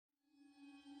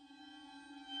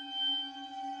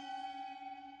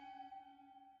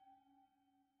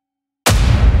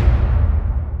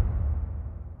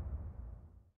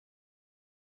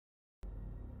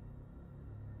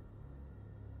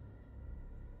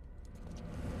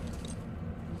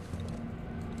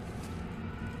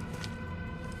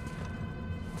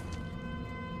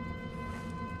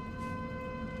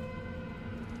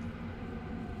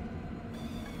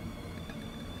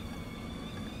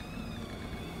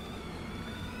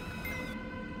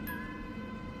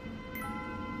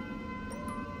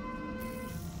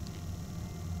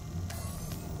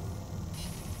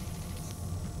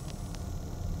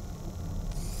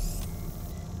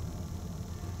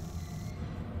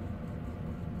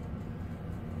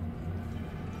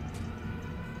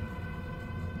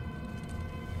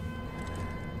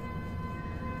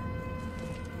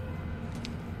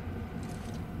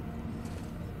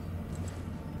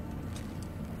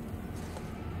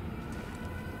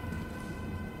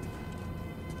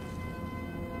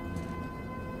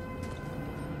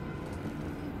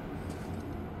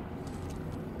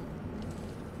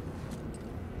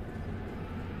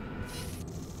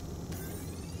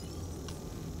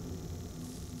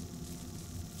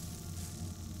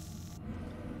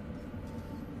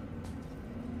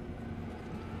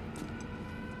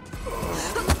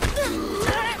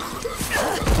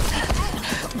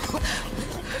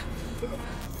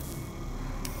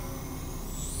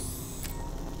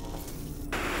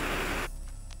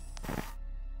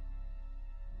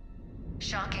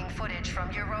Shocking footage from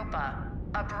Europa.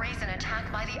 A brazen attack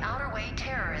by the Outer Way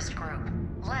terrorist group,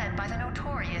 led by the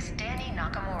notorious Danny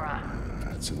Nakamura.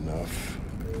 That's enough.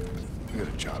 We got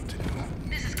a job to do.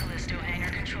 This is Callisto, hangar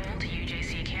control to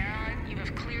UJC Caron. You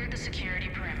have cleared the security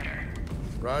perimeter.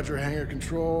 Roger, hangar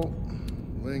control.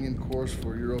 Laying in course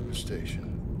for Europa Station.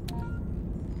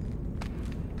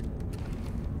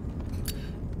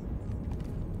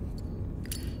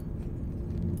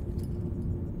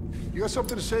 You got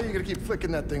something to say? You gotta keep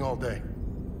flicking that thing all day.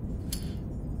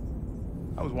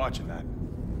 I was watching that.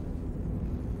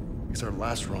 It's our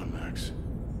last run, Max.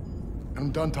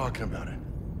 I'm done talking about it.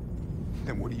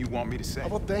 Then what do you want me to say? How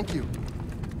about thank you?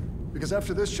 Because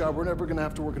after this job, we're never gonna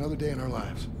have to work another day in our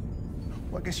lives.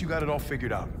 Well, I guess you got it all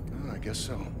figured out. I guess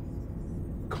so.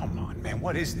 Come on, man,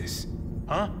 what is this?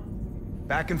 Huh?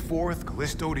 Back and forth,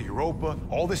 Callisto to Europa,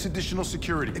 all this additional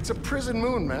security. It's a prison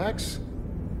moon, Max.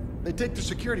 They take their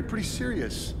security pretty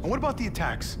serious. And what about the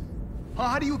attacks? Huh?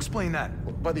 How do you explain that?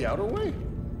 By the Outer Way?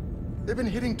 They've been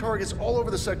hitting targets all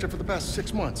over the sector for the past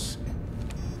 6 months.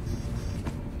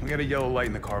 We got a yellow light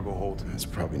in the cargo hold. That's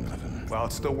probably nothing. Well,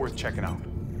 it's still worth checking out.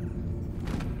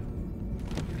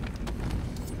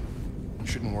 You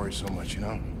shouldn't worry so much, you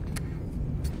know?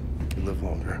 You live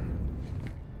longer.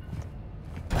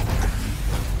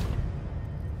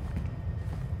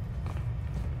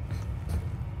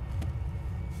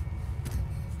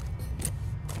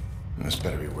 This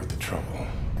better be worth the trouble.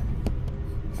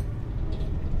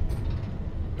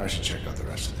 I should check out the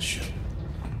rest of the ship.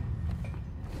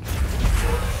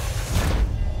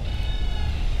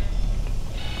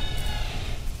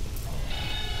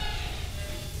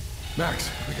 Max,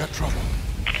 we got trouble.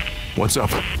 What's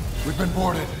up? We've been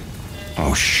boarded.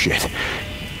 Oh, shit.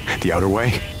 The Outer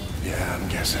Way? Yeah, I'm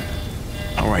guessing.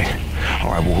 All right,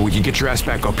 well, we can get your ass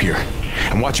back up here.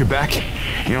 And watch your back.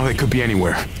 You know, they could be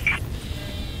anywhere.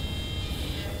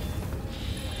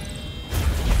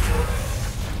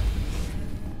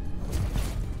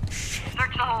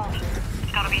 Search the hold.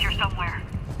 It's gotta be here somewhere.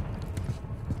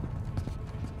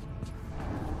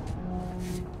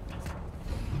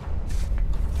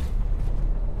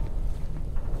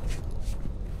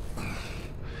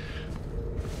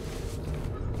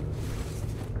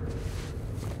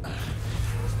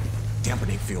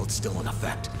 Dampening field's still in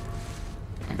effect.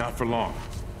 Not for long.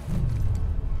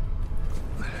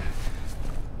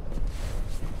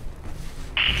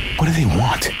 What do they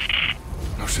want?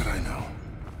 How should I know?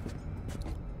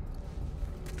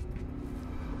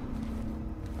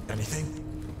 Anything?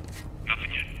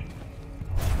 Nothing yet.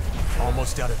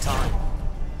 Almost out of time.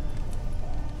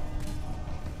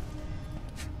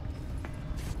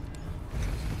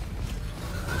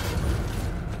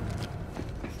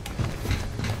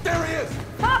 There he is!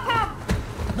 Pop him!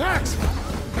 Max!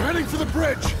 We're heading for the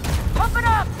bridge! Pump it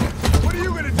up! What are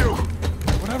you gonna do?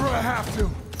 Whatever I have to.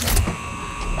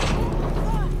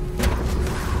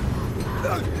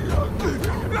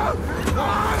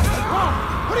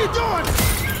 What are you doing?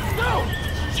 No!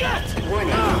 Shit!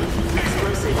 Warning.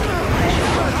 Explosive.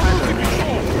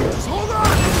 Just hold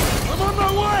on! I'm on my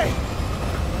way!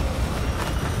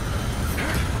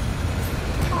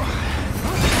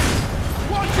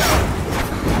 Watch out!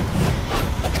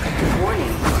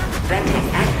 Warning. Venting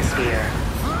atmosphere.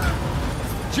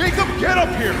 Jacob, get up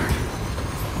here!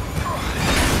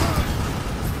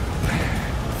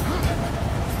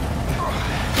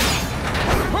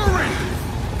 Hurry!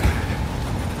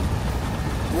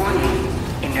 Warning.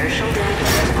 Inertial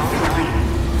dampeners online.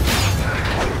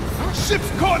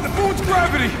 Ship's caught in the moon's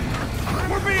gravity!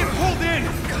 We're being pulled in!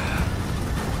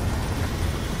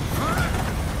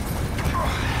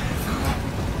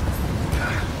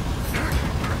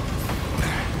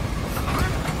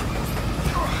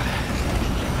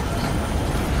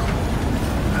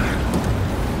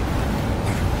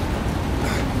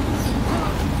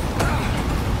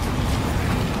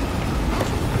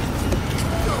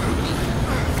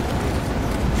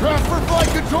 Transfer flight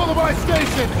control to my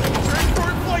station!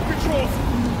 Transferring flight controls!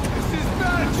 This is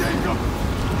bad, Jacob!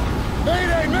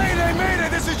 Mayday, mayday, mayday!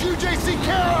 This is UJC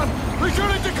Caron!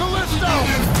 Returning to Callisto!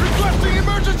 Requesting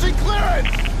emergency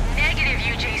clearance! Negative,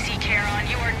 UJC Caron.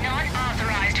 You are not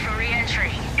authorized for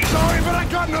re-entry. Sorry, but I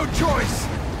got no choice!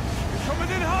 Coming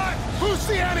in hot! Boost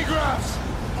the anti-gravs!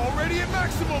 Already at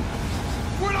maximum!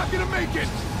 We're not gonna make it!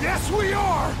 Yes, we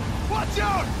are! Watch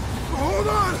out! Hold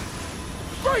on!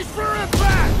 Brace for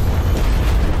impact!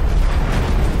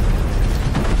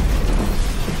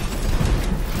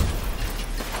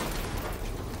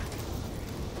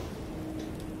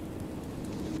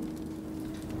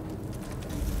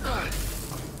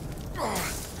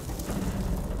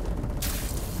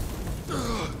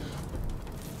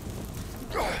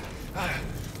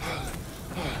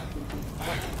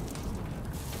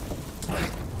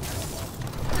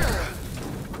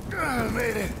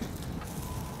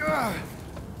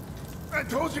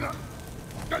 told you not...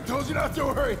 I told you not to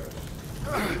worry.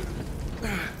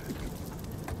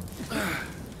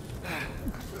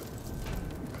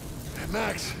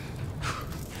 Max.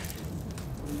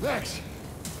 Max.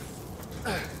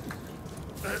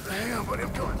 Hang on, buddy,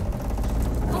 I'm coming.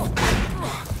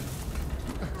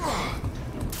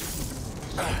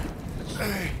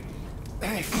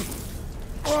 Hey.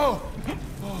 Whoa!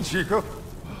 Chico?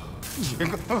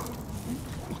 Chico?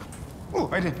 Oh,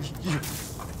 why didn't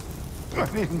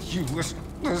you listen?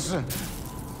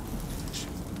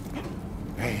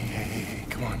 Hey,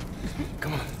 come on.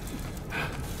 Come on.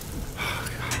 Oh,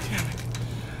 God damn it.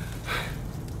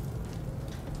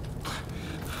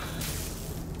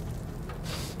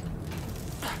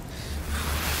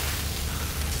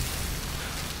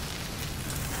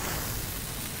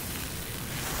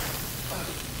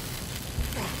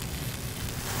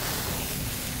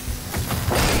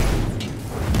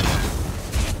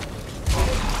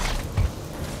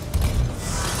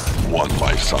 One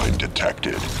life sign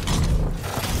detected.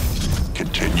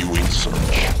 Continuing search.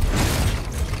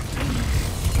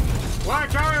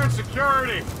 Black Iron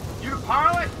Security! You the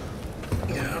pilot?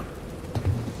 Yeah.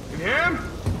 And him?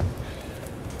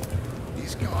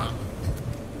 He's gone.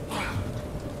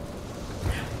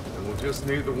 And we'll just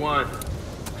need the one.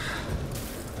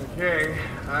 Okay,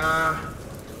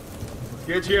 let's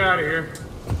get you out of here.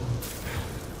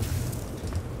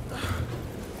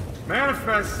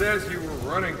 Manifest says you were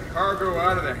running cargo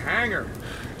out of the hangar.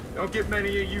 Don't get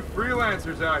many of you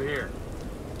freelancers out here.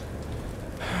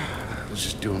 I was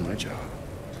just doing my job.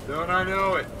 Don't I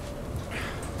know it?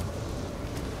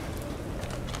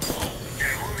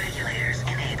 Thermal regulators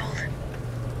enabled.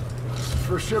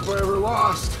 First ship I ever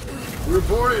lost. We were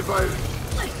boarded by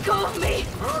Let go of me!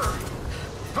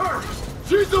 her.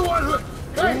 She's the one who...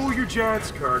 Hey! Cool your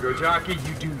jets, cargo jockey.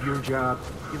 You do your job.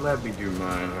 You let me do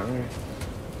mine, all right?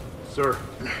 Sir.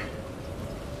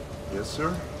 Yes,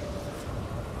 sir?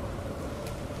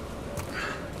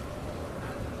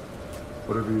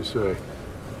 Whatever you say.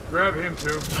 Grab him,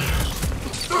 too.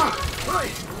 Hey!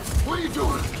 What are you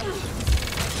doing?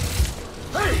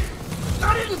 Hey!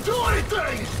 I didn't do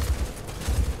anything!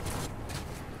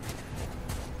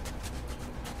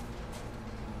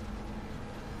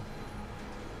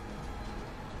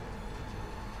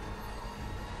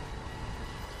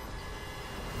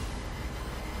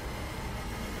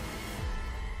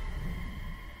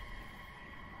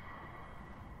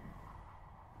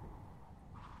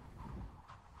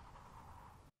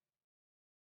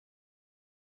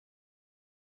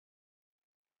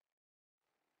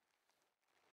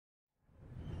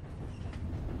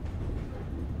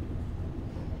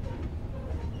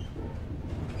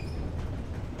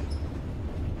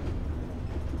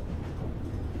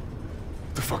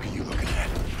 What the fuck are you looking at?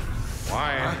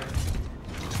 Why?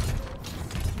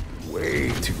 Way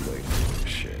too late for this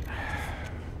shit.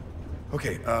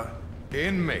 Okay,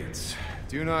 inmates.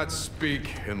 Do not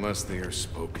speak unless they are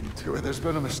spoken to. There's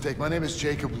been a mistake. My name is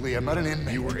Jacob Lee. I'm not an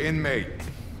inmate. You were inmate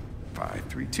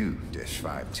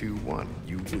 532-521.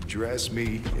 You address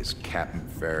me as Captain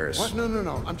Ferris. What?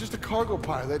 No. I'm just a cargo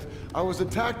pilot. I was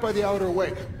attacked by the outer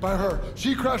way. By her.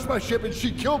 She crashed my ship and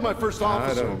she killed my first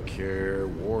officer. I don't care.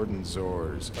 Warden's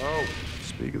orders. Oh,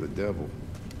 speak of the devil.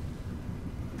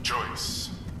 Choice.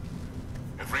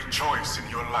 Every choice in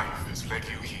your life has led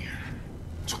you here.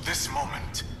 To this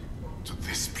moment. To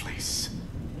this place.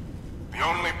 The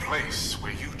only place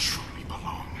where you truly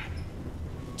belong.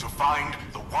 To find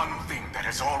the one thing that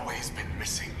has always been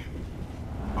missing.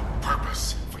 A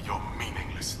purpose for your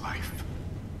meaningless life.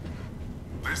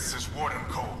 This is Warden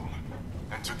Cole,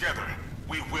 and together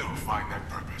we will find that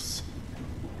purpose.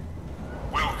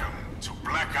 Welcome to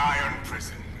Black Iron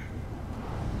Prison.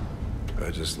 I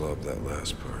just love that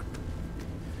last part.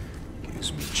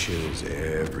 Gives me chills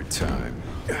every time.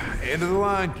 End of the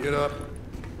line, get up.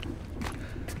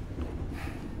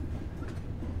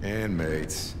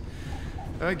 Inmates.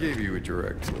 I gave you a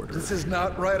direct order. This is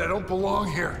not right. I don't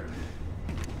belong here.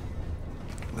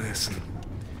 Listen.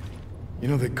 You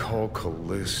know they call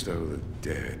Callisto the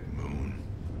dead moon?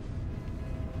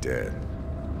 Dead.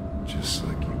 Just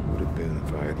like you would have been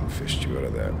if I hadn't fished you out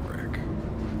of that wreck.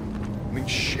 I mean,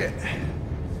 shit.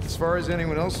 As far as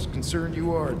anyone else is concerned,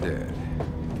 you are dead.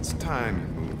 It's time you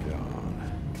moved on.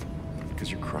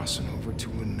 Because you're crossing over to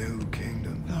a new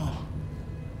kingdom. No.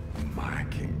 My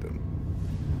kingdom.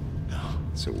 No.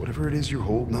 So whatever it is you're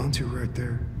holding on to right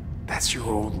there, that's your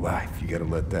old life. You gotta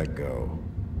let that go.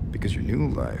 Because your new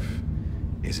life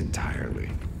is entirely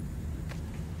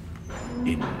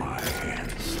in my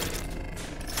hands.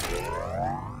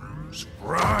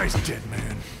 Surprise, dead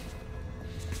man.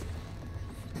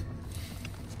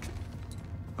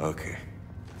 Okay,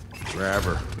 Grab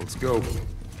her. Let's go. You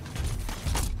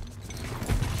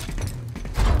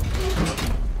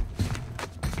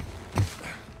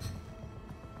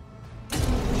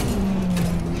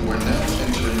are now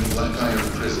entering Black Iron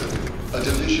Prison, a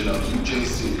division of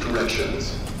UJC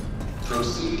Corrections.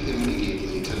 Proceed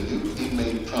immediately to new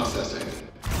inmate processing.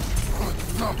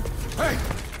 Hey!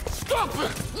 Stop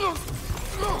it!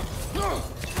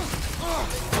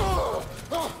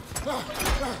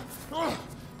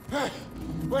 Hey!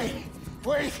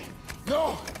 Wait!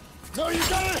 No! No, you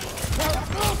got it!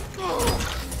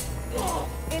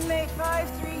 Inmate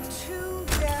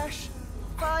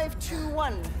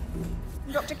 532-521.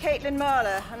 Dr. Caitlin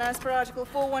Marler, and as per Article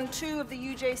 412 of the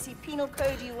UJC Penal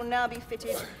Code, you will now be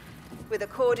fitted with a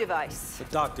core device. But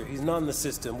doctor, he's not in the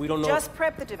system. We don't know... Just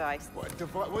prep the device. What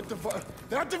device?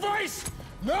 That device?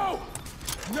 No!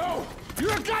 No!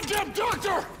 You're a goddamn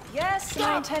doctor! Yes, and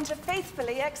I intend to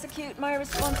faithfully execute my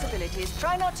responsibilities.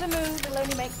 Try not to move, it'll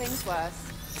only make things worse.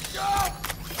 Oh,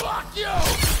 fuck you!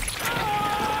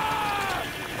 Ah!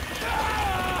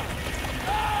 Ah!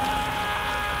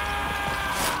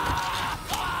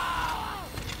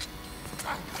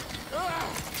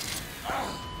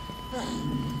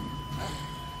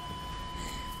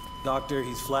 Doctor,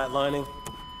 he's flatlining.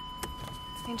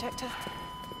 Injector.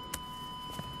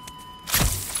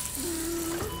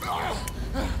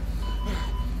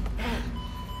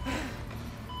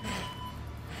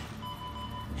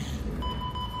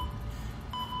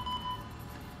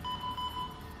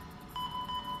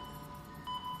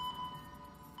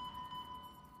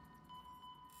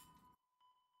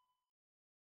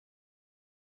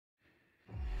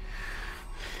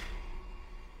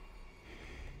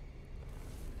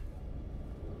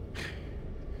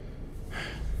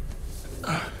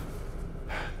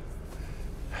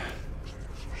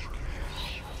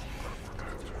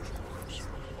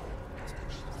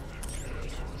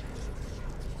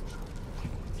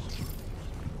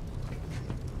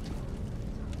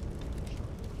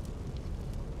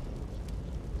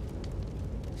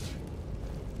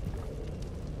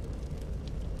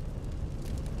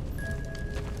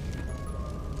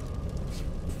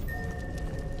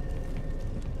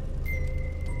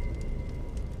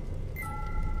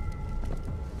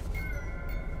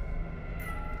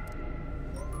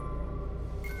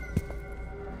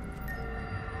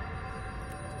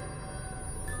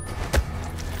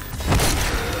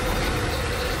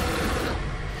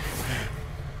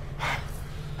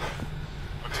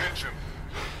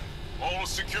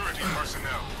 Security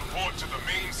personnel, report to the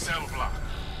main cell block.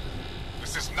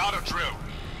 This is not a drill.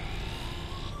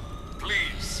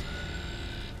 Please,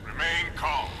 remain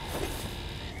calm.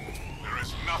 There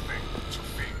is nothing to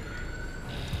fear.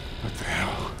 What the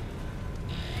hell?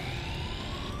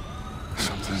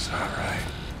 Something's not right.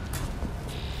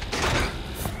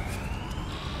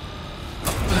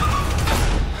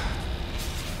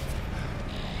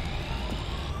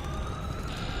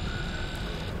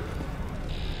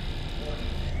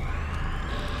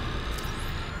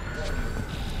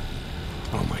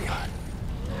 Oh my God.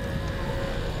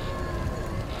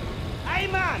 Hey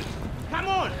man! Come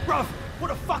on! Bruv, what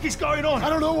the fuck is going on? I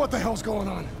don't know what the hell's going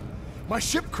on. My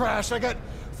ship crashed, I got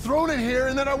thrown in here,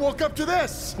 and then I woke up to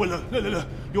this. Well, look.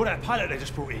 You're that pilot they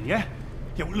just brought in, yeah?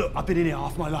 Yeah, well, look, I've been in here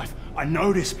half my life. I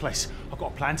know this place. I've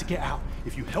got a plan to get out.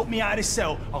 If you help me out of this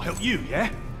cell, I'll help you, yeah?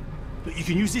 Look, you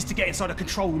can use this to get inside a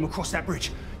control room across that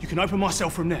bridge. You can open my cell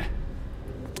from there.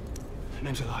 The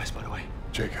name's Elias, by the way.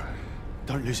 Jacob.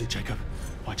 Don't lose it, Jacob.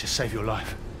 Might just save your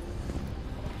life.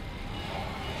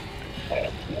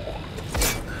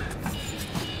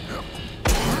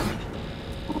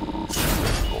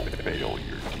 Failure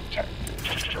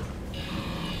detected.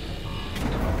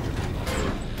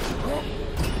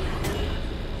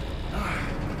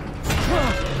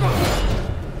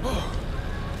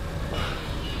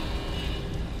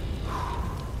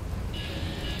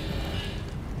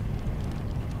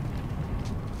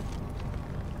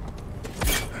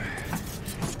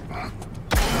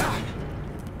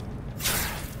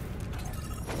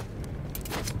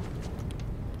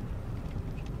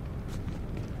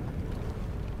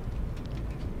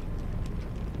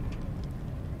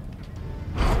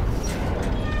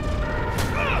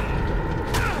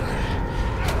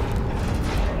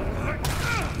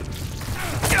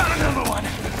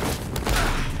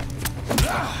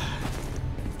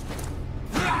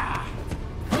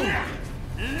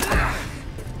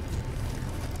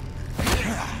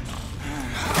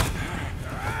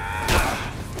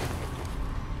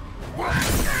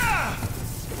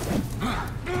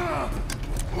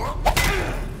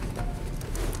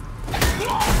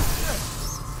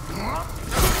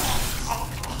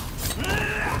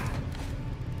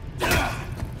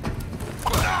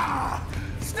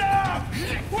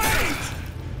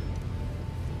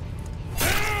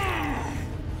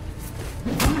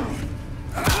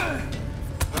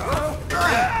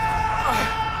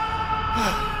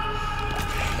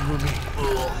 or me?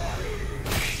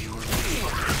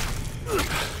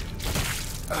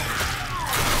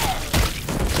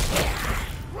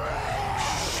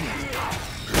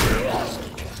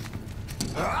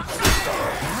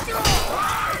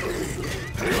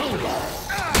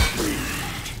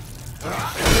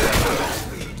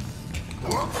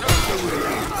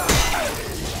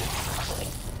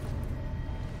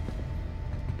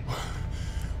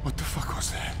 What the fuck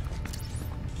was that?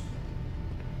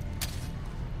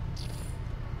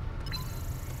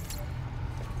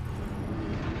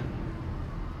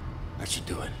 That should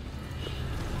do it.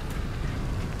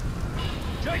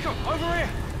 Jacob, over here!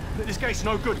 This gate's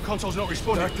no good. Console's not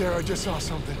responding. Back there, I just saw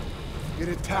something. It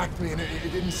attacked me, and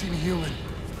it didn't seem human.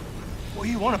 What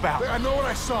are you on about? I know what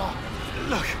I saw.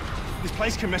 Look, this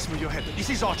place can mess with your head, but this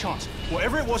is our chance.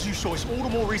 Whatever it was you saw, it's all the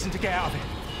more reason to get out of it.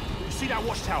 You see that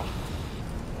watchtower?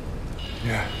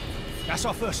 Yeah. That's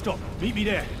our first stop. Meet me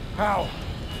there. How?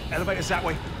 Elevator's that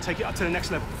way. Take it up to the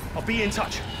next level. I'll be in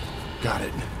touch. Got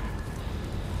it.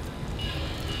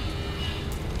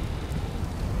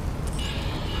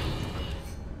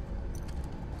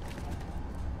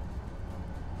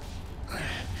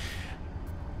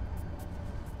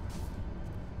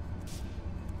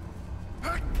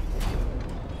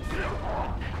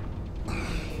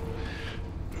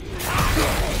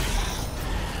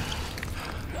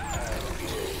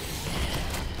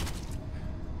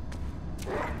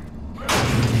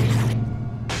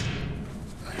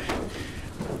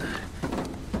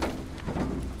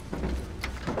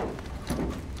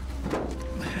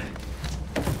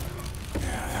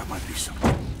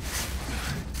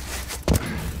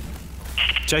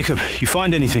 Jacob, you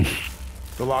find anything?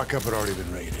 The lockup had already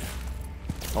been raided.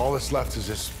 All that's left is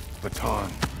this baton.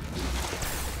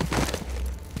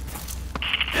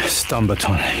 Stun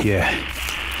baton, yeah.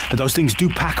 But those things do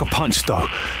pack a punch, though,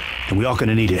 and we are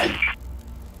gonna need it.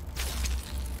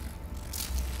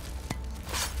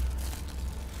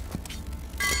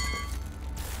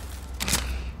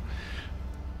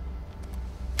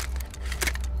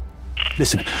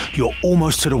 Listen, you're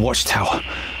almost to the watchtower.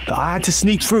 I had to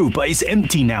sneak through, but it's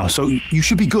empty now, so you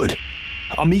should be good.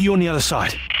 I'll meet you on the other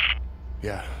side.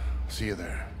 Yeah, see you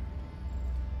there.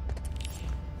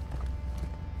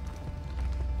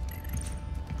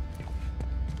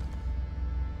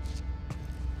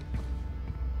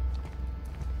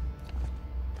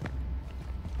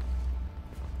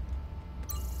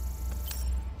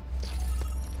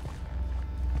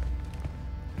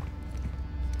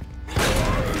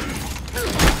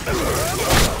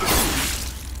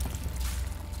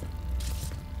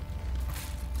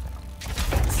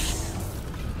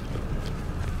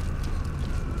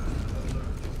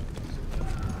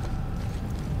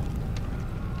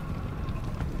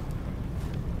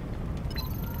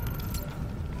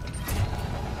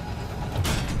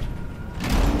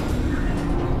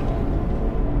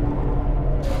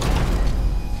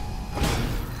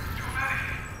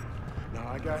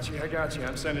 I got you.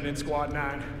 I'm sending in Squad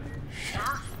 9.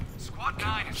 Sure? Squad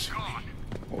 9 is gone.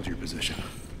 Hold your position.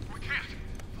 We can't.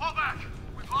 Fall back.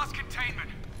 We've lost containment.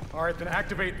 All right, then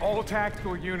activate all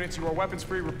tactical units. You are weapons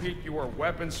free. Repeat, you are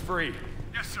weapons free.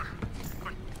 Yes, sir.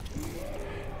 But...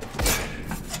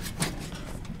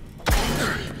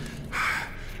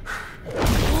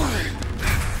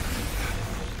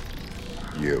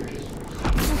 You.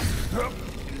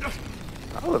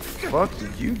 How the fuck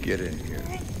did you get in here?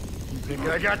 Think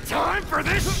I got time for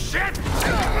this shit?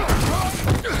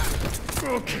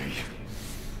 Okay.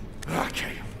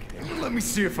 Let me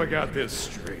see if I got this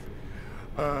straight.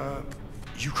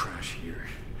 You crash here,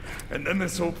 and then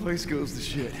this whole place goes to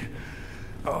shit.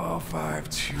 Oh, 5,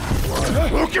 2,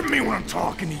 1. Look at me when I'm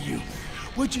talking to you.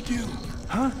 What'd you do?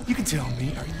 Huh? You can tell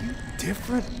me. Are you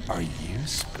different? Are you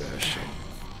special?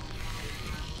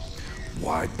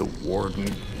 Why'd the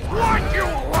warden want you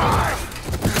alive?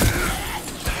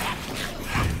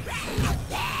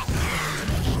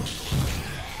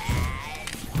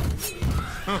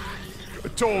 I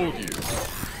told you.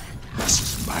 This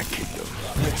is my kingdom.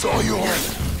 It's all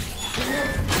yours.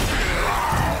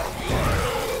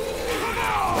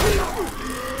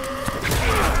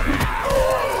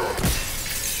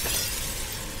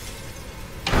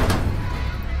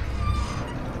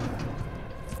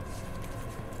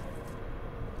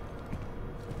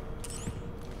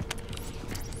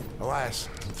 Alas,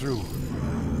 I'm through.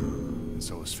 And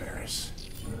so is Ferris.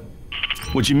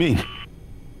 What do you mean?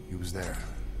 He was there.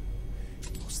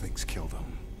 Those things killed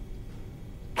him.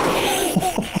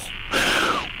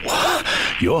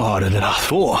 You're harder than I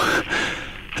thought.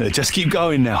 Just keep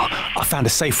going now. I found a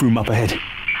safe room up ahead.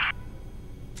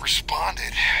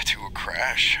 Responded to a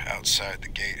crash outside the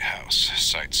gatehouse.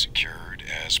 Site secured.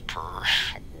 as per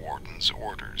Warden's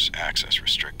orders. Access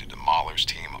restricted to Mahler's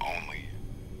team only.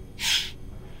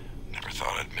 Never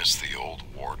thought I'd miss the old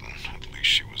Warden. At least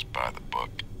she was by the book.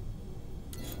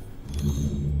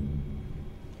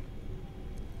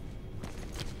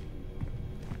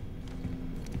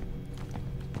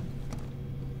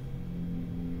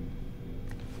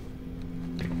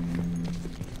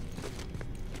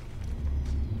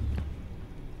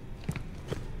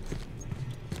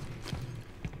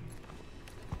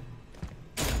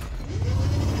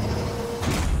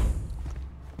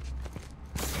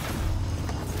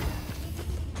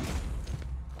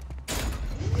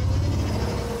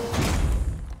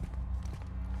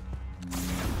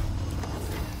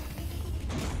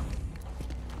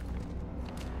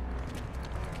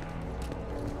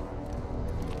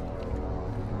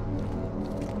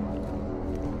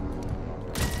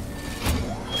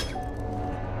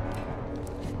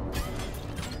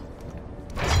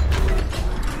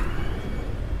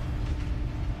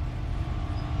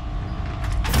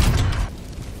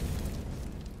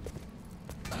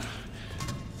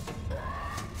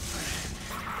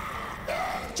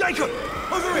 Jacob!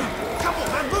 Over here! Come on,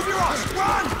 man! Move your ass!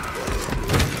 Run!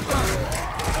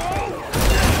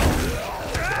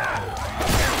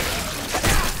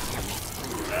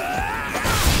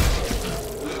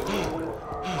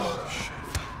 Oh, shit.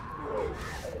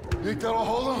 You think that'll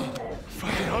hold him?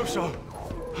 Fucking hope so.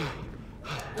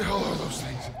 The hell are those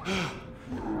things?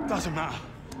 Doesn't matter.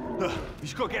 Look, you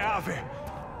just gotta get out of here.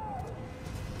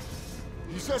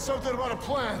 You said something about a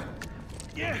plan.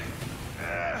 Yeah.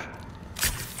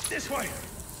 This way.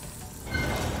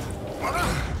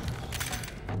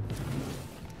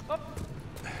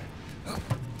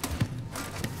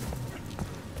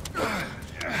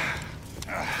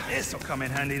 This'll come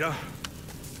in handy, though.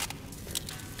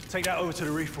 Take that over to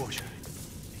the Reforge.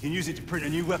 You can use it to print a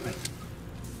new weapon.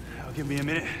 That'll give me a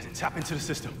minute to tap into the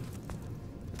system.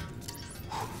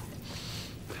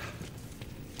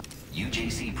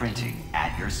 UJC Printing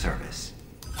at your service.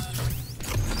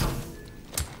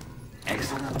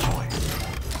 Excellent choice.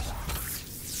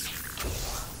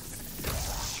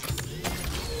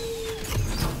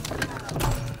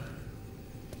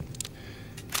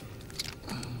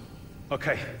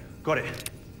 Okay, got it.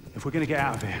 If we're gonna get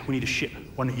out of here, we need a ship,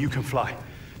 one that you can fly.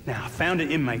 Now, I found an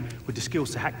inmate with the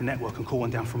skills to hack the network and call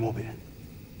one down from orbit.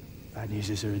 Bad news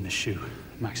is they're in the shoe.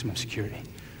 Maximum security.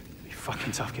 It'll be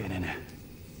fucking tough getting in there.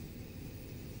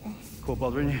 Caught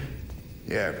bothering you?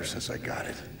 Yeah, ever since I got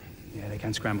it. Yeah, they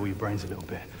can scramble your brains a little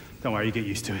bit. Don't worry, you get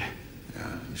used to it.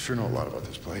 Yeah, you sure know a lot about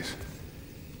this place.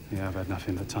 Yeah, I've had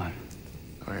nothing but time.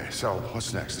 Okay, so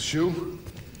what's next? The shoe?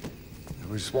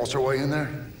 We just waltz our way in there?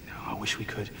 Oh, I wish we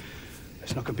could.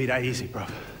 It's not gonna be that easy, bro.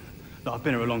 Look, I've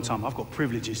been here a long time. I've got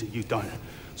privileges that you don't.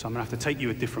 So I'm gonna have to take you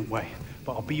a different way.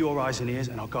 But I'll be your eyes and ears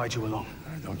and I'll guide you along.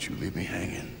 Don't you leave me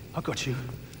hanging. I got you.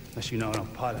 Unless you know I'm a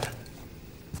pilot.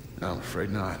 No, I'm afraid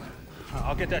not.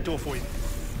 I'll get that door for you.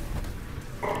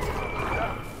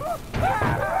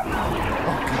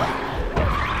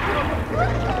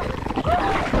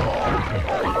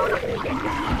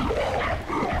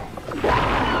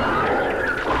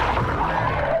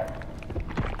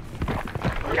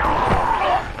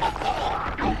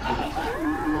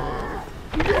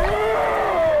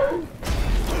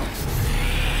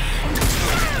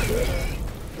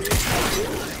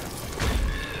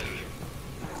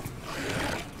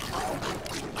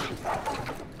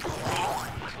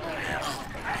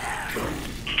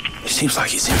 Seems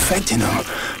like it's infecting them,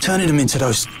 turning them into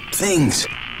those things.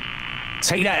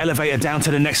 Take that elevator down to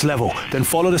the next level, then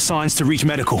follow the signs to reach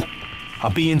medical.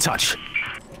 I'll be in touch.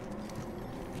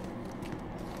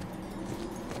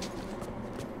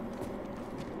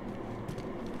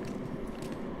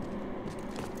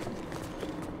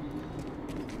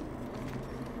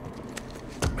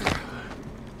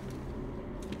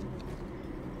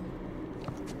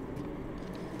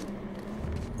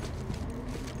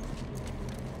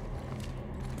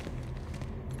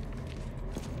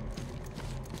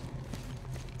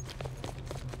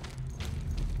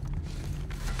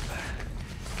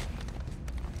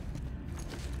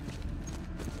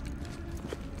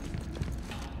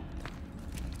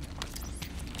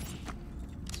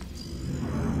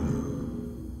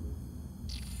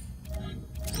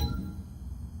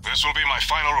 This will be my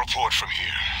final report from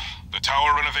here. The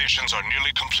tower renovations are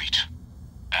nearly complete.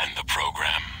 And the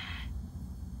program?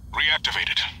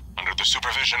 Reactivated, under the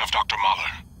supervision of Dr.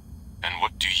 Mahler. And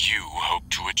what do you hope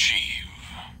to achieve?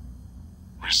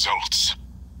 Results.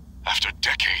 After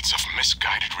decades of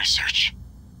misguided research.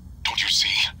 Don't you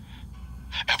see?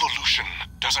 Evolution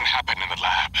doesn't happen in the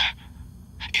lab.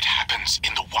 It happens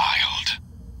in the wild.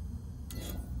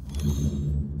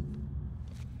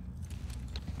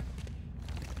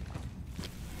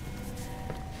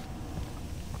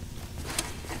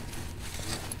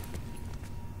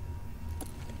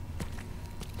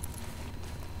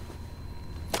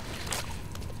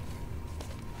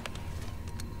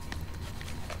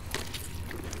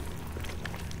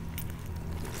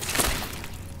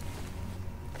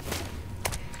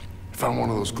 found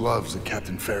one of those gloves that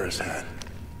Captain Ferris had.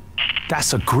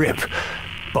 That's a grip.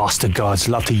 Bastard guards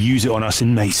love to use it on us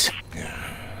inmates. Yeah,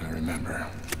 I remember.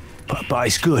 But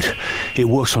it's good. It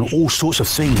works on all sorts of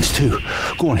things, too.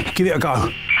 Go on, give it a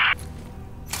go.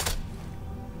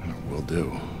 Will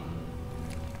do.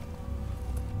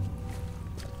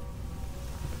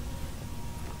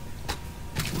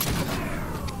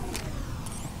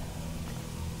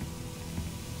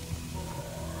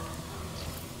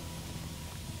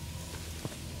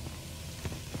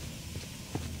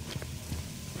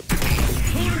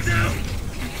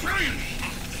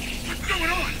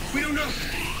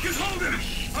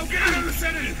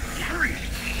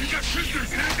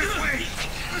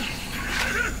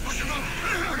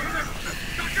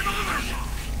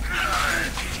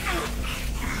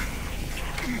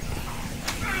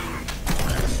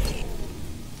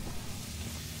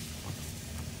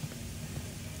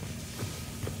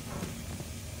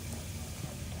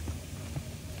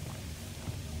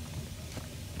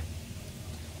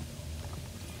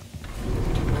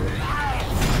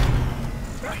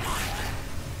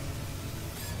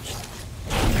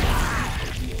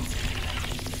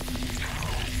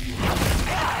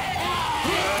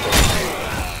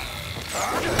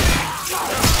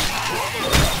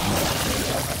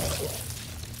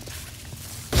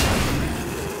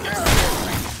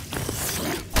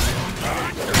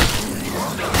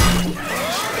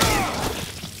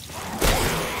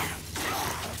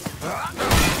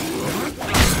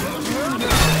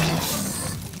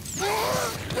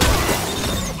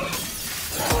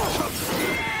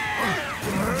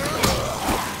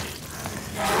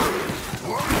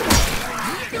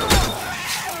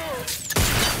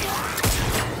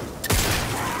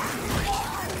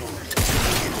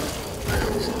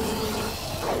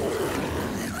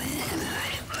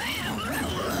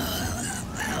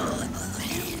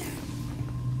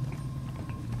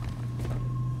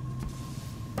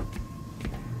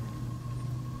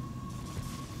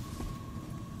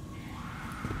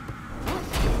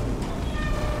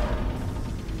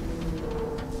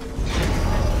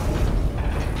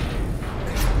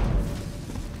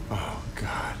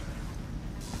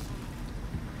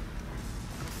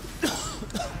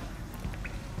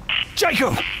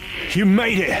 Jacob! You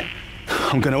made it!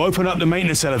 I'm gonna open up the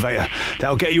maintenance elevator.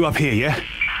 That'll get you up here, yeah?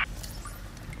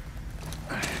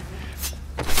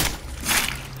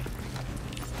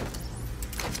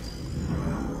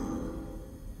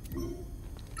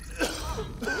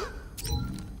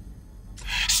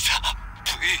 Stop,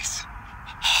 please.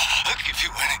 I'll give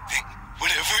you anything,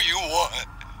 whatever you want.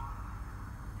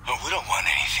 Oh, we don't want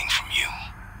anything from you.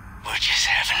 We're just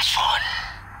having fun.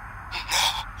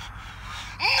 No.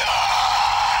 No!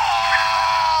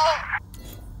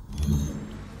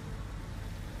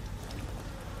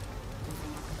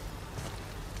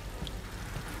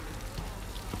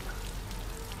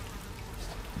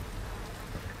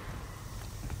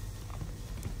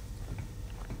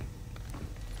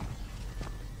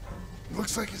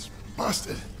 Looks like it's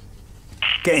busted.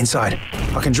 Get inside.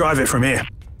 I can drive it from here.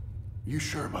 You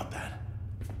sure about that?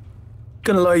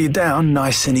 Gonna lower you down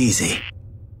nice and easy.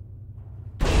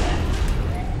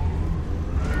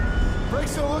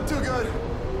 Brakes don't look too good.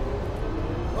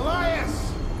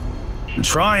 Elias! I'm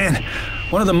trying.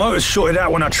 One of the motors shorted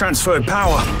out when I transferred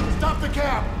power. Stop the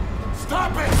cab!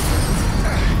 Stop it!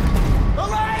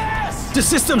 Elias! The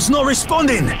system's not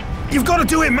responding. You've got to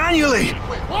do it manually.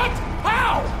 Wait, what?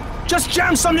 How? Just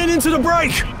jam something into the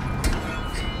brake.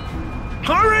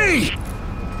 Hurry!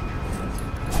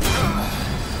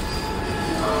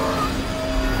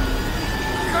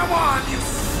 Come on, you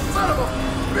son of a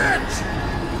bitch!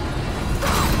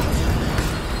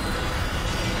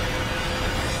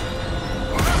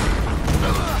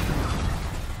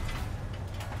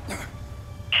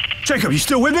 Jacob, you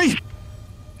still with me?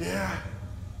 Yeah,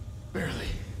 barely.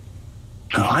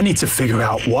 I need to figure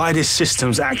out why this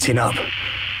system's acting up.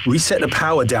 Reset the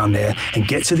power down there and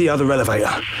get to the other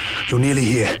elevator. You're nearly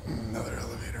here. Another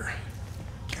elevator.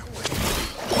 Can't wait.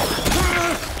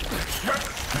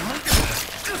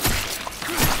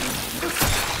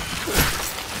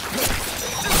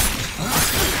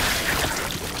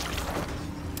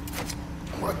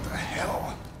 What the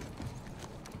hell?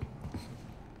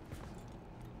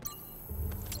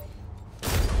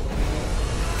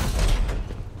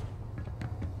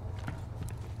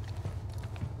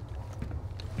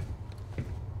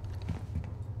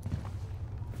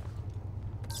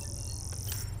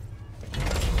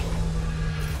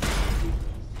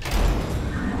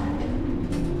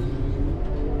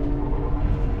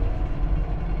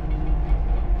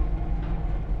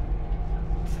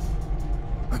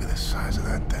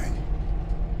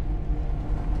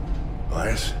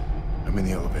 I'm in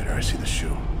the elevator. I see the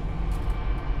shoe.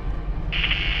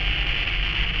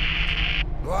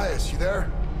 Elias, you there?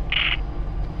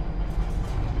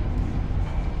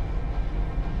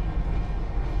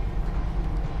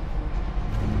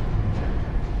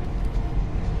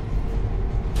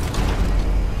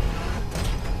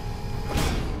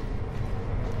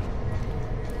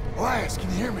 Elias, can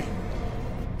you hear me?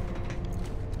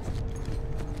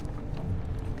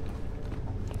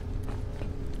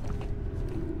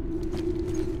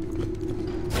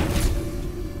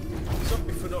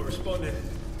 Sorry for not responding.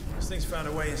 This thing's found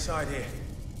a way inside here.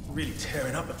 Really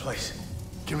tearing up the place.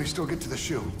 Can we still get to the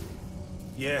shoe?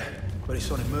 Yeah, but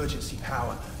it's on emergency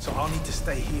power, so I'll need to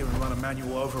stay here and run a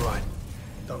manual override.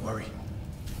 Don't worry.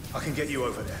 I can get you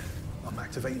over there. I'm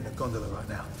activating the gondola right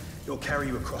now. It'll carry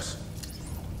you across.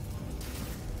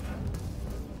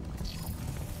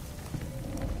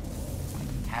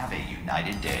 Have a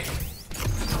united day.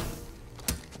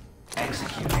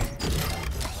 Executing.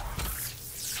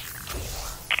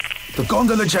 The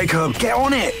gondola, Jacob! Get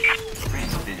on it! Train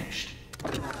finished.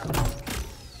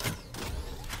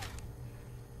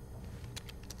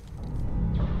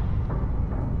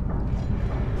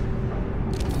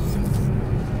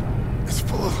 It's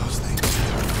full of those things.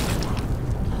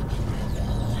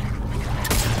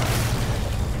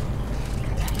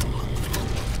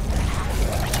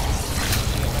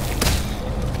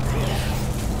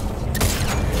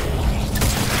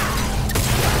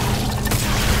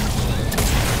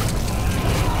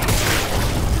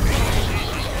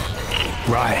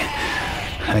 Right.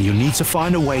 Now you'll need to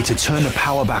find a way to turn the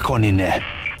power back on in there.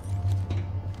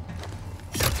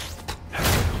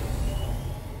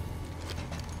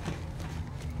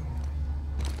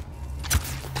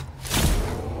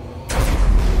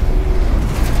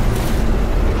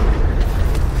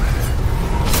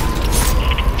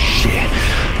 Shit.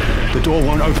 The door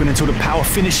won't open until the power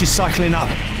finishes cycling up.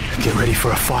 Get ready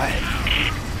for a fight.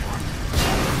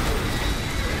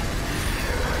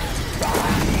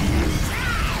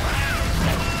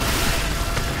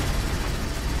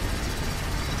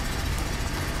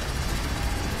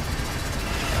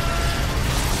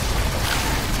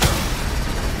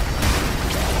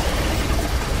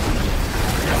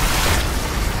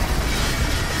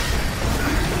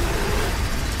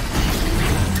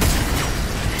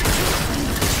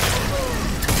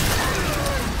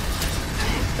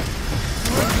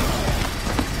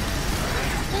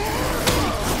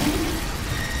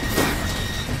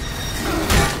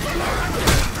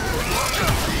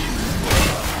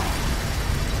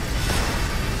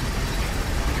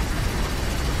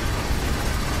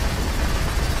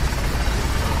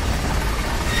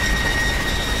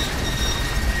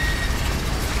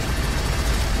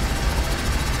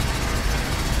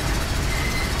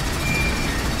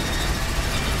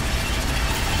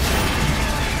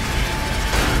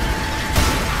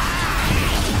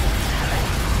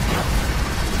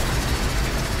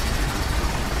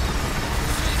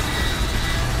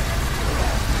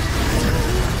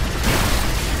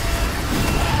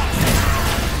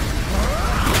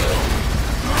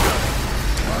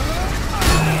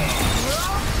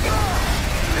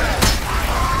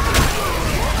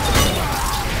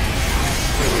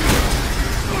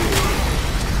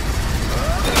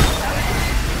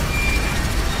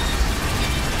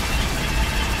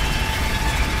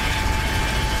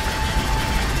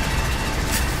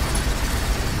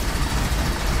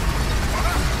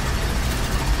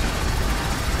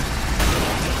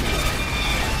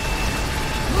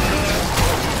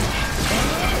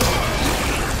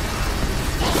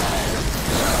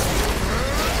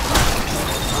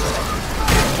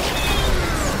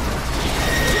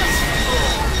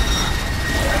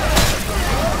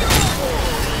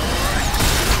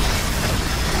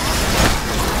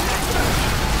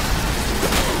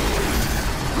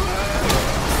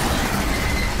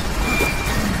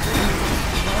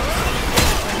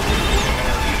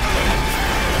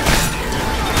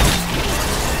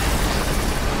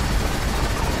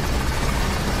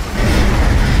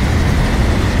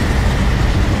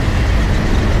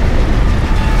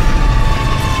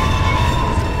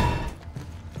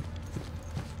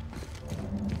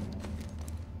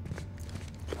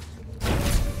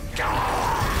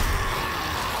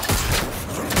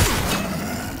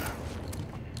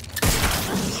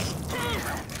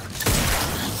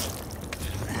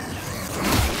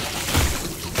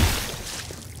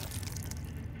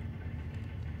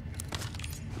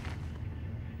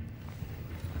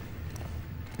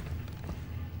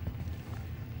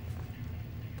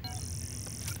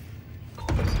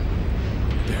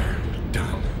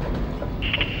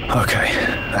 Okay,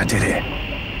 that did it.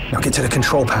 Now get to the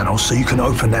control panel so you can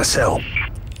open that cell.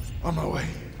 On my way.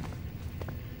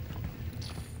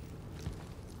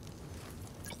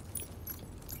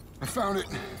 found it.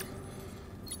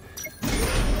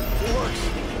 It works.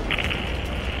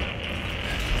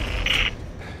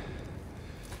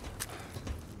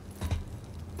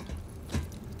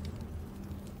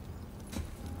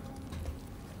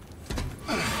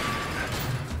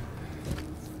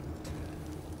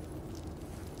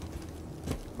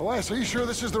 Elias, are you sure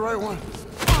this is the right one?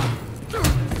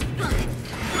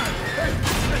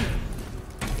 Hey!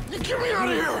 Get me out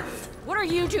of here! What are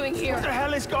you doing here? What the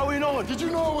hell is going on? Did you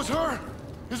know it was her?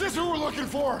 Is this who we're looking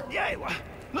for? Yeah, well,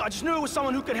 look, I just knew it was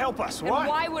someone who could help us, all right? And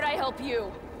why would I help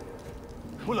you?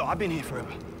 Well, look, I've been here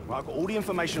forever. Well, I've got all the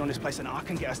information on this place, and I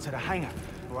can get us to the hangar.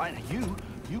 All right, now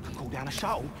you can call down a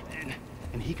shuttle,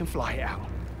 and he can fly it out.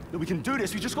 Look, we can do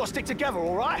this. We just got to stick together,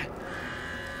 all right?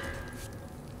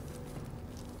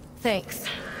 Thanks.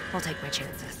 I'll take my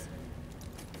chances.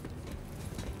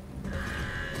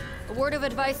 A word of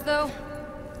advice, though?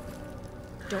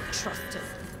 Don't trust him.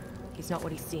 He's not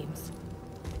what he seems.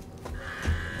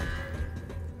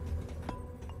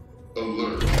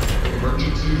 Alert.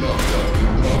 Emergency lockdown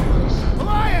in progress.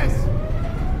 Elias!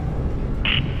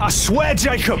 I swear,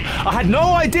 Jacob, I had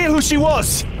no idea who she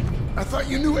was. I thought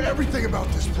you knew everything about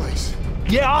this place.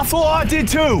 Yeah, I thought I did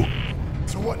too.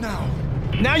 So what now?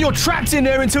 Now you're trapped in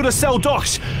there until the cell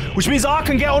docks, which means I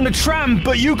can get on the tram,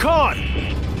 but you can't.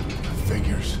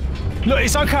 Figures. Look,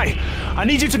 it's okay. I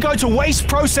need you to go to waste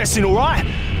processing, all right?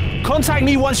 Contact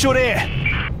me once you're there.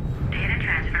 Data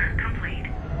transfer complete.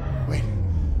 Wait,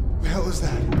 what the hell is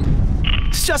that?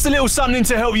 It's just a little something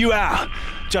to help you out.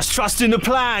 Just trust in the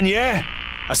plan, yeah?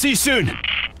 I'll see you soon.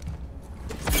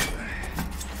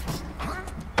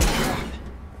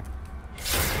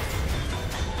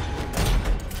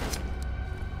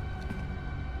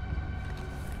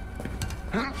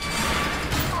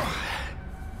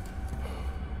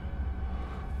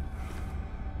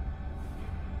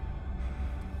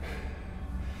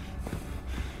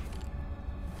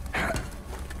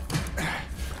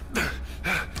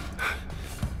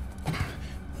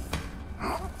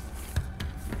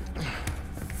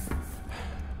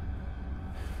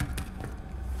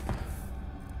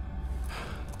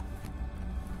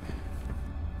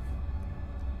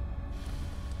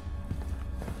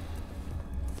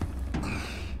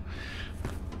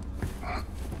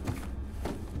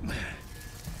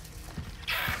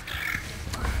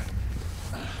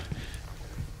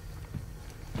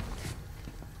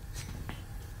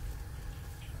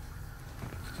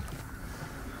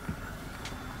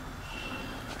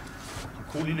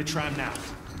 Calling the tram now.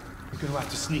 You're gonna have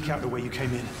to sneak out the way you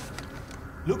came in.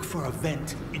 Look for a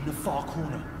vent in the far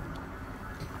corner.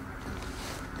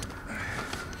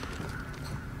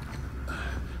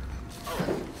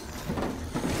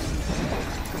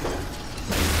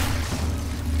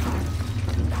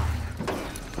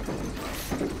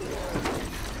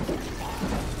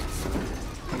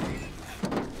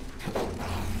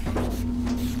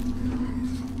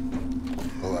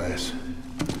 Elias,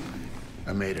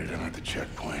 I made it. I'm at the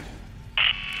checkpoint.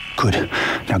 Good.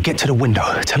 Now get to the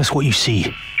window. Tell us what you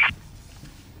see.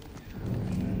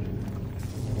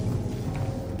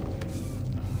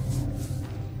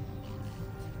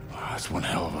 That's one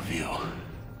hell of a view.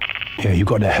 Yeah, you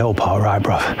got the hell part right,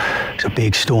 bruv. It's a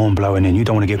big storm blowing in. You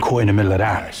don't want to get caught in the middle of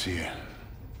that. I see it.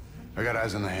 I got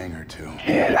eyes on the hangar, too.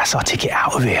 Yeah, that's our ticket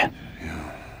out of here.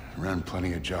 Yeah, ran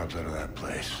plenty of jobs out of that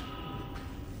place.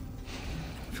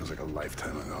 Feels like a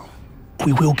lifetime ago.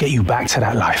 We will get you back to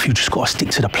that life. You just gotta stick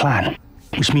to the plan.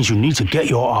 Which means you need to get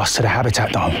your ass to the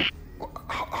habitat dome. Well,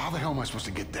 how the hell am I supposed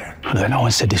to get there? Look, no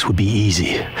one said this would be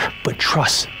easy. But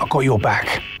trust, I got your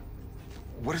back.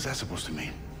 What is that supposed to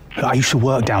mean? Look, I used to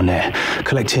work down there,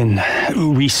 collecting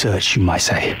research, you might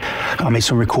say. I made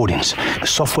some recordings. The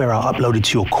software I uploaded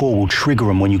to your core will trigger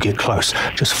them when you get close.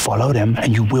 Just follow them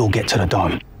and you will get to the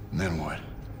dome. And then what?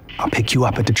 I'll pick you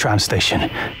up at the tram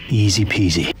station. Easy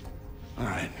peasy. All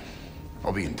right.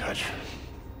 I'll be in touch.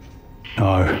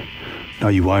 No,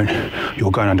 you won't.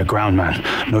 You're going underground, man.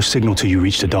 No signal till you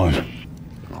reach the dome.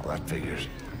 Oh, that figures.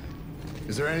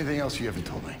 Is there anything else you haven't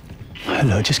told me?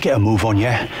 Look, just get a move on,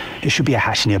 yeah? There should be a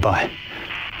hatch nearby.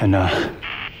 And,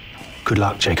 good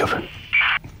luck, Jacob.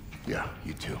 Yeah,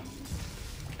 you too.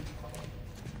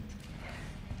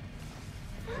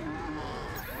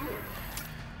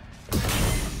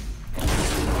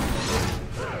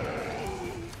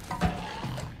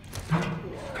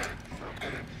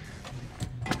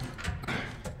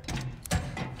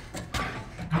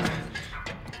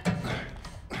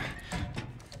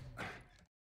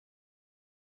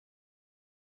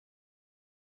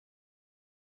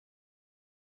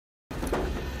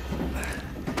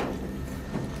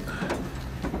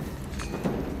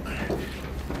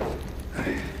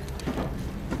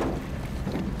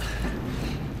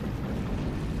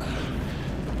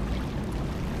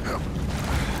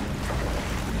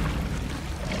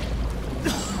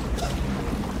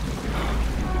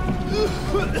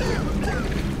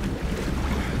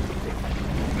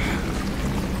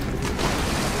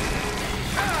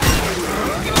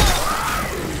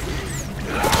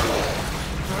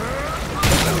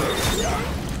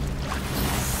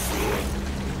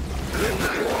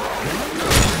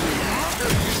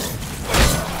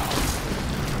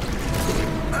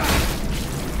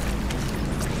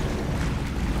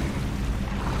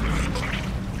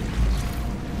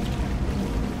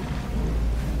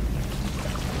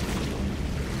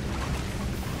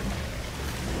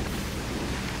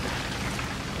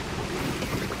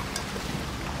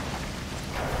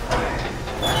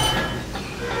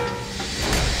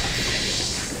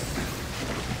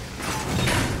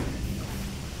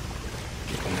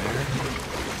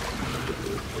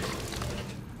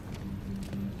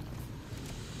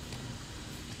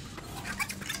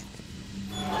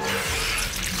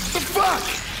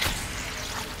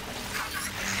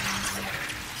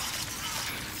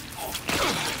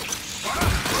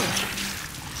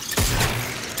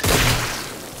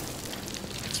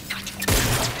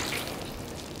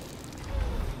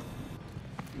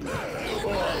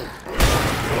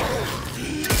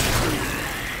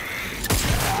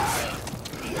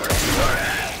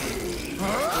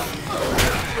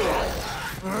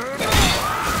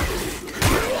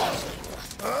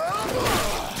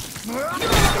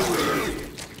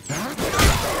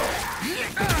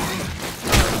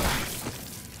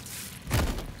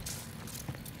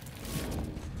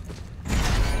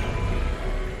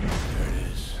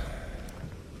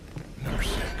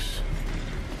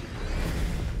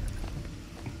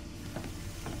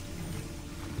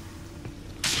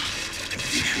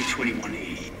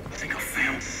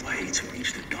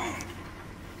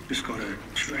 a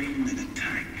train and a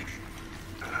tank.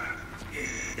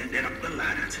 Yeah, then up the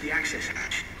ladder to the access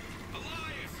hatch.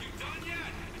 Elias, you done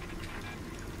yet?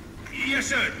 Yes,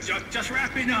 sir. Just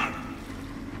wrapping up.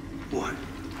 What?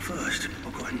 First,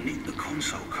 I've got to nick the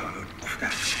console code off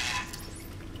that.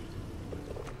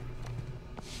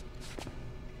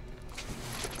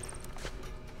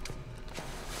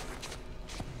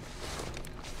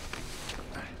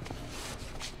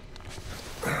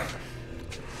 Poor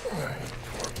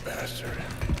bastard.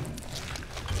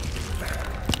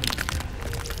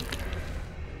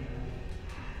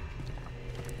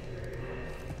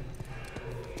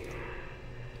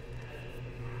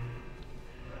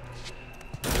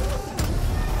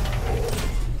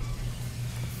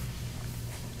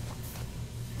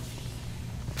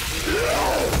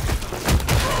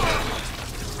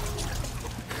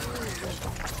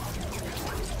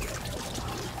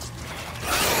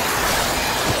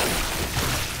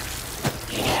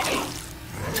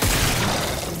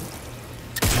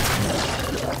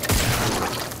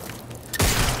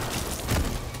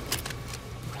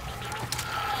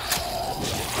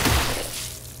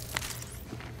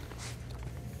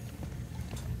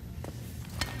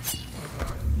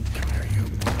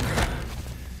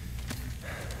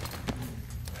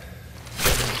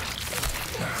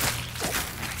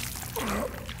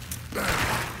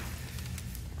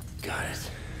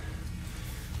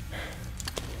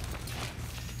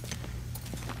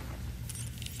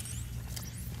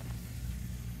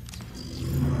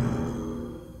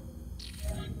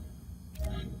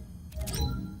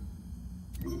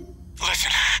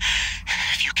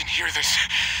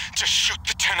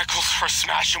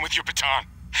 Smash them with your baton.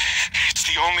 It's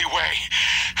the only way.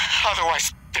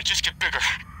 Otherwise, they just get bigger,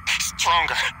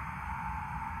 stronger.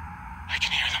 I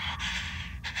can hear them.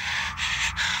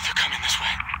 They're coming this way.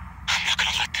 I'm not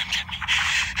gonna let them get me.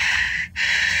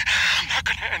 I'm not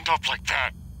gonna end up like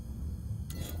that.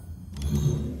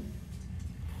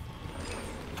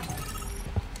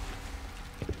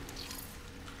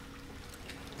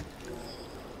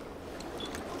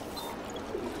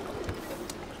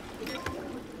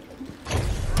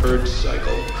 Purge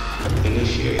cycle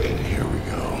initiated. Here we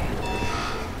go.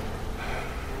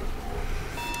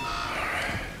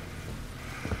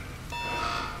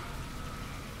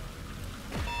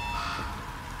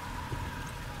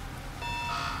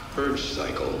 Purge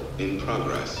cycle in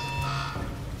progress.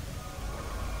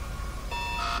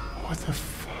 What the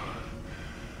fuck?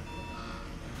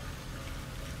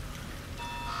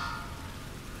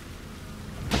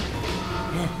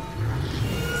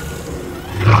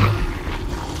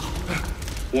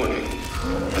 Warning.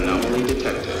 Anomaly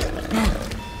detected.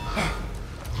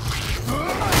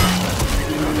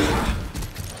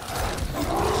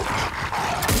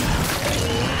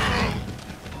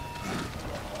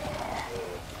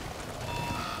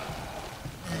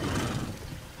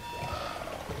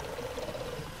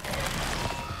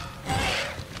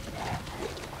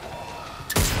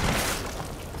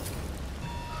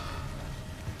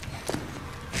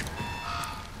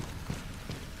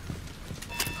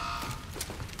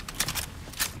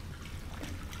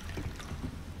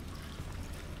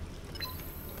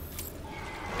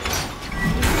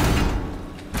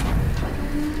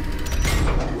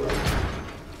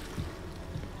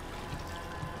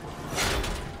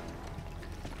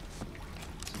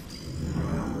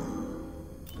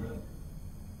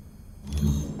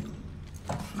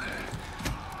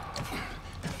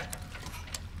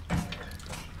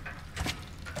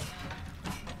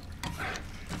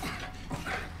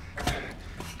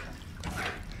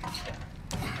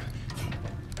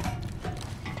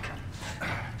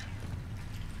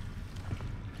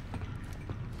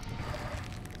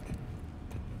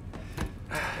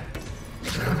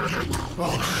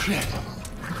 Oh, shit.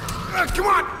 Come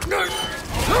on! Come on!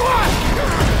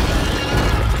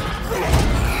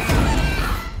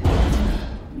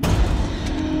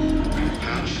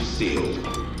 Hatch sealed.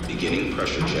 Beginning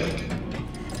pressure check.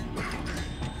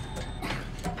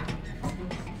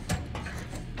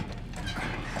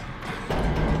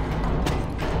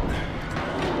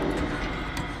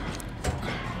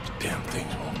 Damn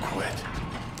things won't quit.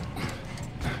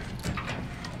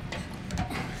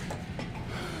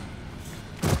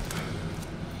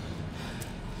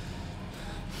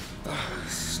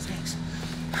 Stinks.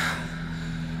 I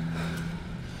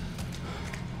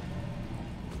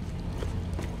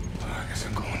guess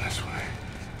I'm going this way.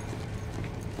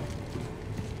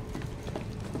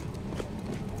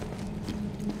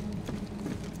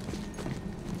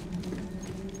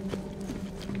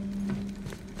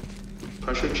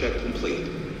 Pressure check complete.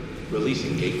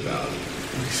 Releasing gate valve.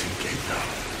 Releasing gate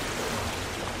valve.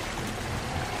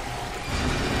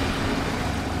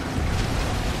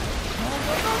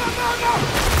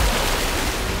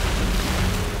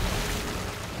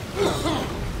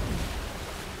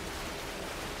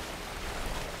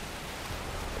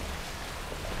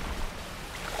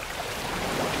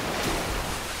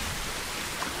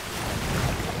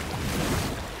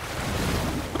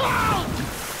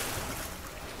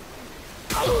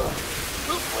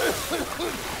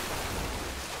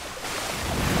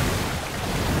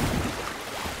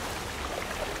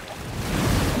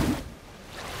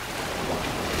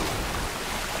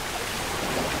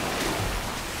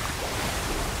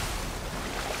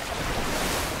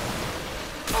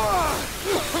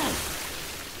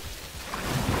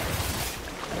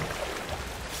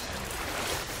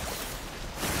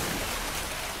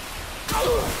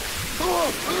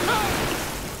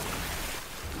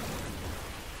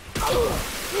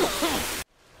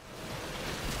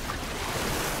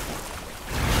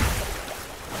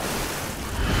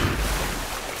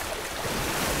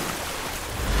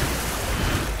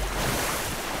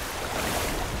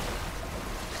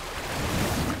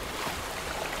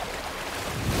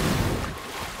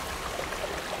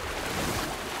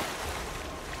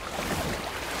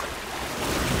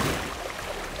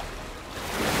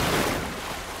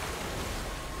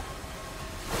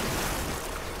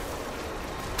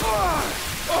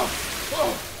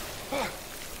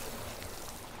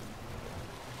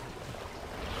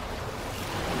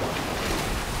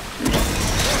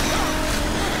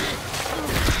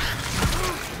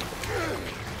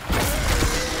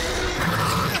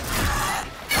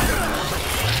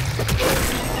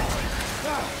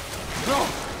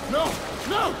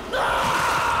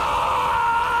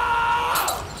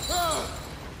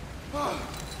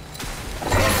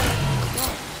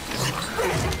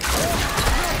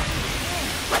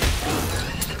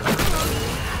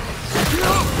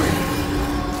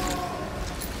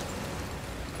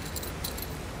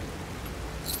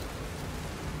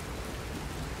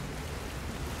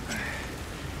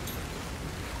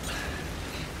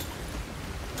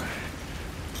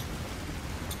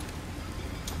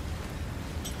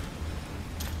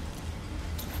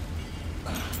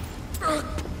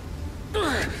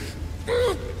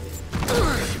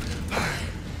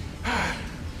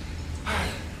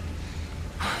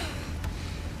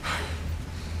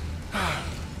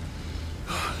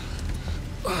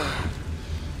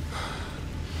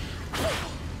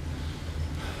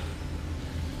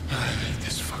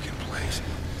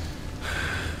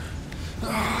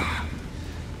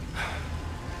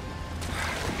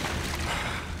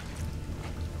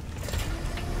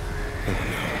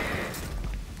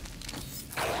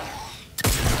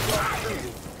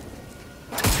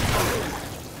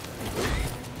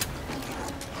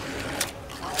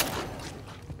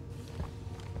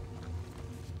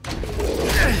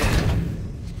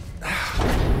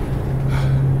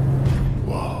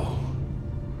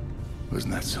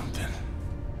 Wasn't that something?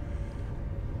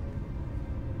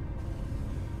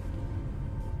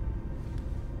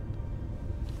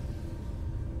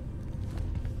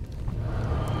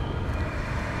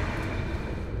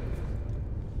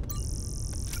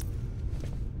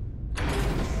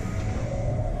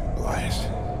 Elias,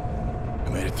 I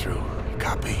made it through.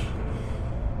 Copy.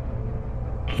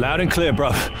 Loud and clear,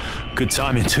 bruv. Good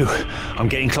timing, too. I'm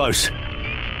getting close.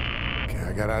 Okay,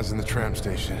 I got eyes on the tram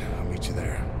station. I'll meet you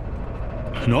there.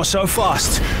 Not so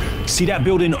fast. See that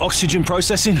building oxygen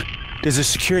processing? There's a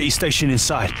security station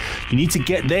inside. You need to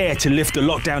get there to lift the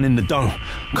lockdown in the dome.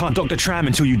 Can't dock the tram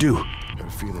until you do. Got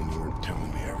a feeling you weren't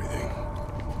telling me everything.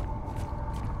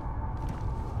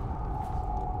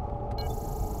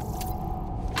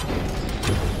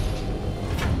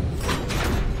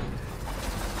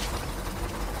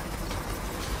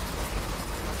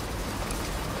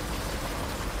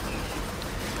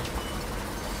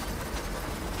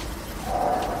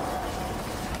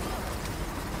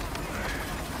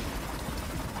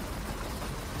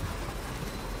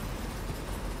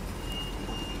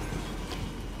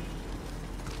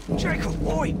 Jacob,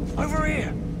 boy, over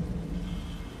here!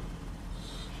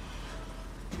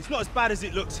 It's not as bad as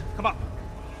it looks. Come up.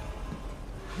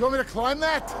 You want me to climb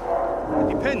that?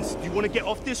 It depends. Do you want to get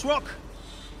off this rock?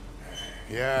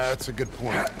 Yeah, that's a good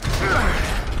point.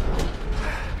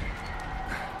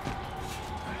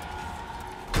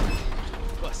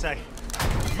 Gotta say,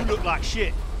 you look like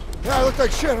shit. Yeah, I look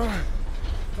like shit, huh?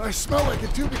 I smell like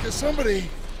it too because somebody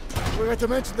forgot to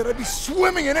mention that I'd be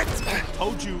swimming in it.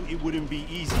 Told you it wouldn't be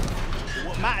easy. But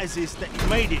what matters is that you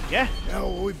made it, yeah? Yeah,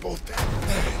 well, we both did.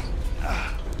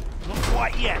 Not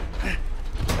quite yet.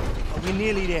 But we're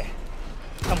nearly there.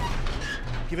 Come on,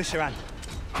 give us your hand.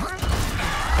 Hurry!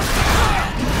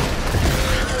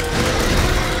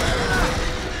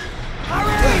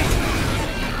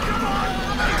 Come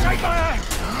on!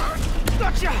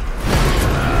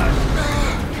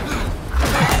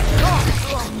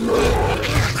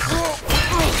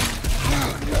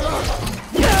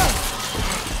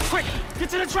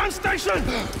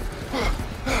 Position!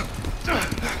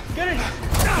 Get in!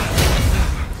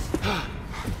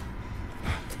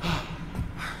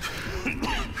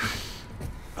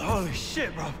 Holy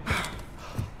shit, bro.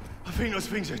 I think those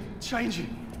things are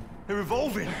changing. They're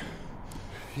evolving.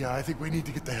 Yeah, I think we need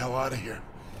to get the hell out of here.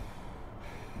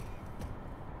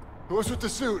 What's with the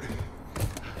suit?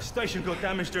 The station got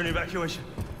damaged during evacuation.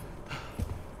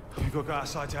 We've got to go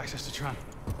outside to access the tram.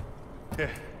 Yeah.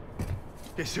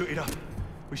 Get suited up.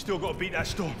 We still got to beat that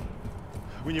storm.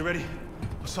 When you're ready,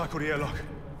 I'll cycle the airlock.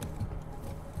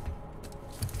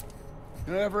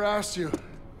 I never asked you.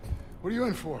 What are you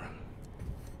in for?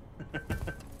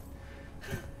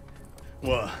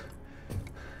 What?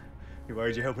 You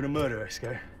worried you're helping a murderer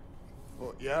escape?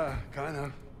 Well, yeah,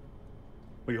 kinda.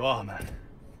 Well, you are, man.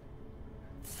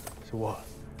 So what?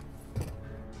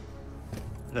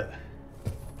 Look,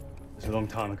 it was a long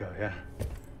time ago, yeah?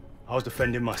 I was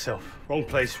defending myself. Wrong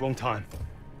place, wrong time.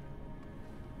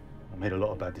 I made a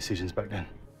lot of bad decisions back then.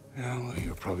 Yeah, well, you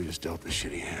were probably just dealt a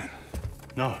shitty hand.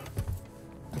 No.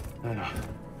 No. I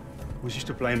was used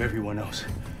to blame everyone else.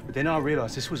 But then I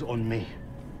realized this was on me.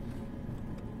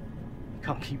 You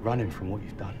can't keep running from what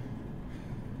you've done.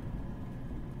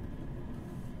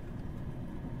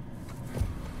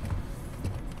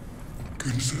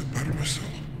 Couldn't have said it better myself.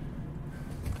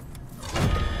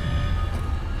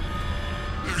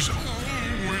 There's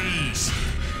always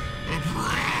a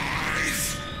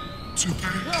price to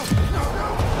pay.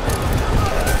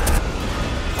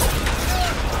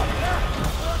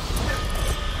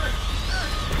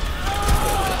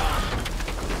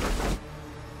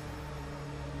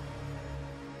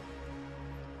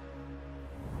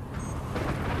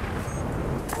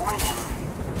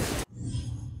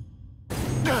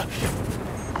 No.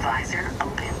 Visor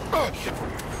open.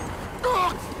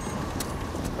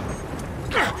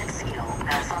 Fluid seal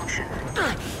malfunction.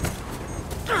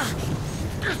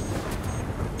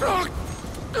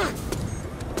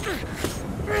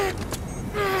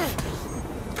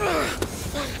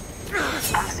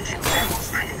 Oxygen levels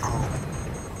critical.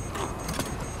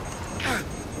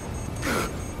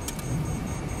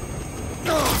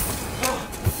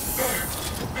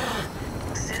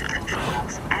 Suit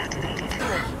controls activated.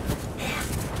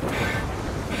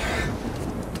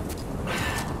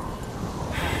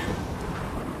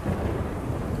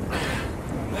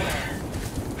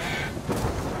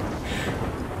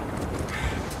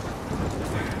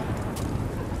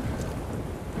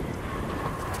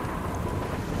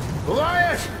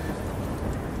 Elias!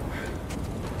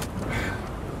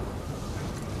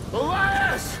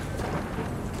 Elias!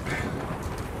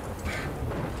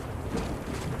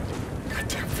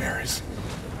 Goddamn Ferris.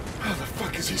 How the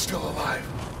fuck is he still alive?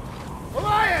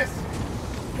 Elias!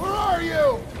 Where are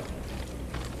you?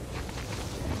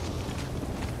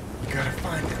 We gotta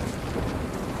find him.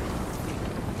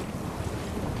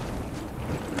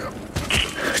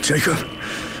 Jacob,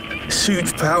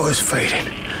 suit power's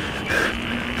fading.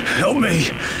 Help me!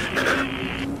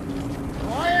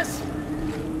 Elias?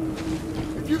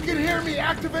 If you can hear me,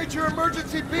 activate your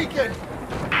emergency beacon!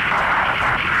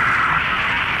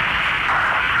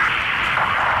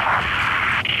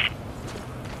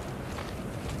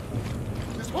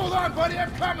 Just hold on, buddy,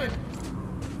 I'm coming!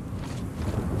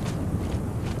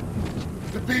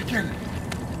 The beacon!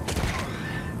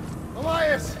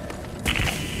 Elias!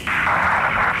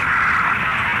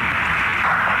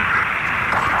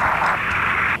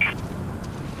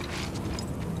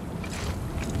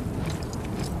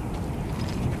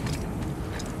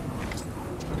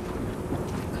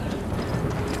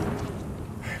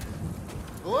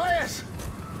 Elias!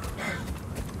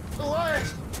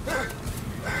 Elias!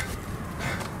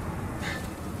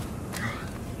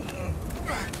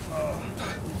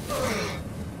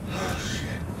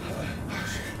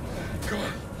 Come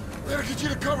on. We gotta get you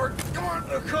to cover. Come on.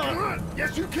 Come on.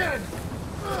 Yes, you can.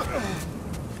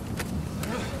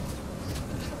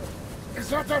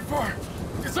 It's not that far.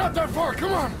 It's not that far.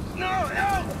 Come on. No!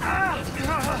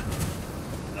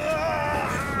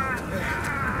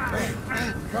 Hey,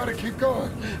 we gotta keep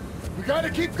going. We gotta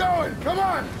keep going. Come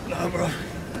on. No, bro.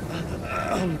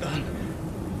 I'm done.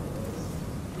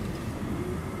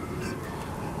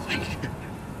 Thank you.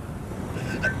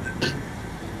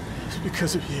 It's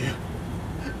because of you.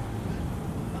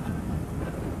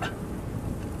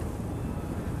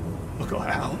 I got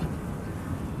out.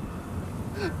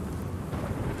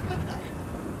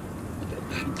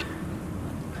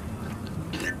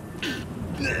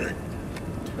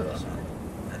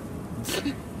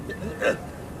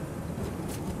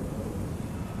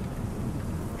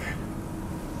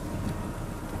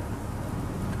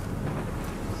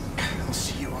 I'll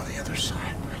see you on the other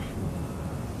side, buddy.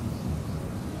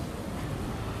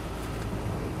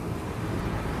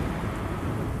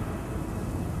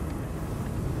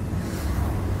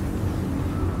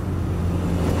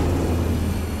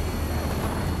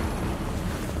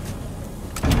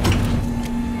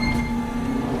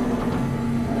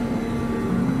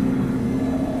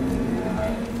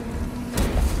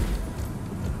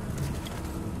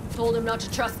 him not to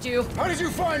trust you. How did you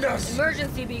find us?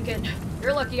 Emergency beacon.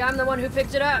 You're lucky I'm the one who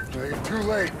picked it up. You're too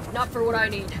late. Not for what I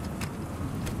need.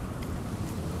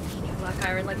 He knew Black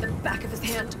Iron like the back of his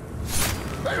hand.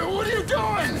 Hey, what are you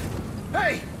doing?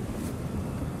 Hey!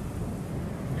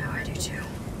 Now I do too.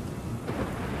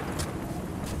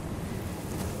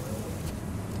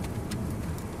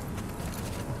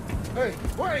 Hey,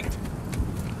 wait!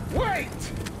 Wait!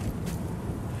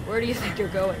 Where do you think you're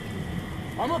going?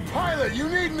 I'm a pilot, you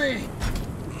need me!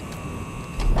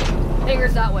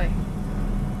 Hangar's that way.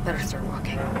 Better start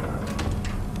walking.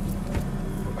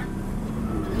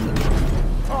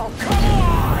 Oh, come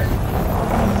on!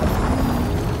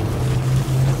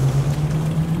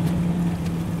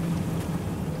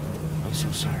 I'm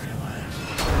so sorry, Elias.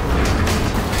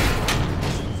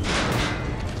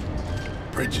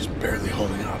 Bridge is barely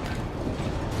holding up.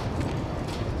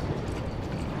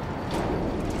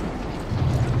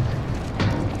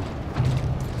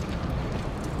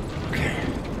 Okay,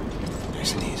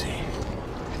 nice and easy.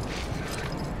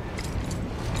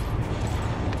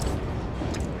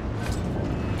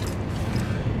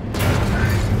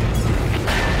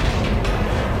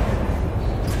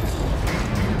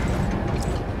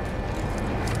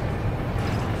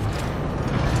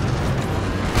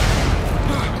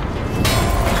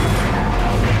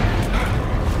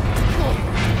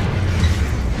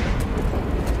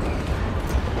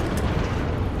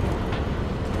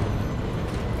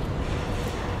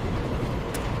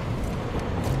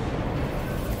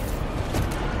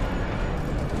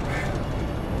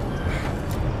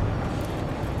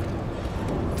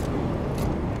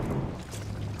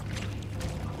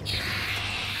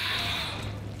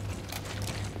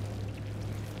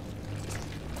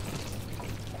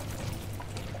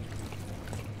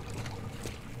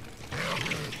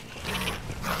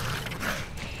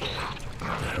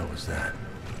 That?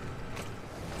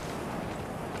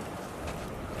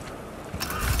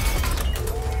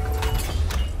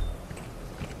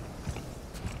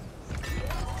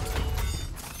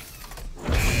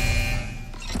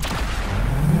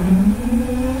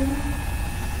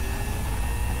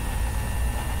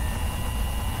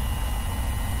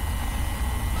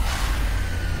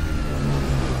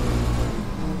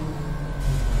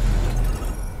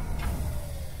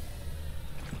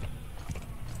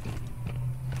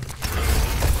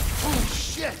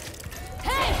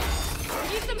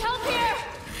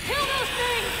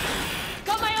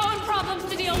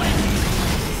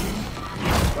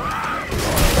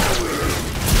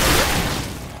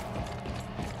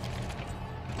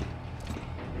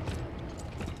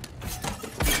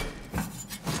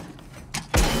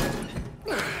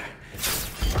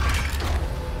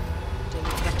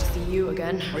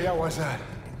 Again. Oh yeah, why's that?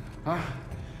 Huh?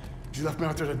 You left me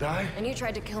out there to die? And you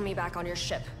tried to kill me back on your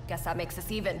ship. Guess that makes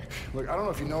us even. Look, I don't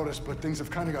know if you noticed, but things have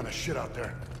kind of gone to shit out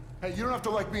there. Hey, you don't have to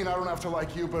like me and I don't have to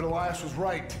like you, but Elias was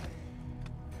right.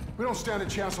 We don't stand a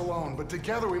chance alone, but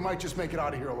together we might just make it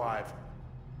out of here alive.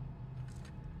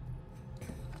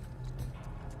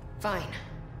 Fine.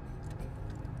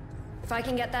 If I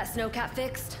can get that snowcat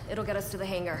fixed, it'll get us to the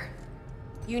hangar.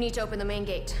 You need to open the main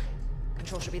gate.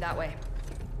 Control should be that way.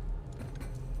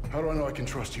 How do I know I can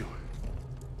trust you?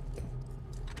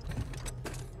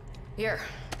 Here,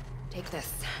 take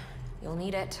this. You'll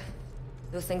need it.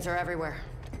 Those things are everywhere.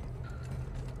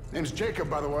 Name's Jacob,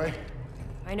 by the way.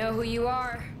 I know who you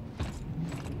are.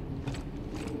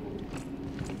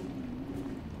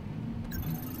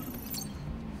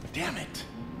 Damn it.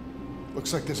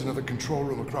 Looks like there's another control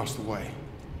room across the way.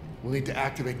 We'll need to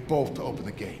activate both to open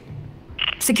the gate.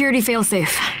 Security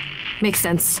failsafe. Makes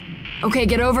sense. Okay,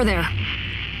 get over there.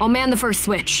 I'll man the first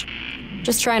switch.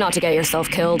 Just try not to get yourself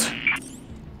killed.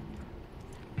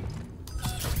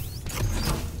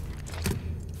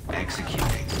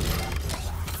 Executing.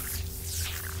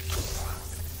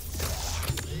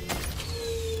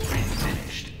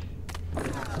 Finished.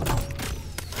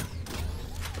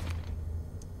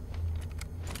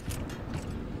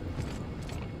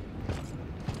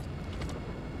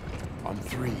 On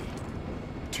 3,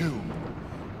 2,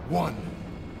 1.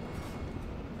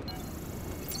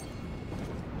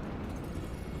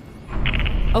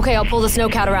 Okay, I'll pull the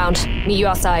snowcat around. Meet you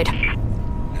outside.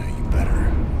 Yeah, you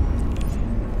better.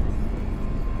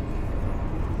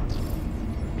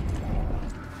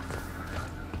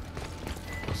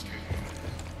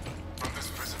 From this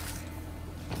prison,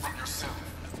 from yourself,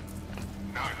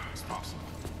 neither is possible.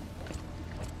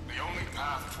 The only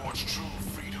path towards true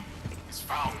freedom is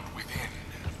found within.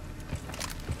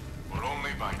 For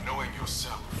only by knowing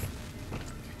yourself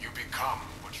can you become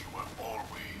what you were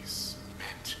always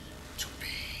meant to be.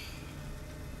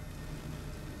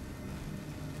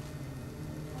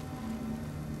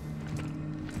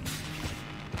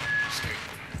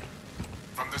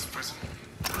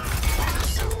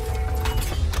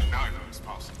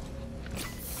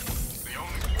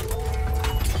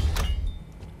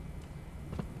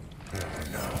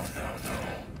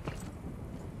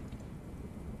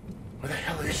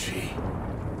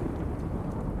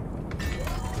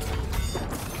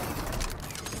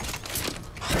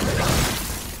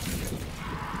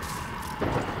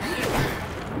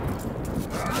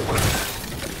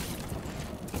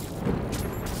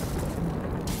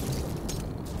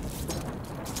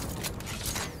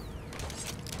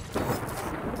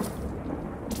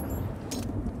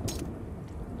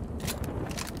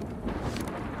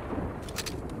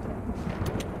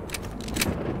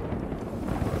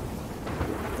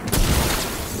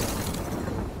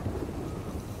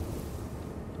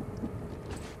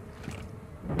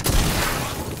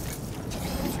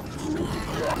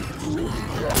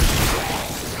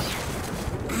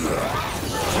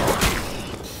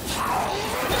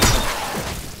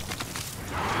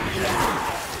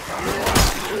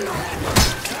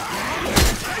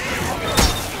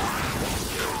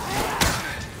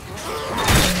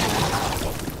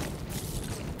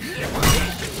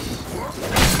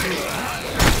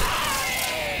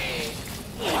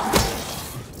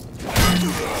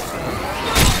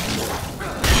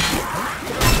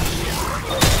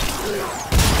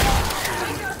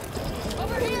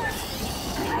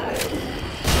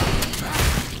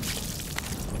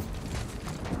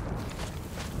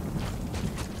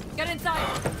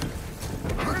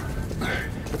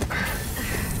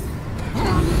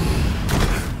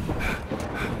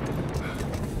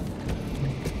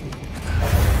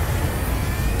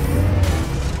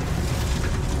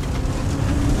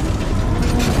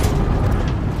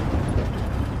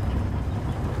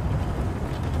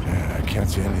 can't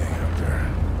see anything up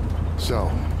there. So...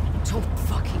 Don't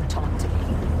fucking talk to me.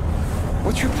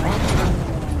 What's your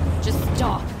problem? Just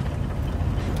stop.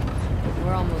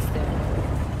 We're almost there.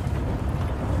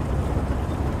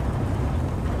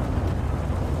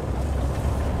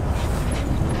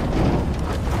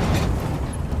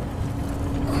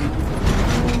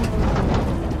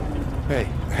 Hey,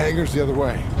 the hangar's the other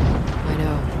way. I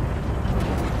know.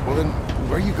 Well then,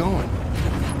 where are you going?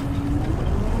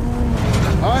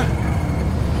 Huh?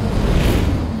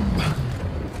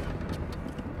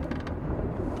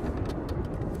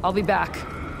 I'll be back.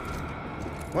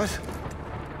 What?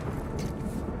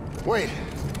 Wait.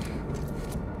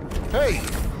 Hey!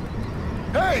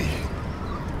 Hey!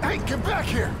 Hey, get back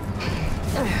here!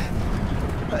 Oh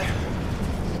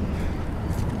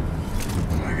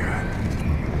my God.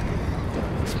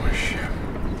 It's my ship.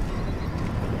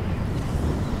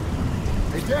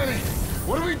 Hey, Danny!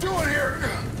 What are we doing here?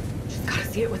 Gotta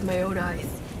see it with my own eyes.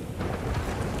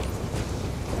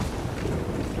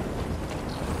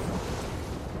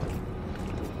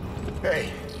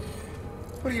 Hey,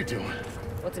 what are you doing?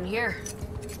 What's in here?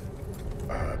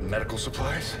 Medical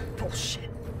supplies?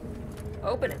 Bullshit.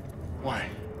 Open it. Why?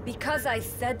 Because I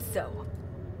said so.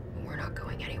 We're not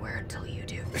going anywhere until you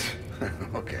do.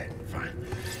 Okay, fine.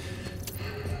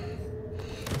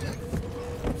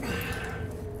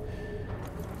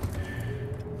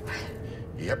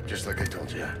 Yep, just like I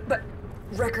told you. But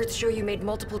records show you made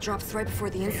multiple drops right before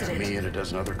the incident. Yeah, me and a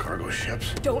dozen other cargo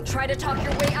ships. Don't try to talk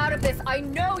your way out of this. I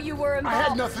know you were involved. I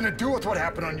had nothing to do with what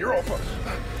happened on Europa.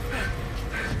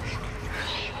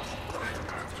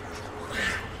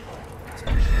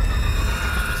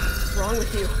 What's wrong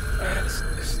with you?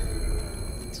 This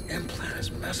implant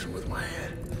is messing with my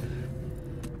head.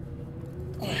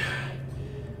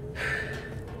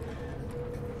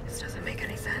 This doesn't make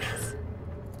any sense.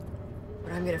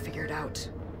 But I'm gonna figure it out.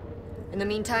 In the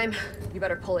meantime, you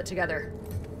better pull it together.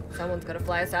 Someone's gonna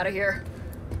fly us out of here.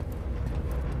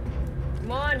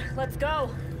 Come on, let's go.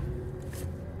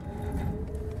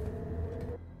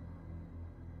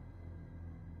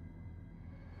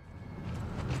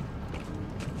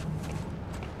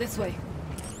 This way.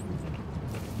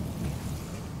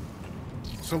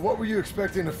 So what were you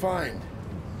expecting to find?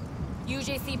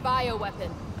 UJC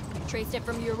bioweapon. Traced it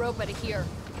from Europa to here.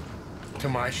 To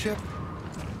my ship?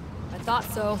 I thought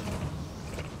so.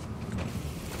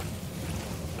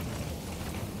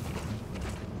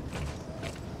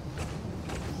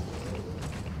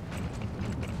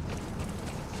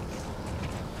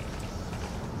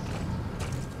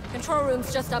 Control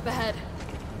room's just up ahead.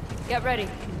 Get ready.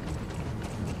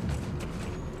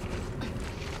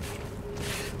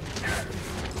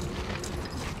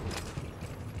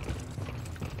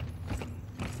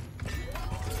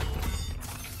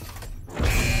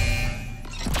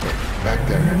 Back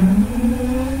there.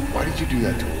 Why did you do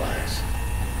that to Elias?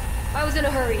 I was in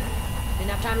a hurry.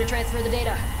 Didn't have time to transfer the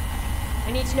data.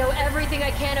 I need to know everything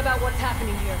I can about what's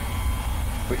happening here.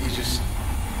 But you just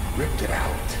ripped it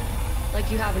out. Like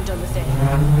you haven't done the same.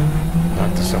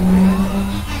 Not to somebody I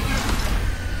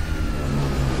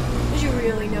know. Did you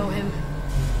really know him?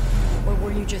 Or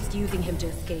were you just using him to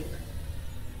escape?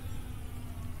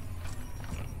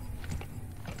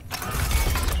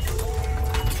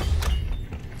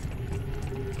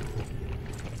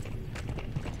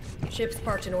 Ship's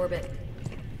parked in orbit.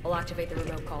 I'll activate the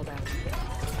remote call down.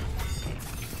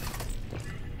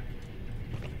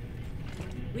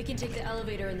 We can take the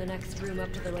elevator in the next room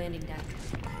up to the landing deck.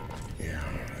 Yeah,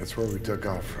 that's where we took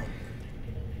off from.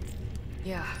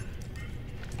 Yeah.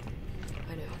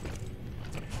 I know.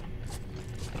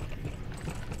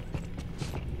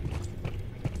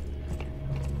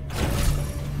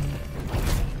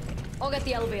 I'll get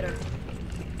the elevator.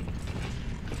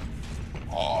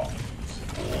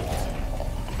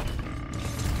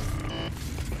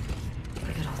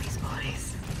 Look at all these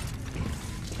bodies.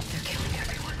 They're killing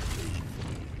everyone.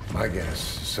 My guess,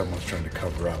 someone's trying to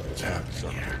cover up what's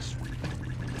happening here.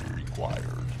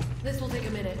 This will take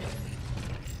a minute.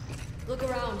 Look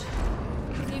around.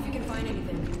 See if you can find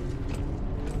anything.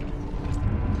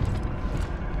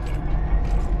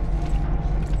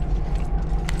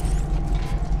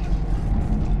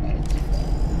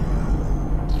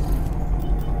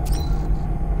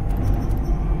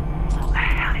 What the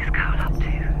hell is Cole up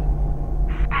to?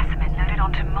 Specimen loaded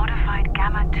onto modified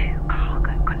Gamma-2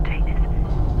 cargo containers.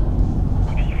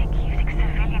 Did he think using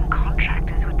civilian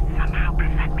contractors would somehow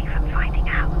prevent me from finding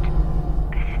out?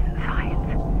 This isn't science.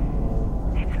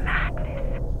 It's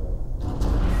madness.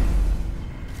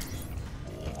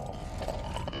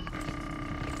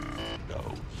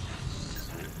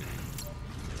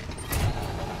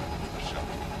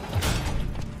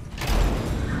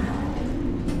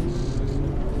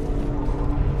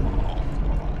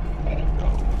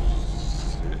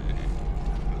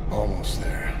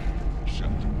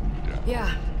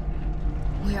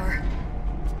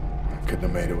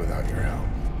 without your help.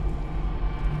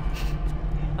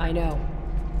 I know.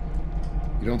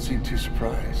 You don't seem too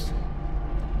surprised.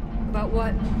 About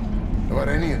what? About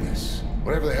any of this.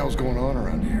 Whatever the hell's going on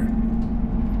around here.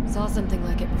 Saw something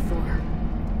like it before.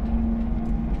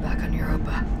 Back on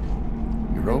Europa.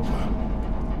 Europa?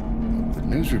 The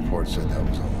news report said that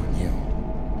was all on you.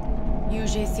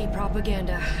 UJC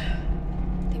propaganda.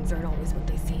 Things aren't always what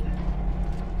they seem.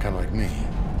 Kind of like me.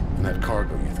 And that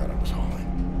cargo you thought I was hauling.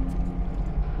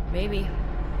 Maybe.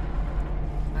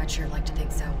 I'd sure like to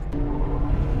think so.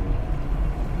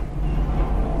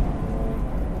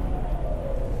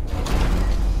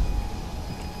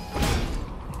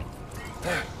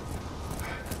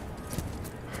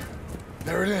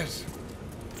 There it is.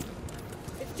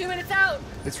 It's 2 minutes out!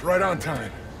 It's right on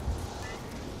time.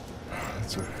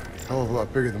 It's a hell of a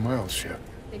lot bigger than my old ship.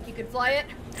 Think you could fly it?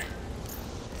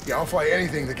 Yeah, I'll fly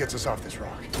anything that gets us off this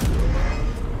rock.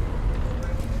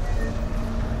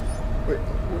 Wait,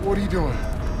 what are you doing?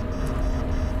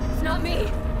 It's not me.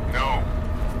 No.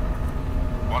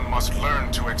 One must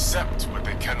learn to accept what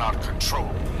they cannot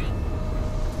control.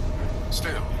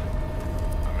 Still,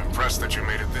 I'm impressed that you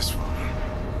made it this far.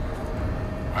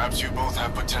 Perhaps you both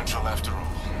have potential after all.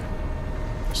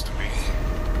 As to me,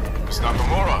 Miss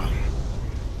Nakamura,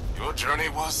 your journey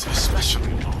was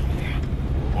especially long.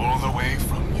 All the way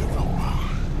from Europa.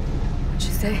 What'd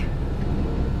you say?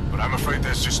 But I'm afraid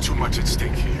there's just too much at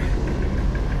stake here.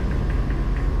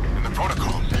 And the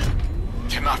protocol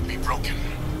cannot be broken.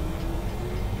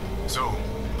 So,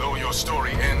 though your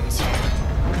story ends here,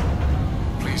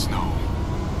 please know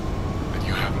that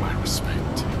you have my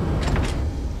respect.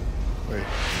 Wait.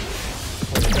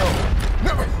 No!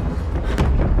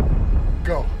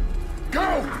 Go!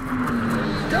 Go!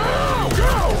 Go!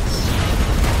 Go!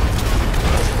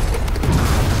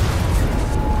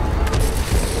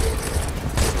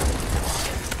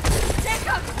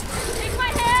 Jacob! Take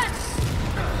my hand!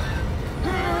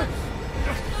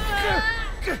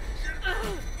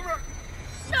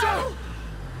 No!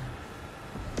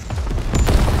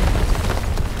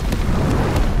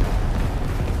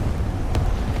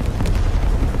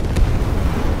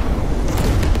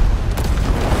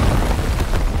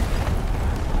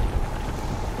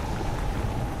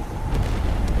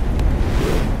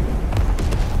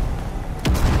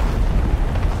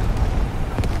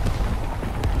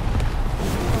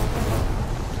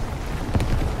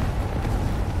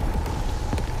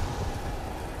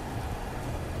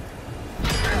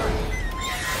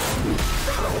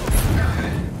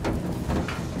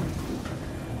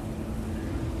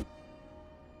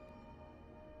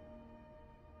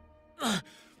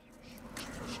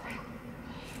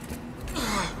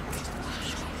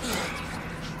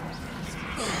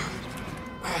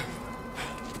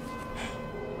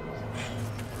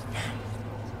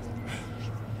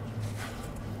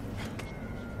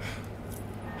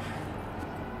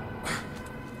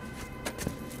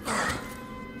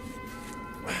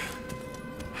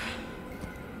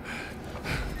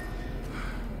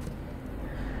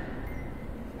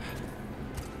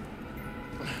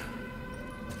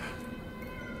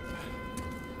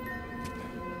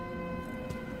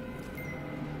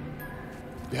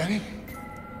 Danny?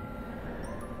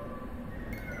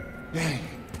 Danny?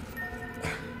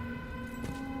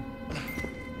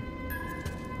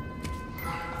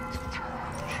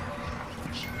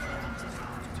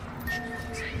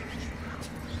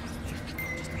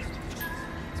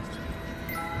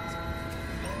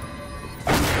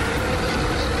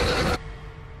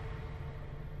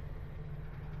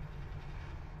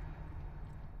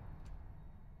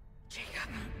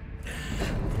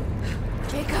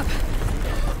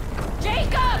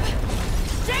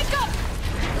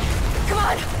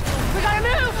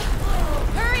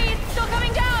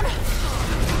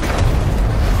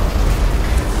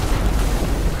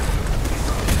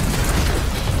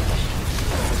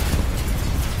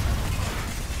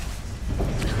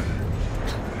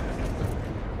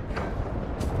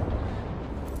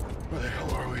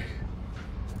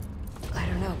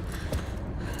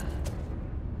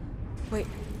 Wait,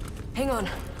 hang on.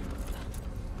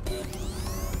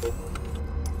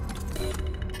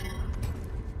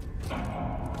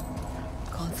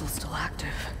 Console's still active.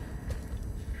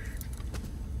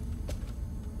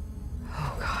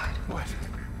 Oh God. What?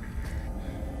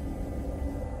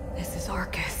 This is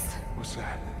Arcus. What's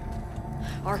that?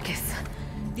 Arcus.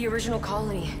 The original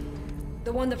colony.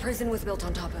 The one the prison was built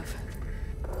on top of.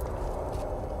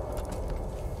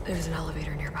 There's an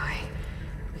elevator nearby.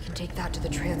 We can take that to the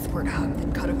transport hub,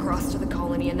 then cut across to the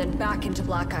colony, and then back into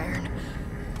Black Iron.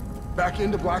 Back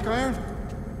into Black Iron?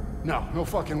 No, no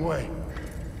fucking way.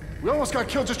 We almost got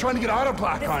killed just trying to get out of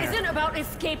Black Iron. This isn't about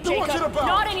escape, Then Jacob. what's it about?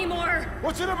 Not anymore.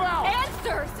 What's it about?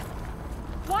 Answers!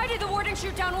 Why did the warden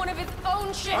shoot down one of his own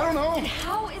ships? I don't know. And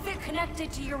how is it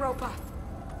connected to Europa?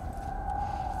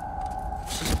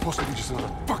 This is supposed to be just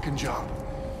another fucking job.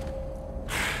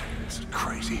 This is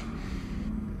crazy.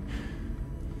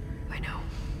 I know.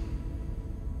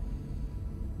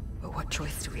 But what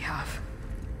choice do we have?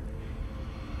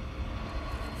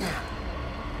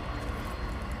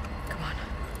 Come on.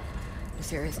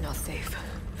 This area is not safe.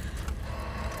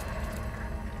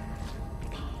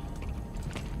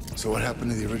 So what happened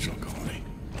to the original colony?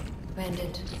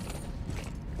 Abandoned.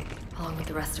 Along with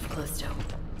the rest of Callisto.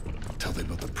 Until they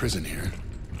built the prison here.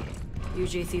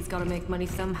 UJC's gotta make money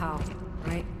somehow,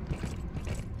 right?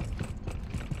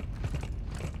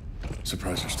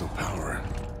 Surprised there's still power.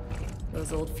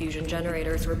 Those old fusion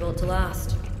generators were built to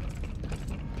last.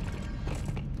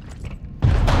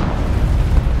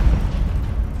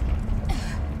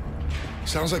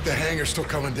 Sounds like the hangar's still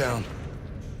coming down.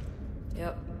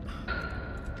 Yep.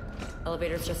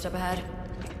 Elevator's just up ahead.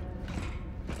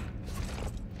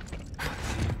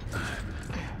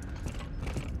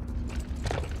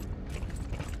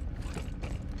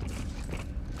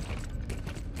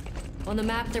 On the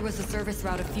map, there was a service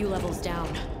route a few levels down.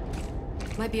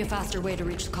 Might be a faster way to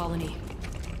reach the colony.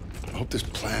 I hope this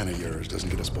plan of yours doesn't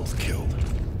get us both killed.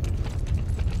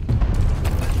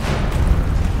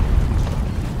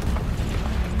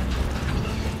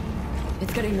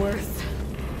 It's getting worse.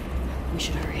 We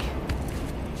should hurry.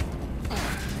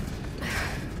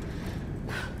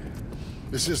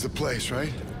 This is the place,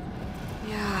 right?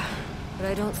 Yeah, but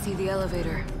I don't see the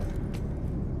elevator.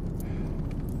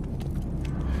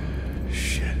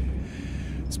 Shit.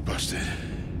 It's busted.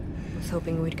 I was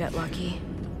hoping we'd get lucky.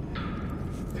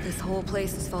 But this whole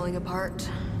place is falling apart.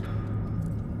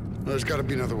 Well, there's gotta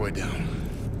be another way down.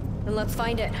 Then let's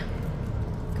find it.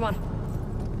 Come on.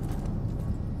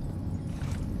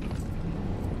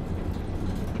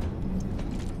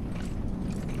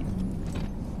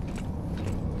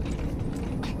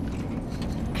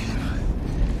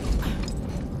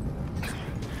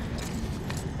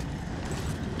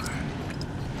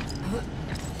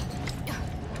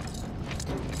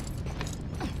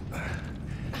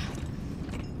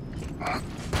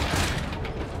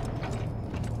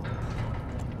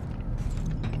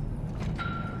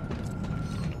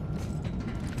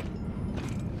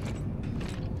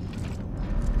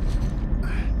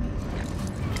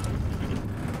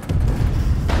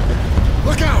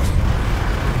 Look out!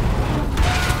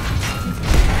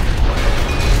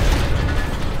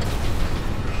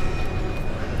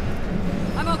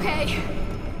 I'm okay.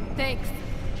 Thanks.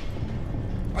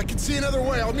 I can see another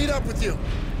way. I'll meet up with you.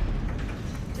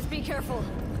 Just be careful.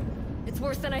 It's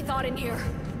worse than I thought in here.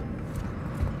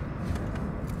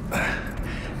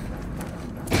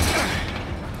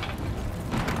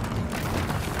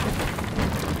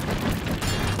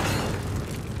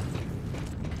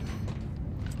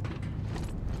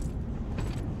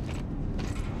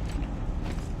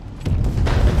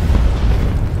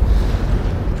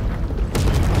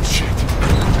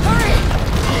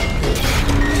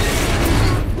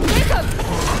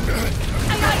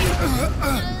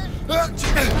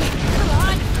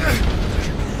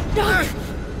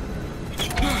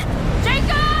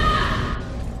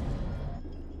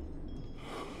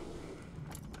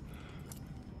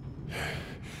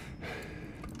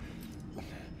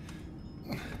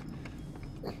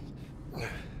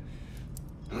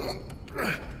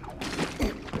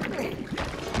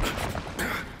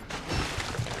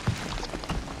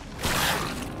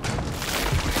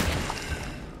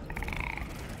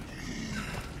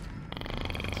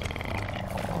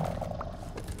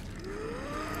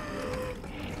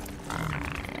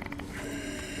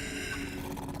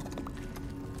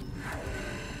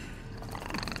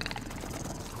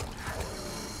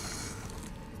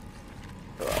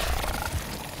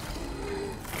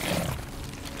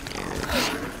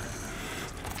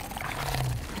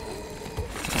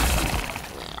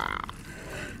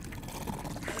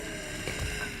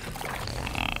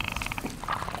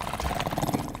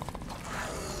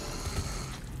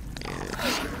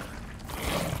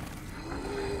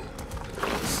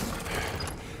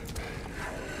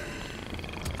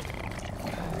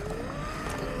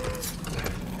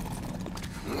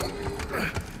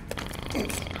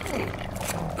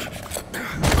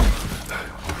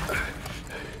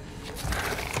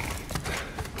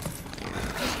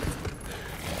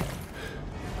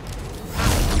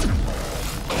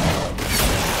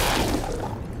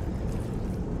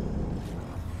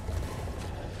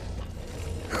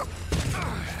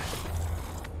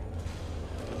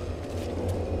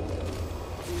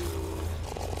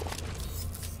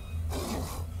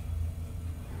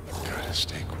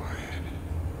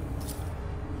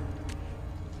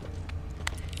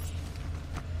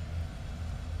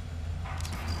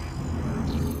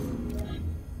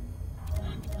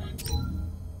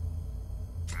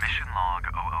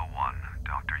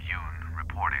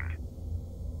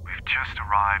 just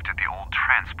arrived at the old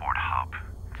transport hub.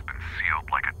 It's been sealed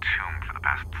like a tomb for the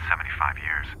past 75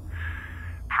 years.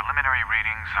 Preliminary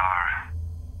readings are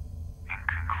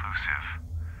inconclusive,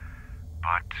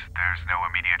 but there's no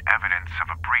immediate evidence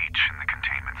of a breach in the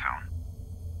containment zone.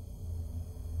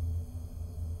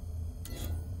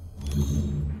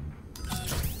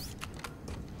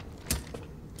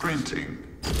 Printing.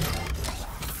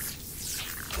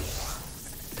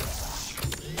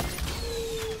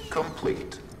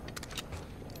 Complete.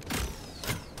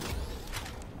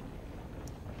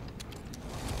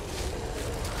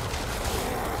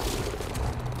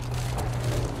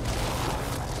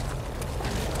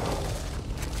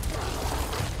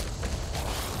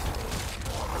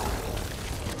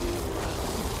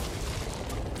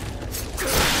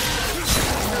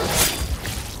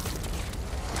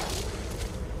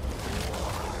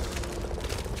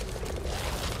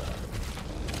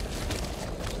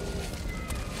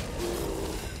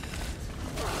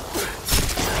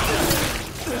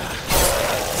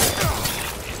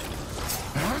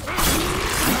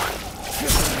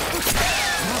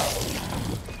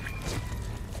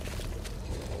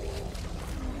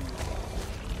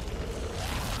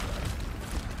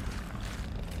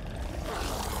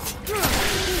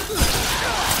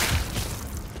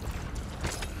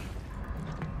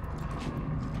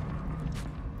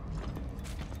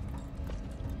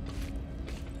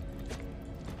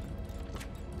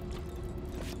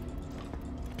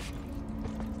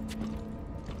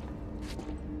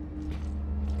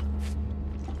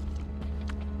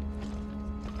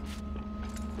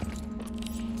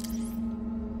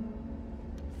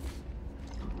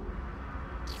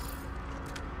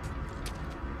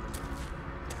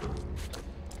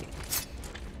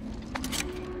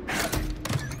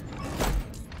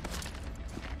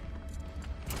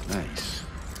 Nice.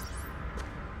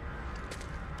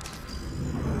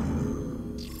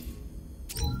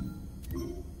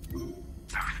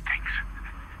 Those things,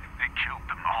 they killed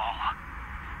them all.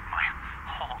 My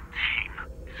whole team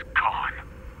is gone.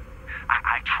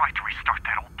 I tried to restart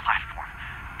that old platform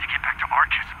to get back to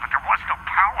Arches, but there was no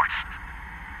power.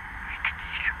 I can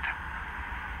hear them.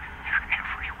 They're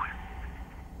everywhere.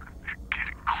 They're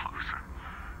getting closer.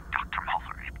 Dr.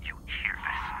 Muller, if you hear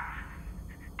this,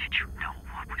 did you know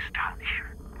what was down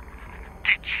here?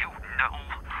 Did you know?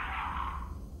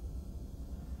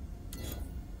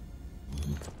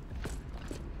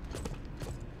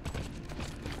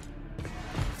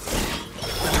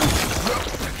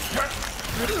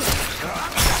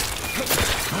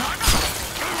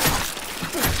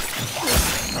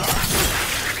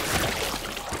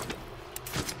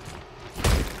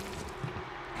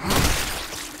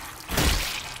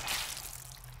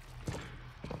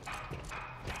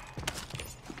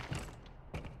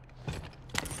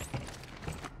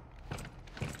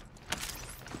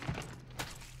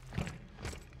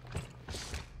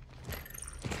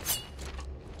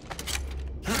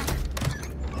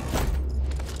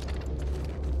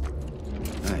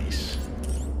 Nice.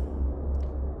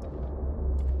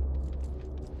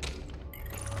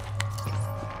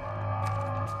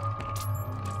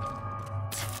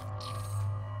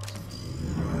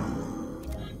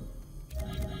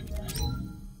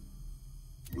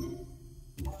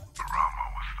 Rama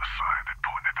was the sign that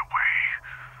pointed the way.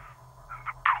 And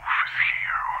the proof is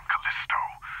here on Callisto.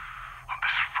 On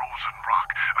this frozen rock,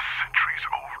 a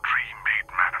centuries-old dream made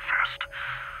manifest.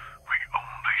 We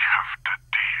only have to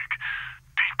dig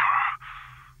deeper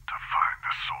to find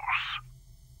the source.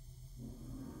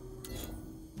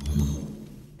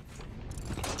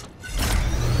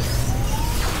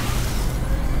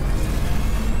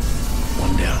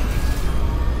 One down.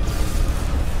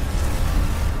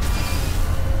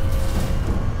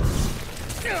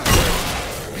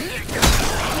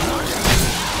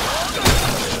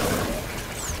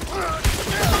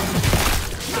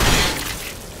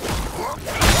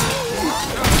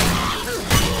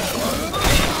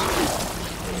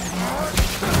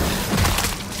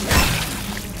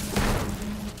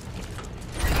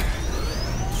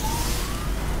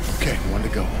 Okay, one to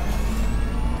go.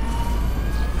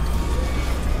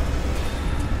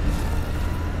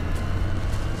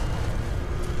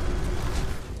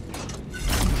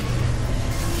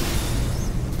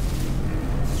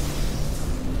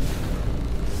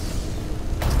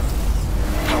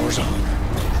 Power's on.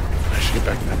 I should get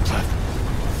back to that platform.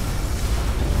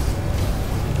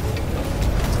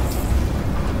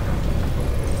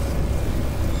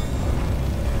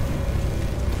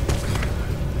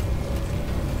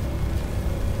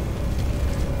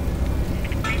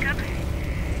 Jacob?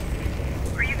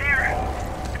 Are you there?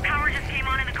 The power just came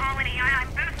on in the colony. I'm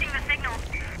boosting the signal.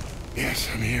 Yes,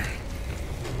 I'm here.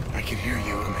 I can hear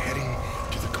you. I'm heading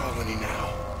plenty now.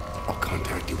 I'll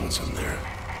contact you once I'm there.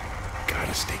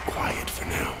 Gotta stay quiet for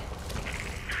now.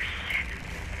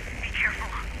 Be careful.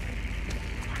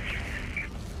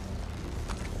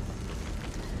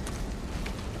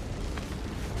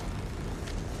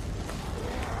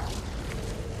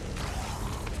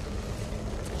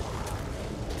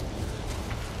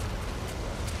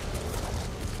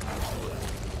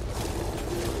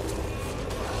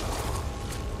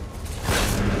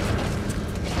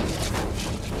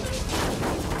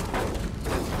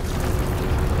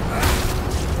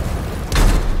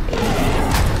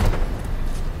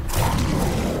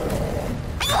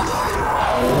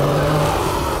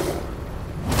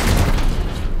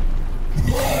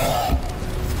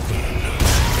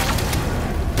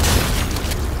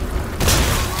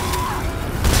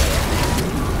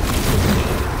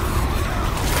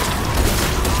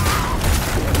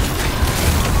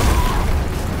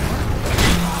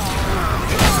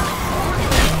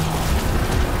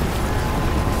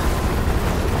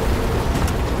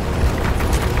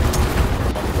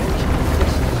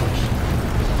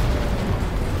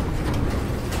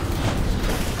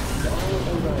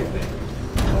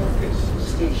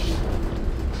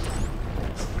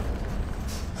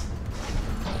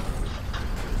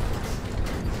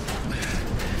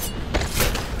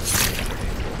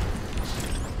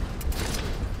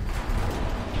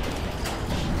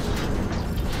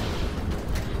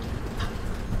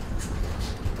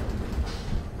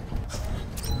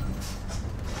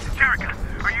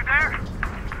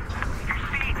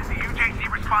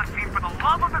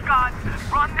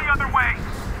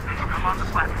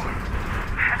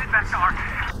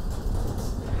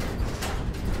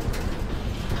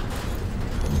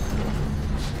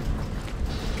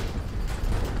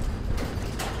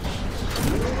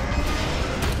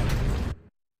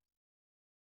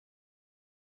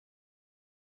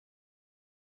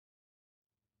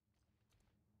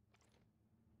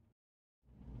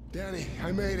 Danny,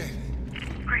 I made it.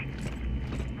 Great.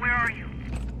 Where are you?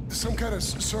 Some kind of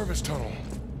service tunnel.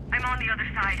 I'm on the other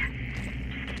side.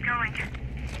 Just keep going.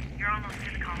 You're almost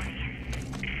to the colony.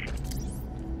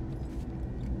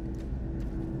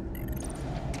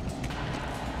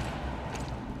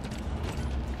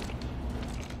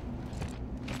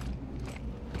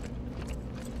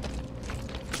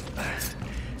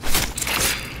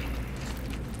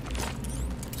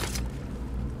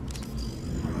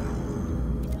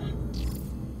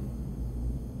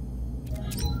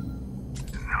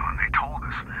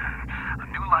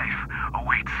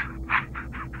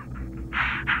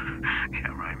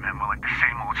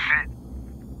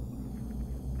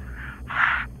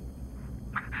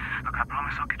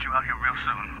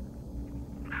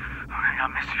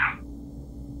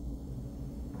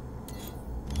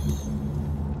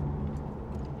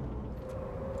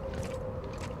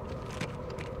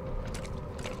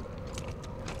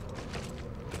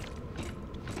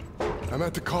 I'm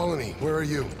at the colony. Where are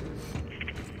you?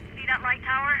 See that light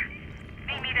tower?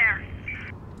 Meet me there.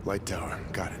 Light tower.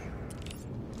 Got it.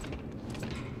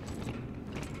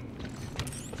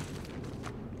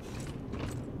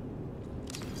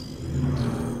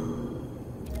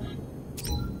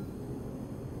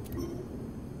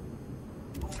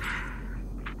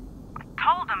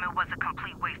 Told them it was a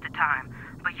complete waste of time,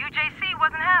 but UJC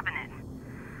wasn't having it.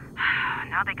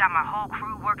 Now they got my whole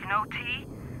crew working OT.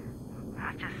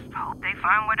 I just hope they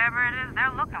find whatever it is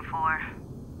they're looking for.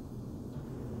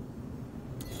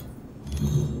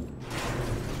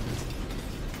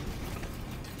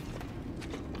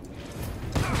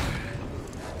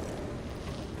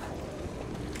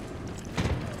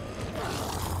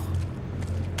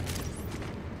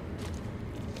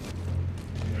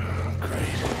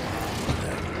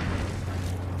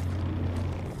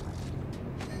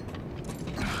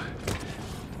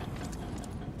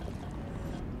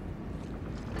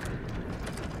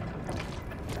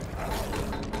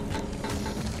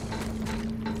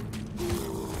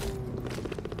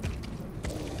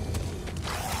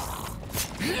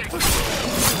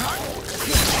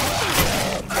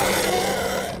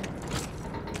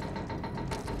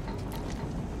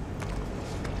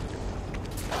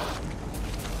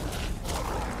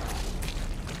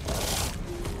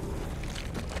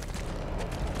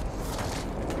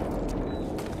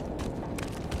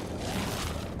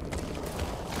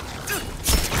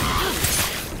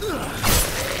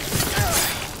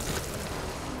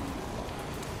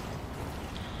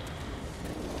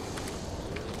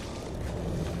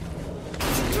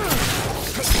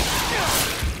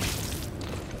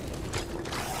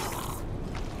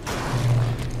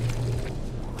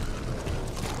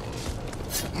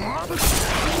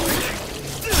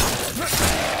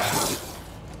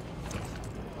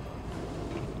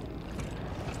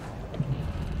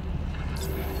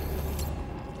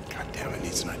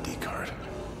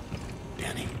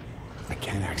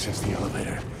 access the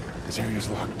elevator. This area's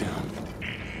locked down.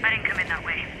 I didn't come in that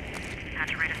way. Had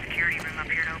to raid a security room up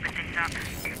here to open things up.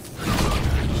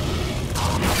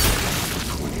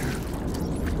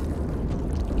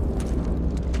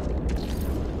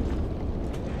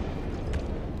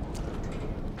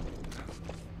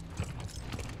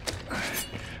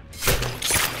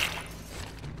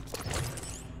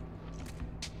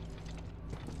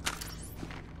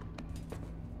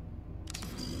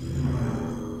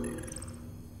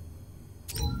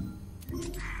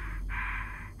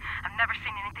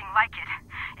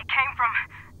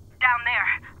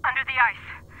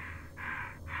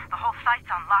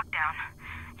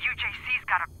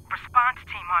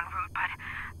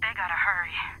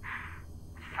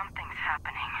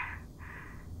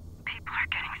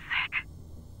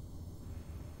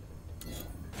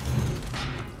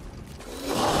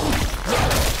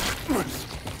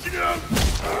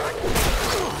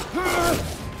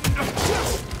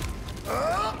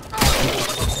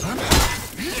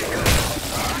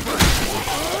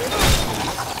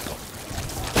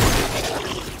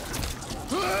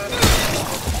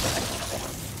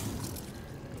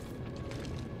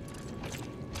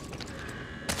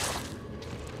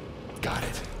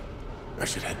 I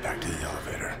should head back to the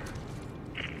elevator.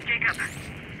 Jacob.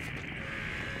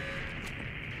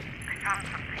 I found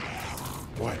something.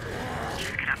 What?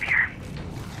 Just get up here.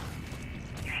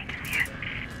 You need to see it.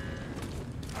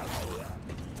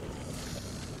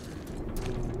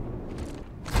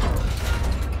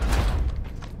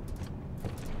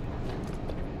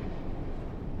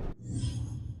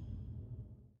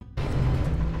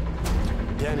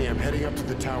 Danny, I'm heading up to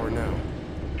the tower now.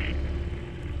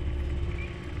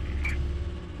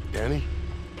 Danny?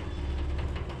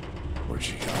 Where'd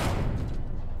she go?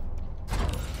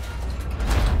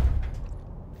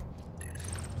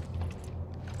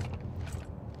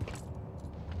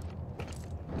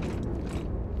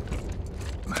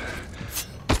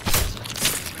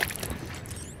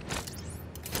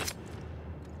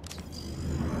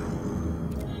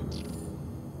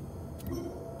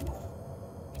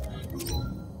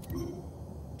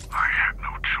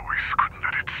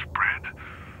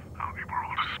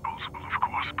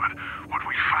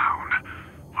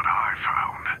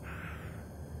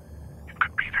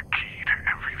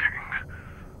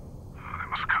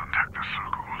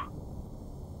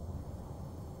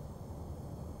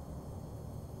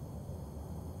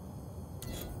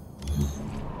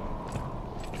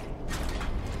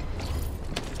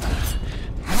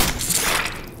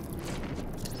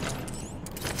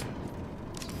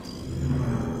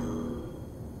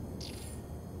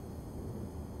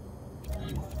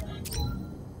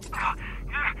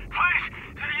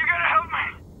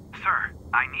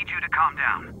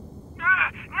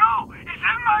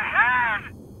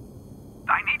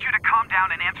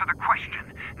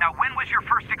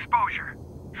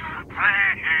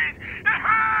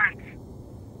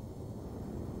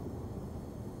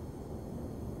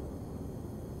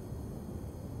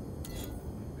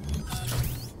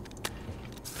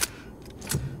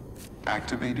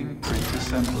 Activating print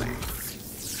assembly.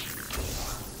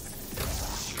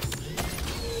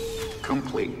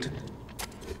 Complete.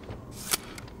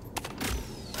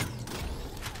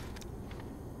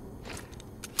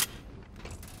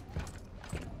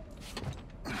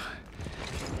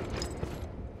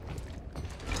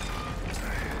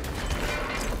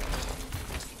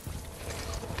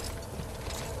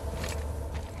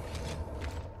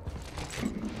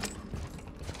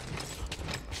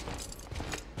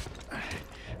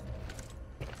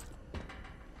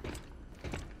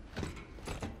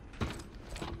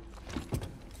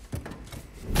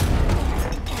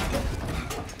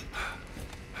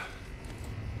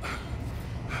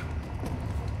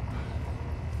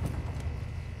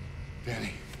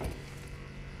 Danny.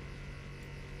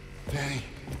 Danny.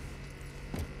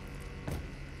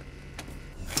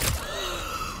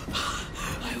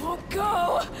 I won't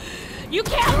go. You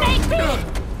can't make me.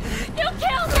 You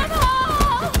killed them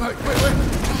all. Wait.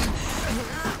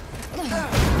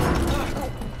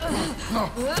 No.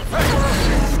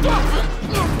 Hey. Stop.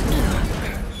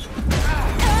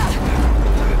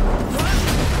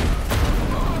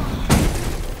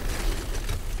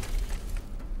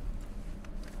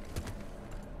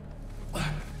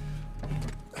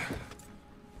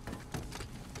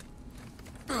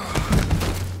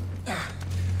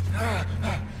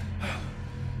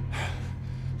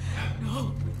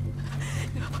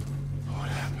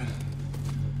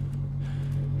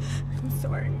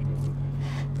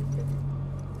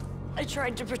 I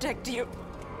tried to protect you.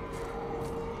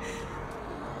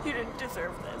 You didn't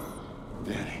deserve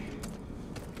this. Danny.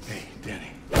 Hey,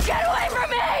 Danny. Get away from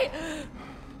me!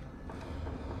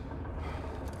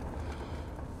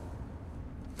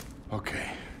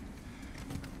 Okay.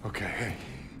 Okay, hey.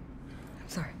 I'm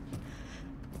sorry.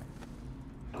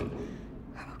 I'm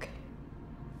okay.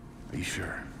 Are you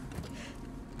sure?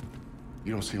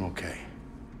 You don't seem okay.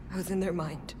 I was in their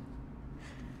mind.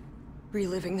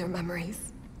 Reliving their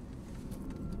memories.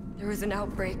 There was an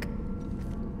outbreak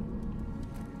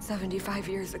 75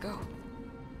 years ago.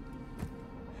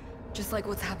 Just like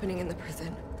what's happening in the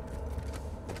prison.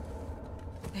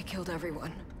 They killed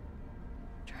everyone,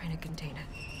 trying to contain it.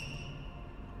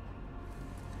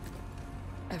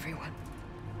 Everyone.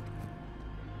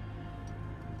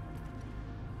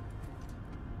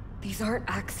 These aren't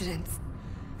accidents.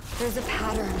 There's a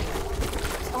pattern.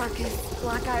 Arcus,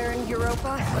 Black Iron,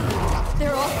 Europa.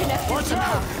 They're all connected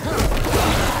somehow.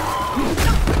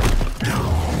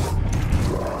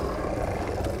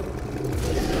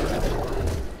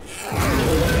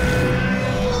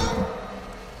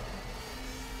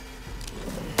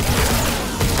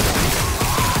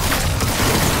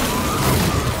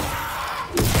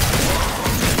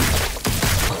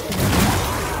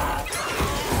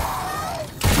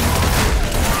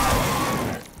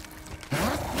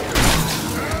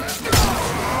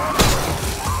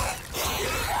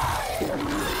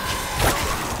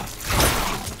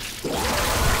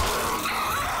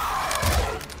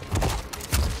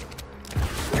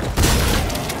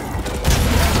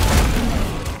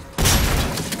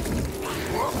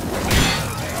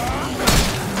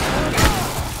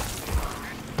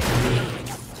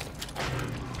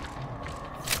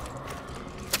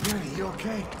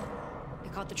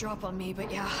 Drop on me,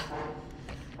 but yeah,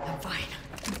 I'm fine.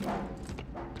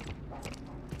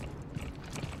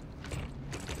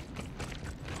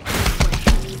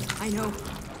 I know.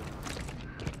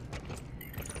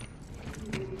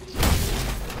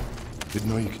 Didn't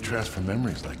know you could transfer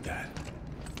memories like that.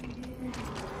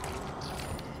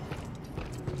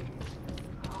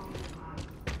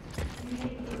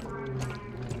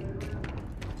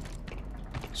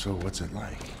 So what's it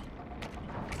like?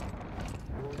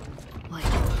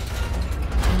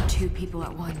 Two people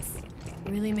at once.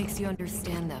 It really makes you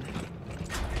understand them.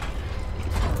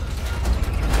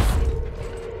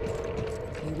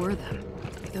 You were them.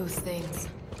 Those things.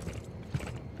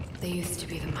 They used to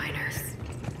be the miners.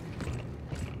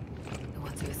 The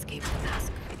ones who escaped the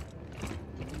massacre.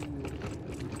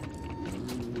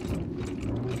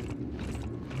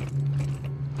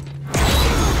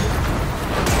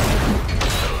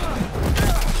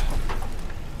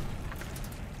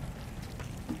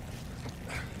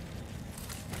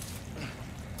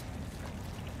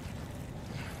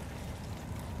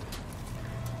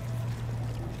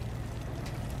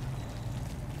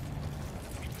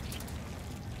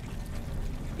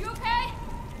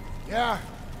 Yeah.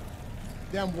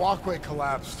 Damn walkway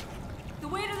collapsed. The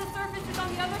way to the surface is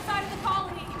on the other side of the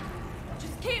colony.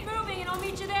 Just keep moving and I'll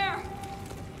meet you there.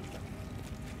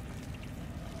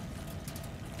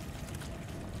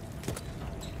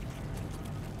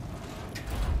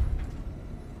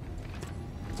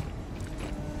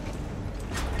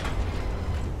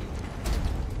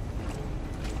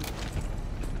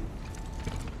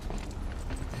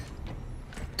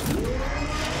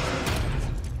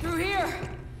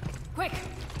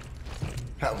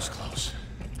 That was close.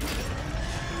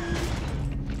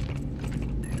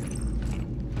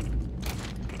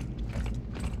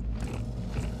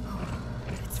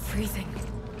 It's freezing.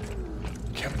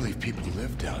 Can't believe people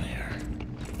live down here.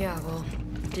 Yeah, well,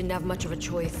 didn't have much of a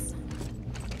choice.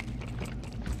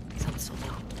 Some still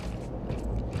don't.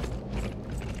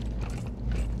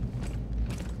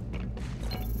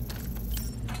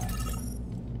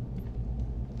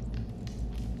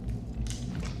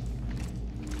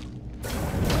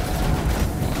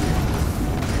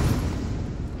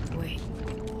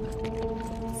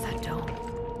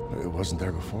 Wasn't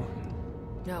there before?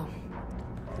 No,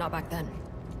 not back then.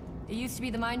 It used to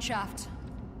be the mine shaft.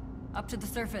 Up to the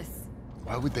surface.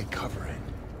 Why would they cover it?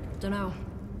 Dunno.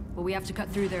 But we have to cut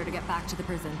through there to get back to the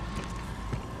prison.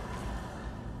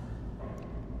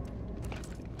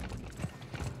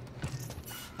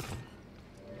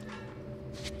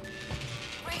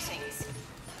 Greetings.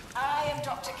 I am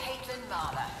Dr. Caitlin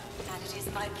Marler, and it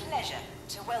is my pleasure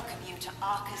to welcome you to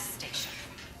Arcus Station.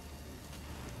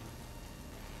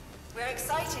 We're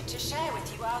excited to share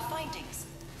with you our findings.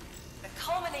 The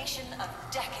culmination of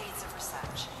decades of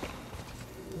research.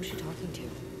 Who's she talking to?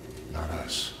 Not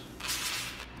us.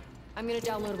 I'm gonna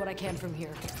download what I can from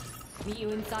here. Meet you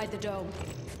inside the dome.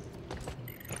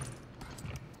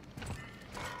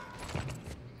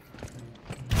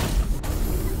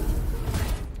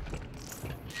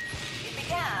 It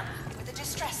began with a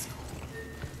distress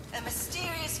call. A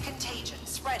mysterious contagion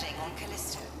spreading on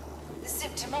Callisto. The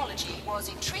symptomology strategy was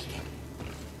intriguing,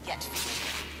 yet familiar.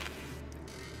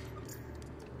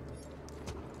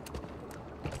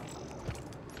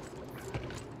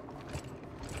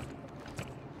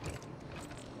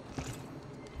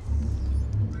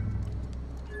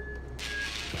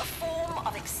 A form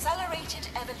of accelerated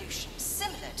evolution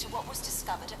similar to what was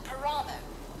discovered at Speriamo.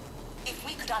 If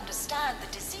we could understand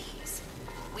the disease,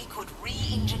 we could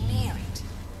re-engineer it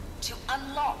to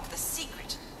unlock the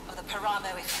secret of the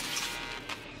Speriamo effect.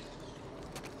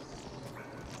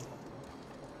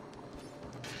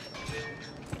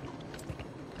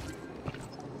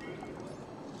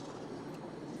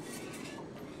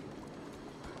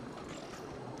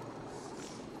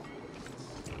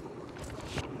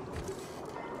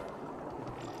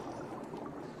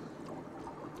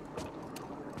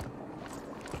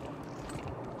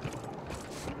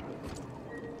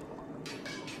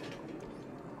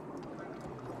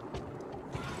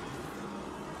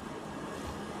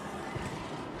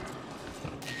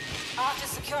 After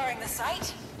securing the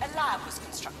site, a lab was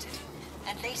constructed,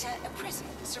 and later a prison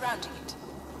surrounding it.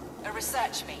 A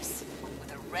research base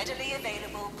with a readily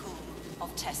available pool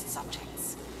of test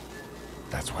subjects.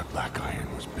 That's why Black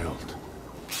Iron was built.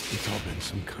 It's all been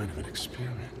some kind of an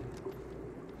experiment.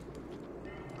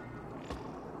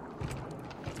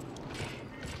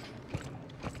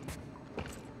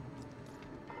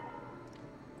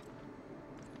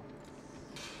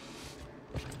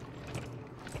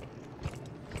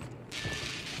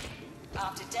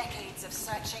 After decades of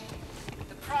searching,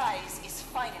 the prize is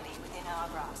finally within our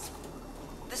grasp.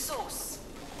 The source,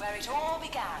 where it all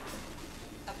began.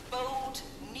 A bold,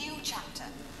 new chapter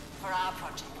for our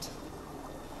project.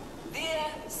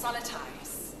 Vir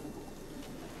Solitaris.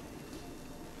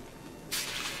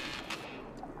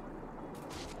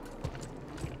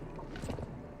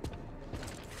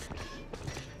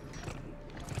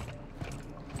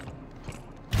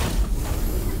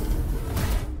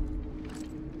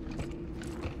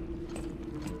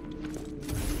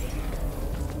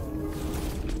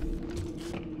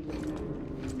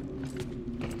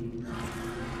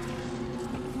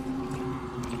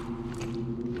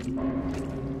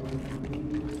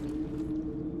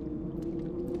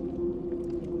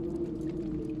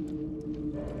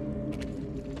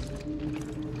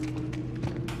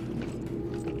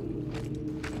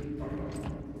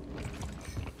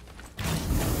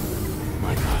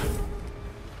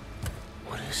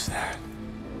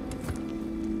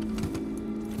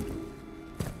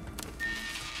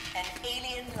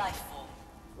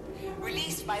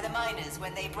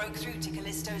 When they broke through to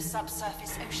Callisto's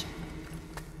subsurface ocean.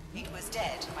 It was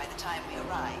dead by the time we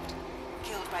arrived,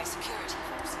 killed by security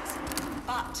forces.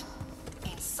 But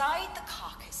inside the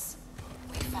carcass,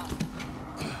 we found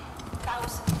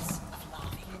thousands of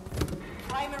larvae,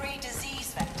 primary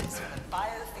disease vectors for the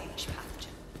biophage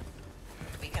pathogen.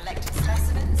 We collected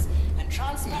specimens and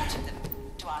transported them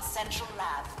to our central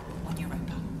lab on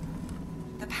Europa.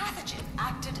 The pathogen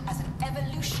acted as an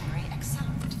evolutionary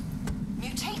accelerant,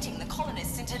 mutating the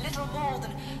colonists into little more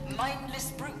than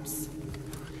mindless brutes.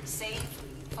 Save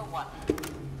for one,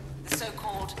 the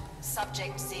so-called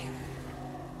Subject Zero.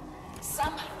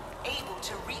 Somehow able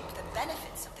to reap the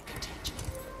benefits of the contagion.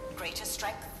 Greater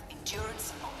strength,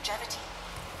 endurance, and longevity,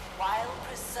 while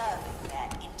preserving their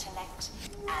intellect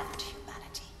and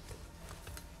humanity.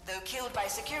 Though killed by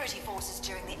security forces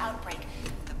during the outbreak,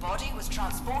 the body was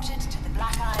transported to the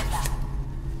Black Iron Lab,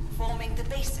 forming the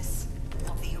basis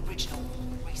of the original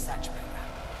research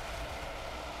program.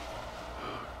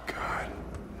 Oh, God.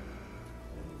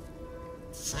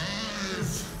 5,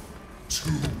 2,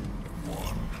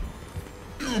 1.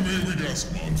 You and me, we got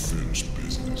some unfinished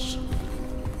business.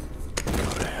 Go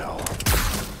to hell.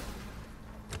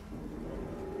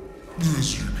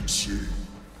 As you can see,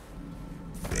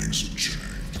 things have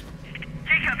changed.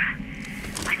 Jacob,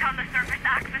 I found the surface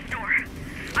access door.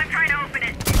 I'm trying to open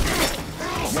it.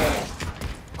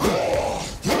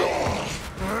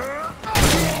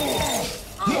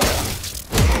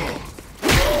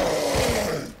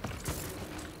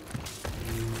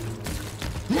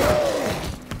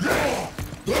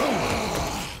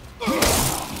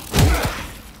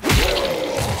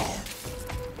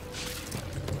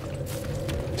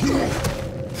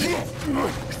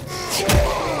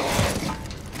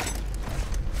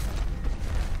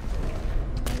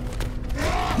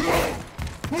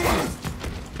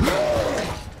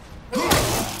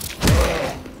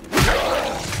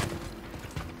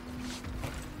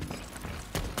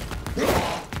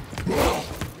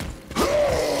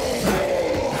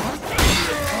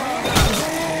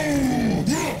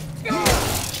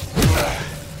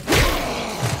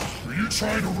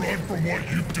 Trying to run from what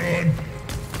you've done?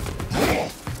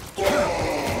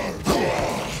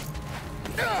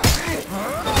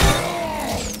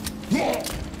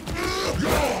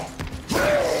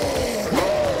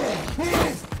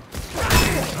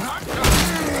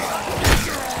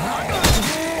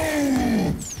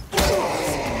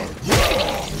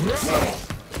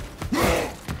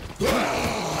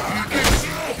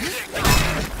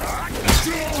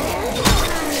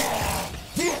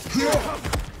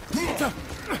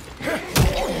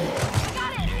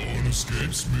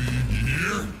 Escapes me, you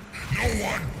hear? No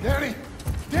one! Danny!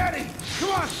 Danny!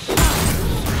 Come on!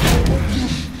 Oh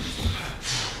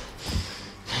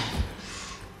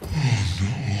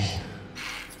no.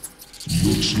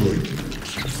 Looks like it.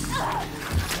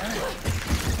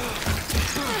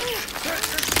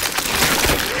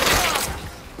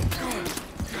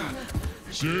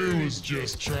 She was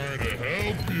just trying to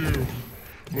help you,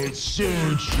 but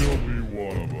soon she'll be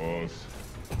one of us.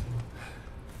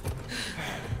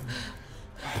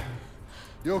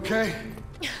 You okay?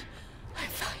 I'm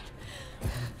fine.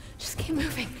 Just keep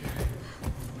moving.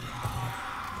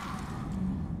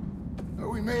 Oh,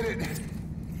 we made it.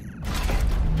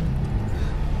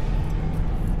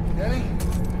 Danny?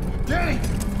 Danny!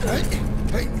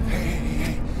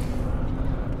 Hey.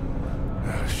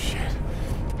 Oh, shit.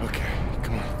 Okay,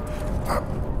 come on.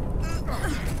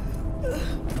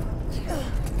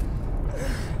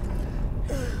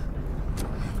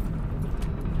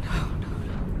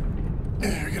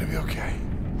 You're gonna be okay.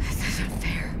 This isn't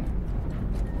fair.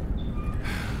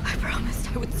 I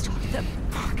promised I would stop them.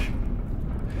 Fuck.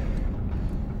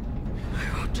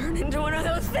 I won't turn into one of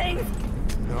those things.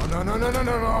 No,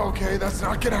 okay, that's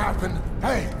not gonna happen.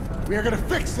 Hey, we are gonna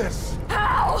fix this.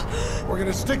 How? We're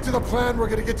gonna stick to the plan, we're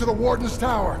gonna get to the Warden's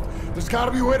Tower. There's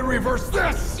gotta be a way to reverse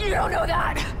this! You don't know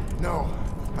that! No,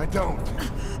 I don't.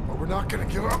 But we're not gonna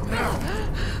give up now.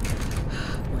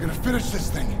 We're gonna finish this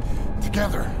thing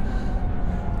together.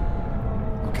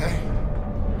 Okay?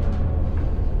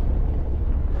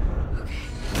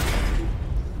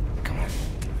 Okay.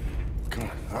 Come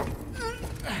on, up.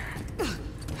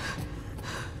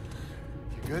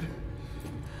 You good?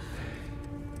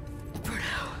 For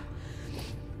now.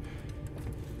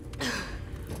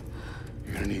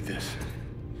 You're gonna need this.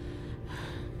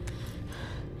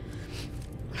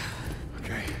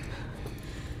 Okay.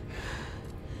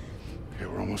 Okay,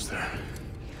 we're almost there.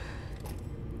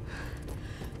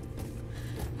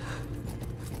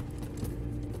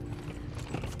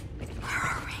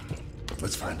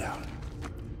 Let's find out.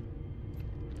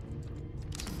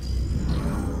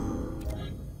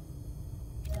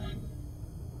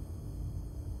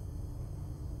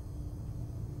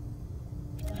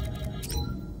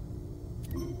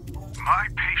 My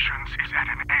patience is at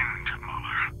an end,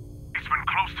 Muller. It's been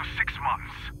close to 6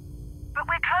 months. But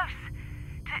we're close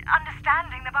to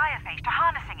understanding the biophage, to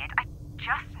harnessing it. I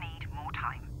just need more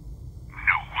time.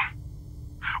 No.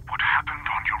 What happened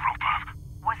on Europa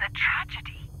Was a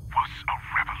tragedy. was a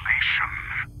revelation.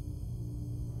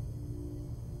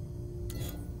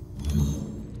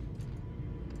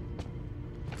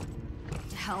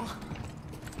 Hell.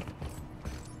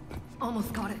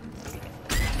 Almost got it.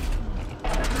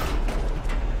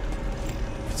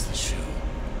 It's the shoe.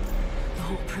 The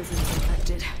whole prison's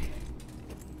infected.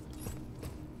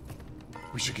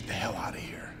 We should get the hell out of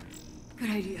here. Good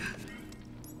idea.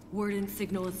 Warden's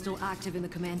signal is still active in the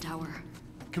command tower.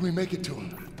 Can we make it to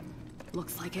him?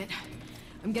 Looks like it.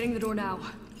 I'm getting the door now.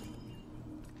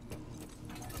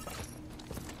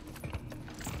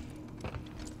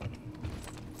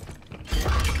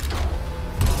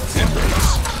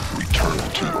 Return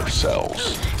to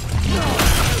yourselves.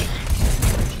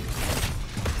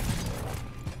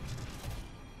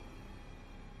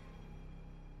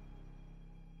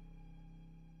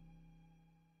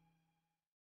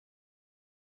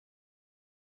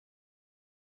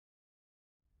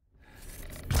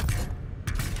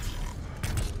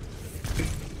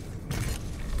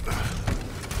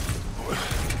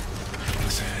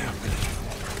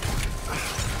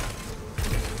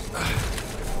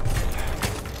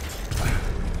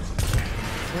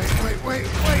 Wait!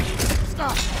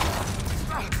 Stop!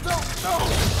 No!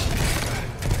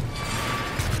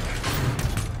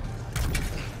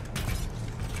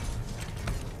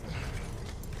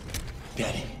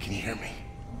 Daddy, can you hear me?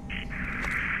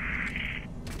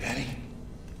 Daddy?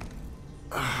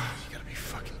 You gotta be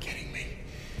fucking kidding me.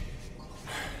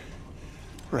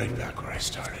 Right back where I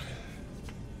started.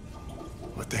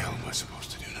 What the hell am I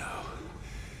supposed to do now?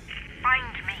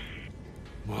 Find me.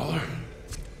 Muller?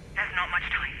 There's not much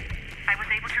time. I was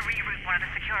able to reroute one of the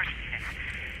security units.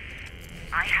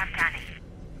 I have Danny.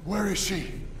 Where is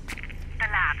she? The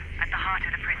lab, at the heart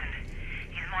of the prison.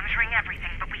 He's monitoring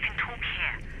everything, but we can talk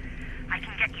here. I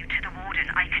can get you to the warden.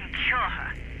 I can cure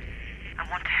her. I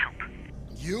want to help.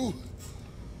 You?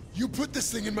 You put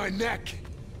this thing in my neck,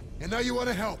 and now you want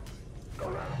to help. Please,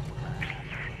 you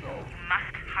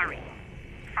must hurry.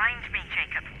 Find me,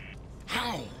 Jacob.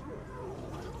 How?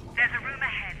 There's a room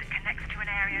ahead that connects to an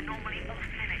area normally off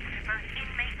limits to both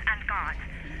inmates and guards.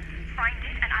 Find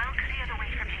it, and I'll clear the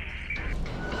way from here.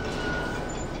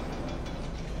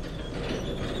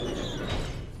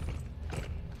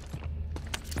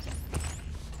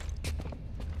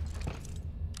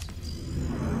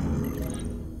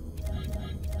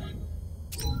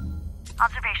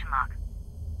 Observation log.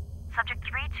 Subject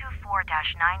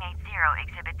 324-980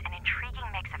 exhibits an intriguing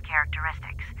mix of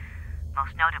characteristics,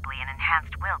 most notably an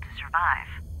enhanced will to survive.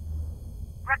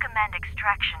 Recommend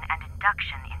extraction and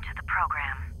induction into the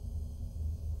program.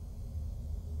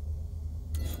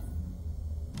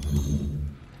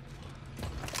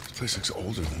 This place looks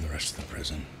older than the rest of the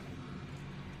prison.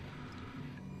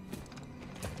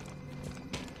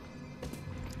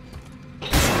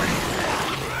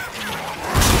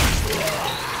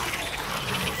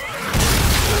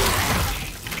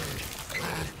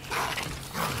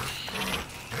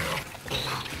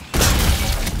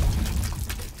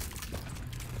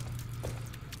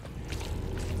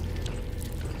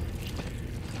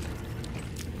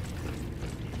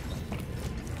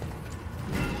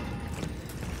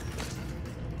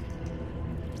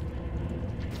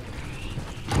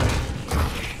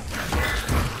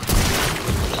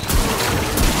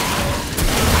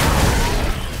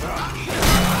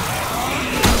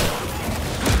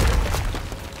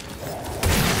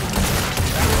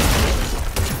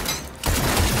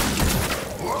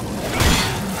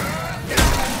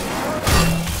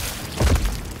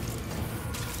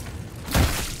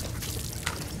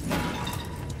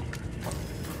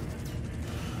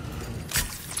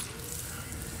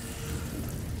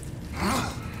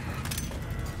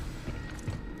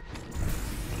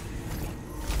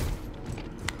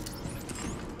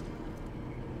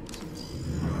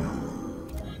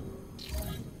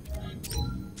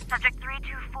 Subject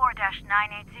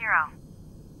 324-980.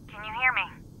 Can you hear me?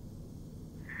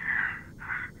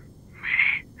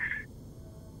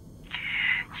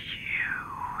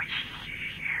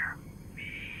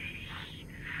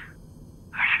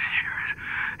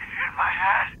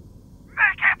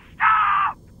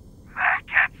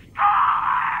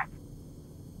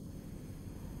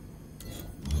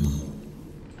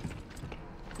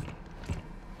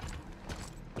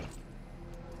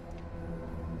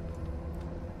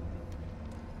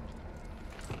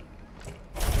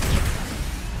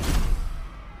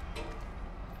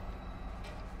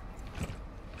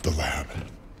 The lab,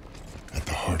 at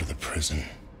the heart of the prison.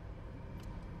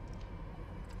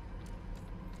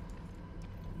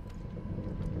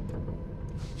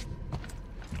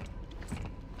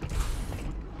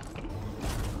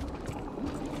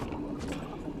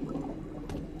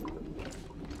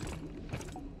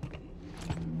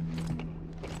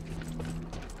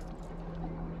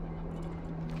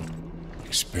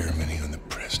 Experimenting on the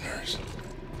prisoners.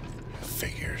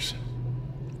 Figures.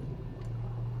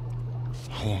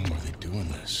 How long were they doing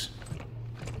this?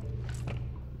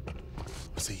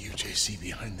 Was the UJC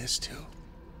behind this too?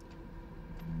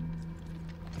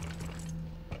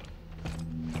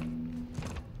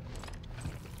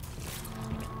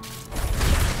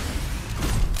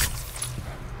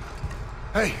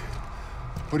 Hey,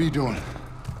 what are you doing?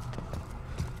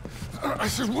 I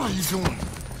said, what are you doing?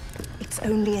 It's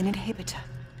only an inhibitor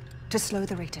to slow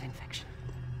the rate of infection.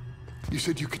 You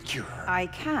said you could cure her. I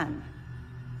can,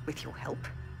 with your help.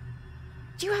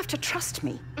 Do you have to trust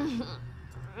me?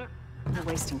 We're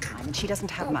wasting time, and she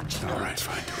doesn't have much. All right,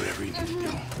 fine. Do whatever you need to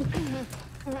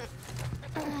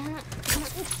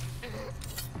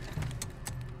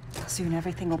do. Soon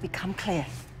everything will become clear.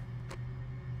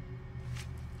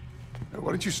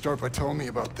 Why don't you start by telling me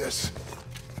about this?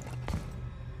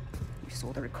 You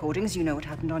saw the recordings. You know what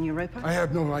happened on Europa? I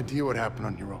have no idea what happened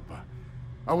on Europa.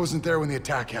 I wasn't there when the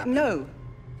attack happened. No,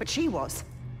 but she was.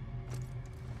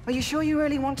 Are you sure you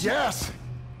really want to? Yes!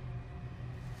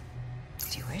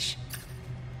 Do you wish?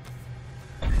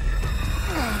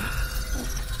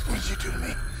 What did you do to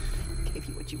me? Gave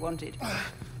you what you wanted.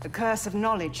 The curse of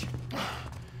knowledge.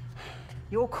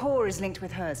 Your core is linked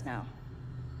with hers now.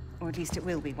 Or at least it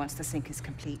will be once the sync is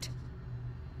complete.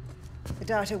 The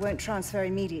data won't transfer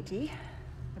immediately,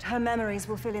 but her memories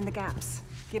will fill in the gaps,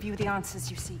 give you the answers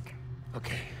you seek.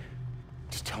 Okay.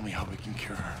 Just tell me how we can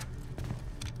cure her.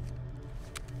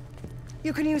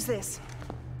 You can use this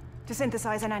to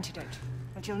synthesize an antidote,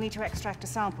 but you'll need to extract a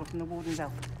sample from the Warden's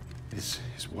elf. Is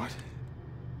what?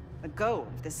 The goal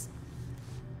of this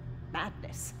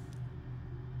madness.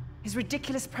 His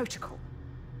ridiculous protocol.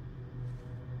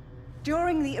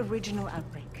 During the original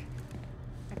outbreak,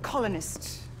 a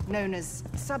colonist known as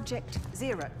Subject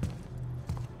Zero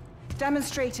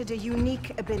demonstrated a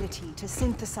unique ability to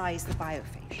synthesize the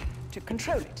biophage, to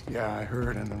control it. Yeah, I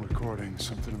heard in the recording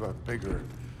something about bigger,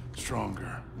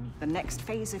 stronger. The next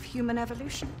phase of human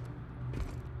evolution.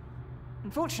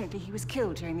 Unfortunately, he was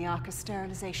killed during the Arca's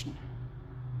sterilization.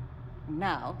 And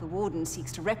now, the Warden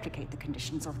seeks to replicate the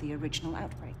conditions of the original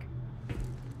outbreak,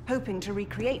 hoping to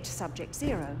recreate Subject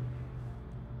Zero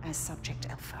as Subject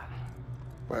Alpha.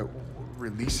 By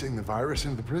releasing the virus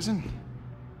into the prison?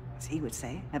 As he would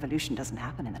say, evolution doesn't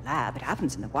happen in the lab, it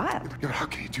happens in the wild. Yeah, how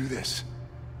can he do this?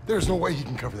 There's no way he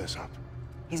can cover this up.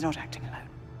 He's not acting alone.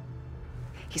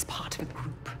 He's part of a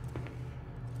group.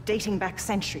 Dating back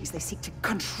centuries, they seek to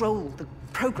control the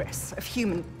progress of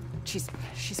human...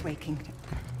 She's waking.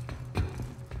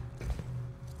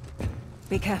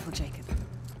 Be careful, Jacob.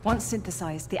 Once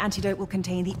synthesized, the antidote will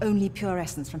contain the only pure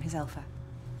essence from his alpha.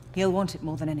 He'll want it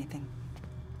more than anything.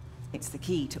 It's the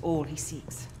key to all he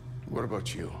seeks. What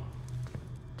about you?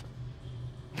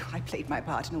 I played my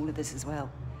part in all of this as well.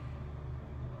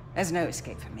 There's no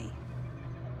escape for me.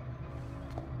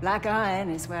 Black Iron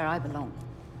is where I belong.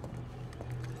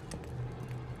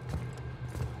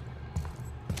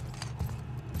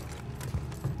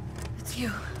 It's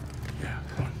you. Yeah,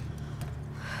 come on.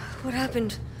 What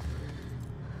happened?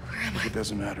 Where am I? It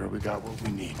doesn't matter. We got what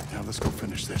we need. Now let's go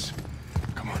finish this.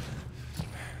 Come on.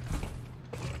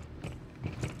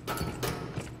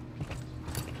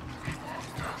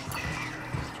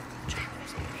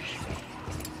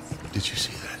 Did you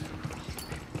see that?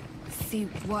 See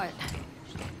what?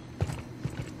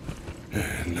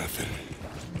 Nothing.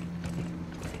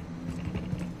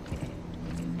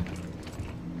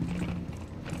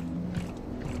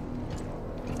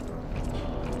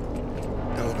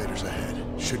 Elevators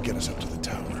ahead. Should get us up to the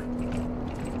tower.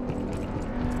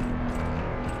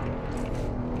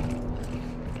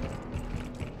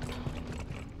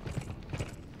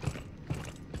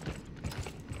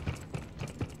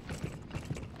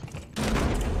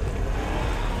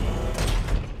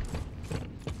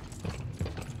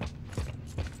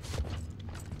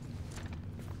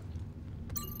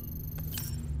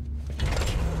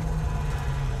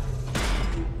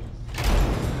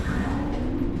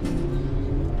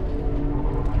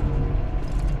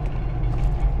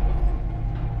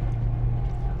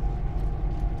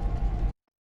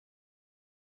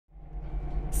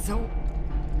 So,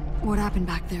 what happened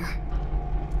back there?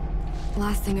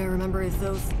 Last thing I remember is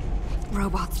those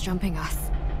robots jumping us.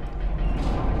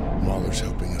 Mahler's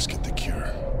helping us get the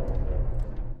cure.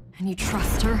 And you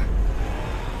trust her?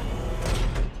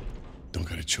 Don't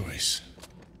got a choice.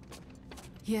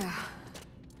 Yeah.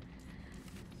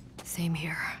 Same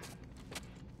here.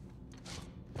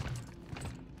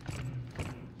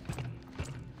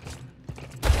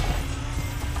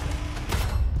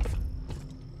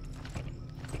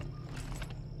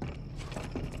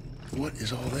 What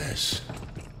is all this?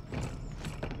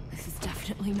 This is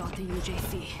definitely not the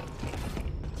UJC.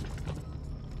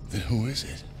 Then who is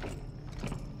it?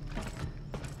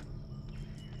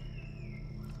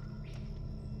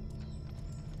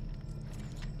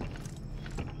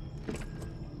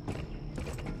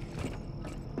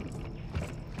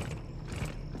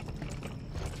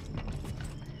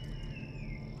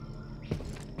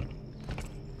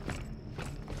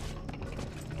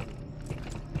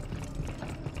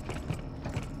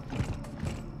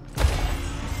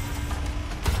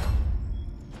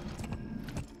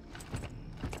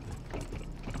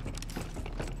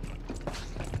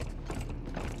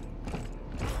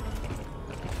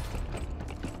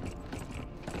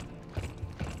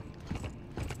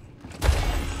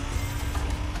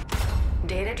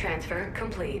 Data transfer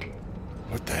complete.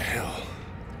 What the hell?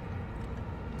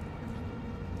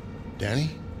 Danny?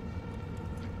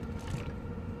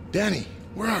 Danny,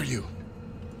 where are you?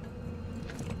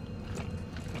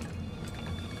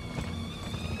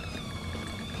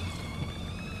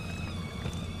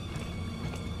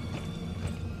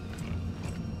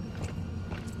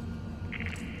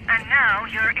 And now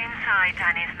you're inside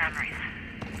Danny's memories,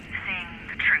 seeing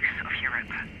the truth of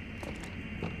Europa.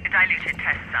 A diluted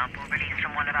test sample released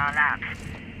from one of our labs.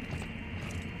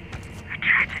 A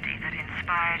tragedy that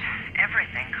inspired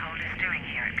everything Cole is doing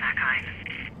here at Black Iron.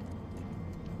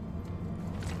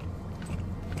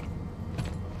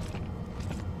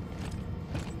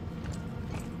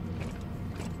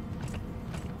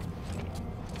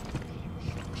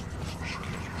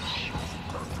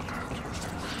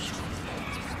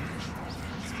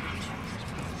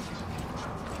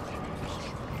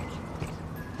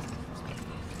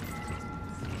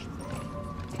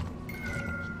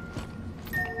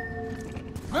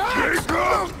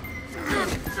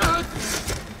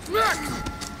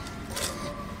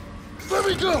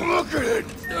 me go! Look at it!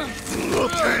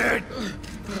 Look at it!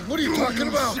 What are you talking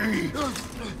about? Do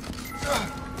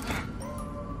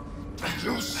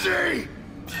you see?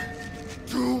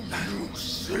 Do you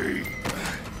see?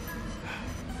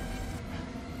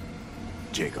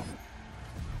 Jacob,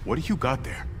 what do you got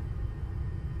there?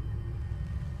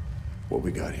 What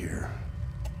we got here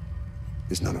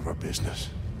is none of our business.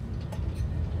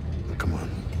 Now, come on.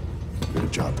 We got a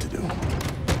job to do.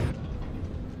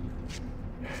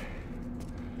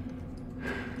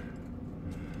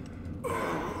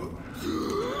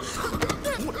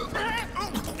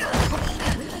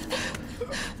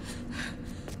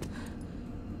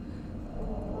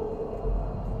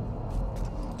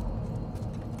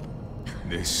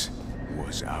 This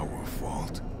was our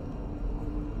fault.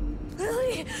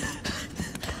 Lily!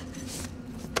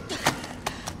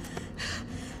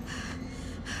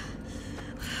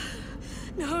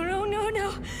 No, no, no,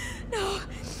 no, no.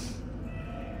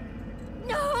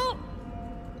 No!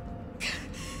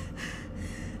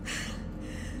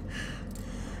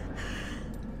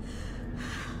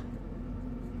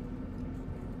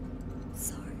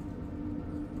 Sorry.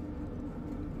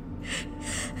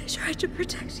 I tried to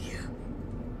protect you.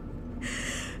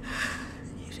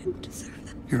 You didn't deserve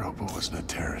that. Europa wasn't a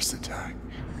terrorist attack.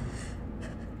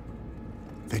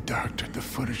 They doctored the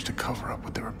footage to cover up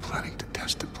what they were planning to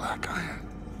test at Black Iron.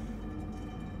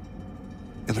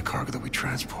 And the cargo that we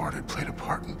transported played a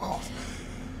part in both.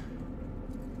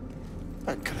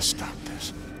 I could have stopped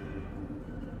this.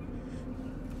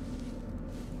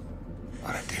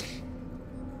 But I didn't.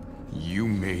 You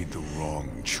made the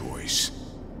wrong choice.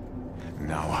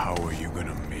 Now how are you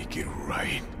gonna make it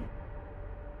right?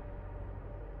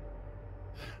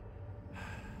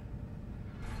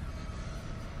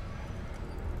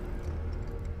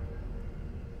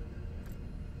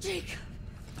 Jacob,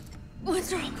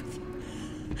 what's wrong with you?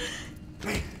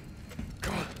 Hey,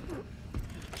 come on.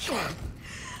 Come on.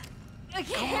 I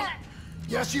can't.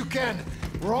 Yes, you can.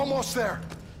 We're almost there.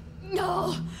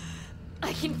 No,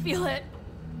 I can feel it.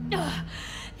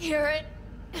 Hear it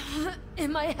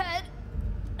in my head.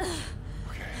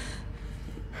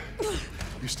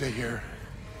 You stay here.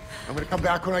 I'm gonna come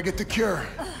back when I get the cure.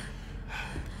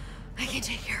 I can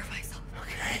take care of myself.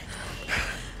 Okay.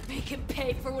 Make him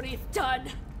pay for what he's done.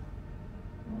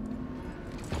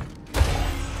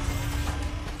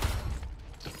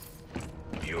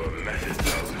 Your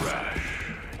methods are rash.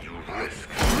 You risk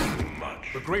too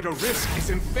much. The greater risk is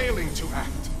in failing to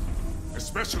act.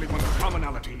 Especially when the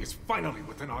commonality is finally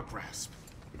within our grasp.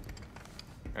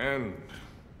 And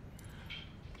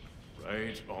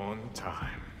right on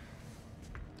time.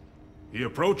 He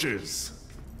approaches.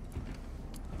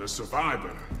 The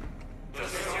survivor. The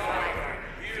survivor.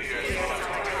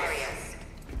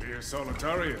 Dear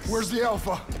Solitarius. Where's the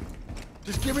Alpha?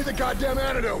 Just give me the goddamn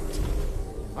antidote.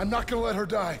 I'm not gonna let her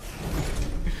die.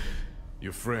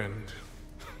 Your friend.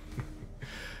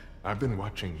 I've been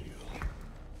watching you.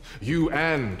 You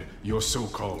and your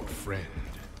so-called friend.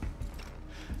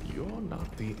 You're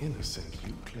not the innocent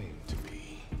you claim to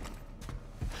be.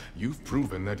 You've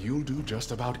proven that you'll do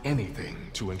just about anything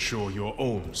to ensure your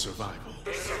own survival.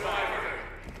 The survivor.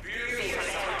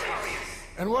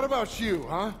 And what about you,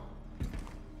 huh?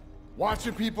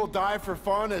 Watching people die for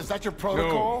fun? Is that your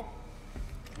protocol? No.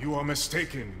 You are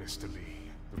mistaken, Mr.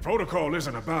 Lee. The protocol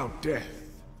isn't about death.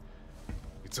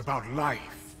 It's about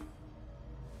life.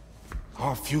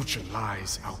 Our future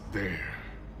lies out there.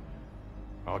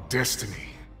 Our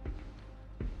destiny.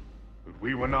 But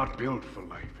we were not built for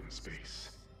life in space.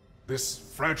 This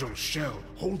fragile shell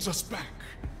holds us back.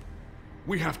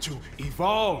 We have to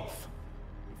evolve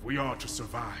if we are to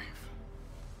survive.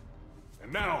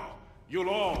 And now, you'll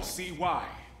all see why.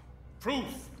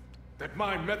 Proof that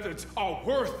my methods are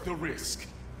worth the risk.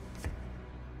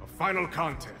 A final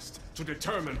contest to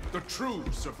determine the true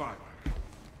survivor.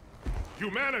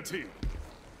 Humanity,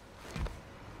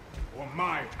 or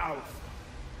my Alpha.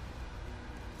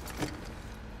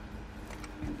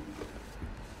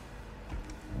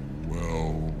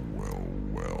 Well,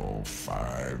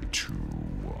 5, 2,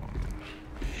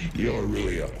 1. You're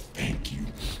really a thank you.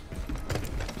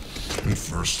 At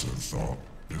first I thought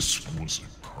this was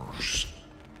a curse,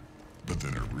 but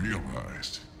then I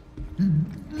realized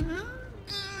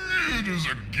it is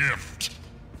a gift.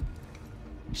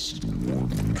 The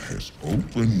Warden has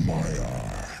opened my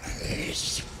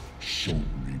eyes, showed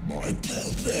me my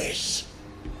pelvis.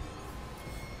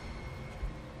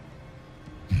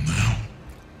 Now,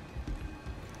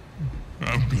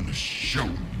 I'm gonna show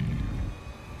you.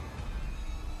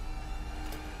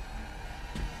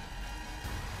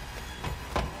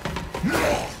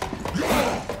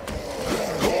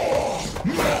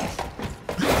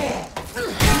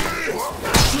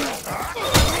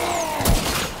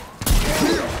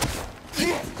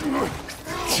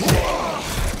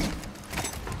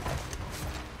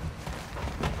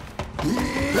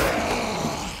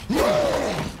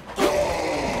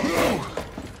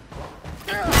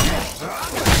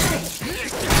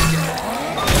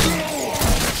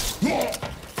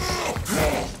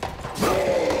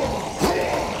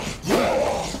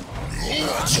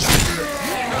 No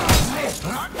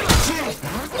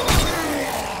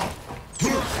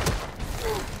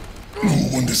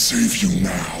one to save you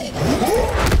now.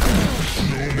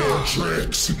 No more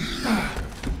tricks.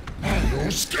 No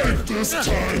escape this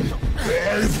time.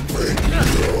 I've beaten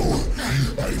you.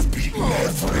 I've beaten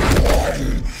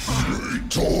everyone. I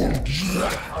told you.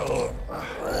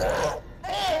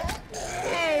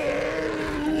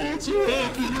 What's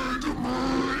happening to me?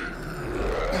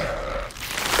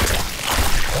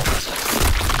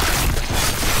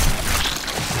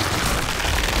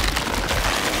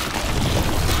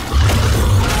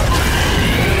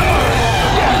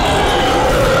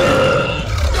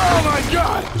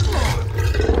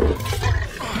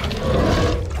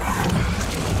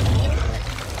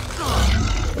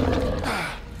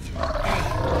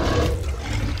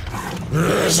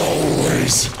 There's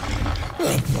always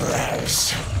a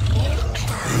price.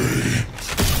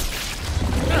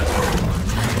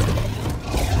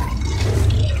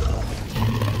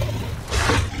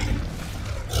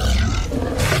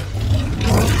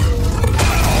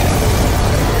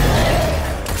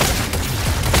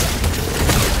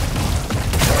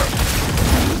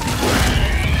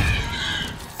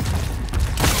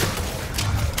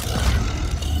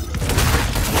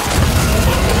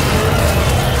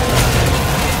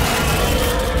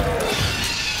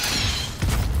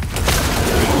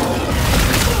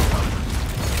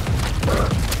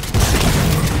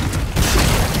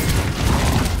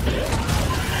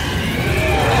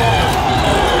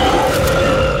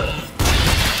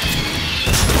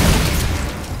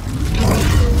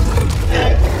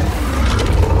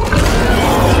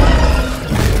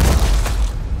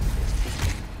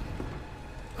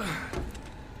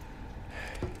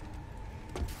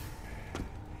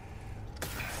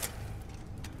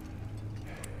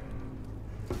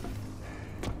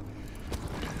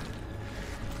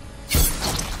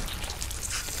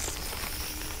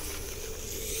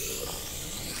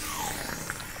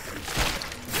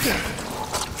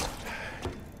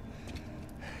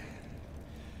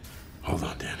 Hold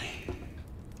on, Danny.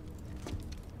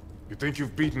 You think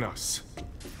you've beaten us?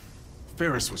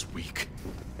 Ferris was weak,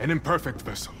 an imperfect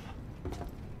vessel.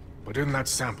 But in that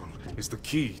sample is the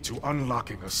key to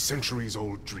unlocking a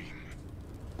centuries-old dream.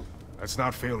 That's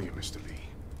not failure, Mr. Lee.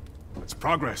 That's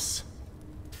progress.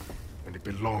 And it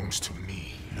belongs to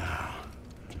me. No,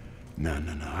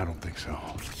 I don't think so.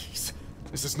 Please.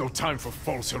 This is no time for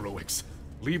false heroics.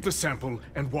 Leave the sample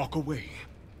and walk away.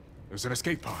 There's an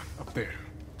escape pod up there.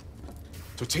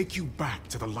 To take you back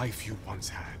to the life you once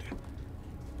had.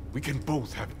 We can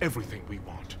both have everything we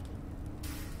want.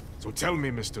 So tell me,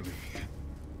 Mr. Lee,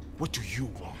 what do you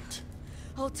want?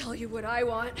 I'll tell you what I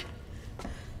want.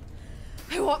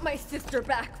 I want my sister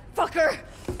back, fucker!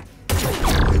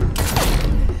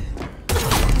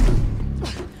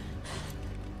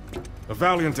 A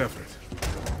valiant effort.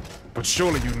 But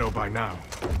surely you know by now,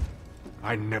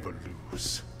 I never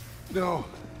lose. No.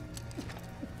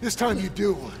 This time you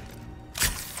do.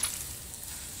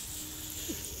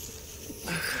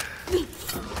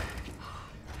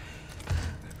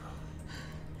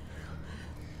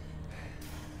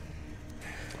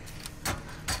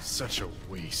 Such a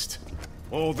waste.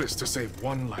 All this to save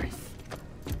one life.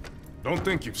 Don't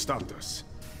think you've stopped us.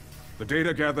 The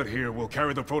data gathered here will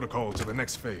carry the protocol to the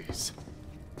next phase.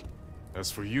 As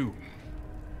for you...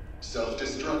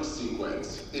 Self-destruct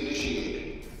sequence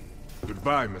initiated.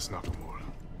 Goodbye, Miss Nakamura.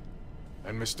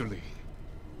 And Mr. Lee.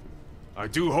 I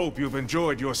do hope you've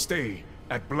enjoyed your stay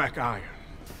at Black Iron.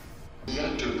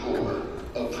 Reactor core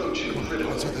approaching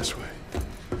critical. Let's go this way.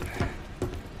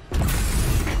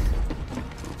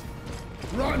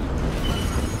 Run!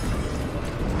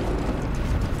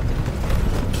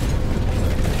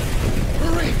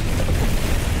 Hurry!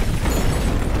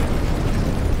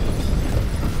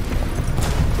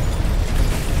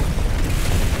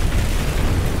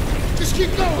 Just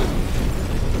keep going!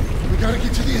 We gotta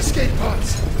get to the escape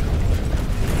pods.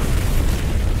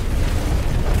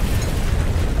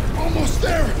 Almost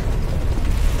there!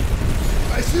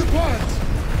 I see the pods!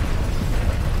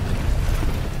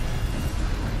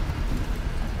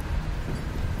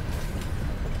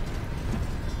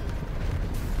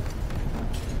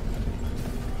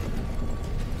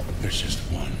 There's just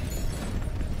one.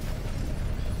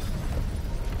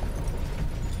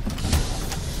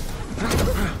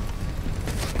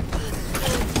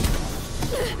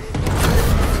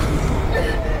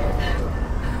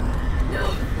 No!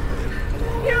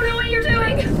 You don't know what you're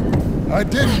doing! I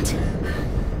didn't.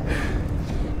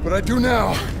 But I do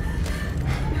now.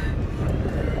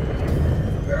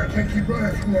 I can't keep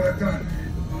running from what I've done.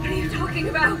 What are you talking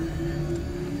about?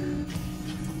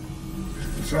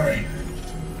 Sorry.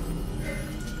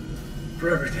 for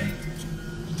everything.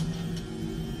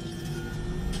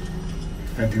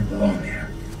 I do belong here.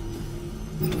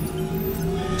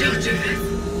 Don't do this!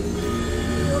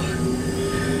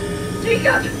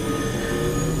 Jacob!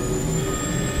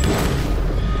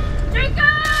 Jacob!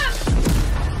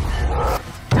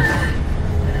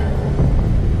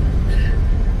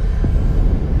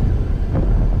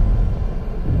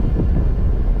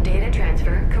 Data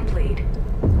transfer complete.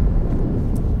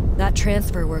 That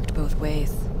transfer worked both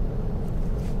ways.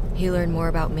 He learned more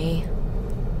about me,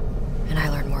 and I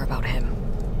learned more about him.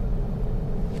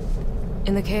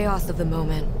 In the chaos of the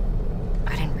moment,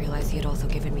 I didn't realize he had also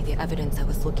given me the evidence I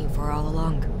was looking for all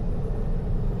along,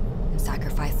 and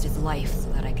sacrificed his life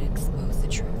so that I could expose the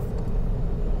truth.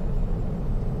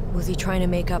 Was he trying to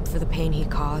make up for the pain he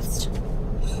caused,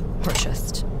 or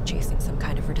just chasing some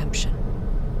kind of redemption?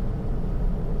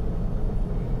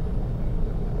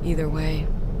 Either way,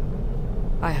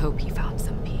 I hope he found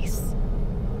some peace.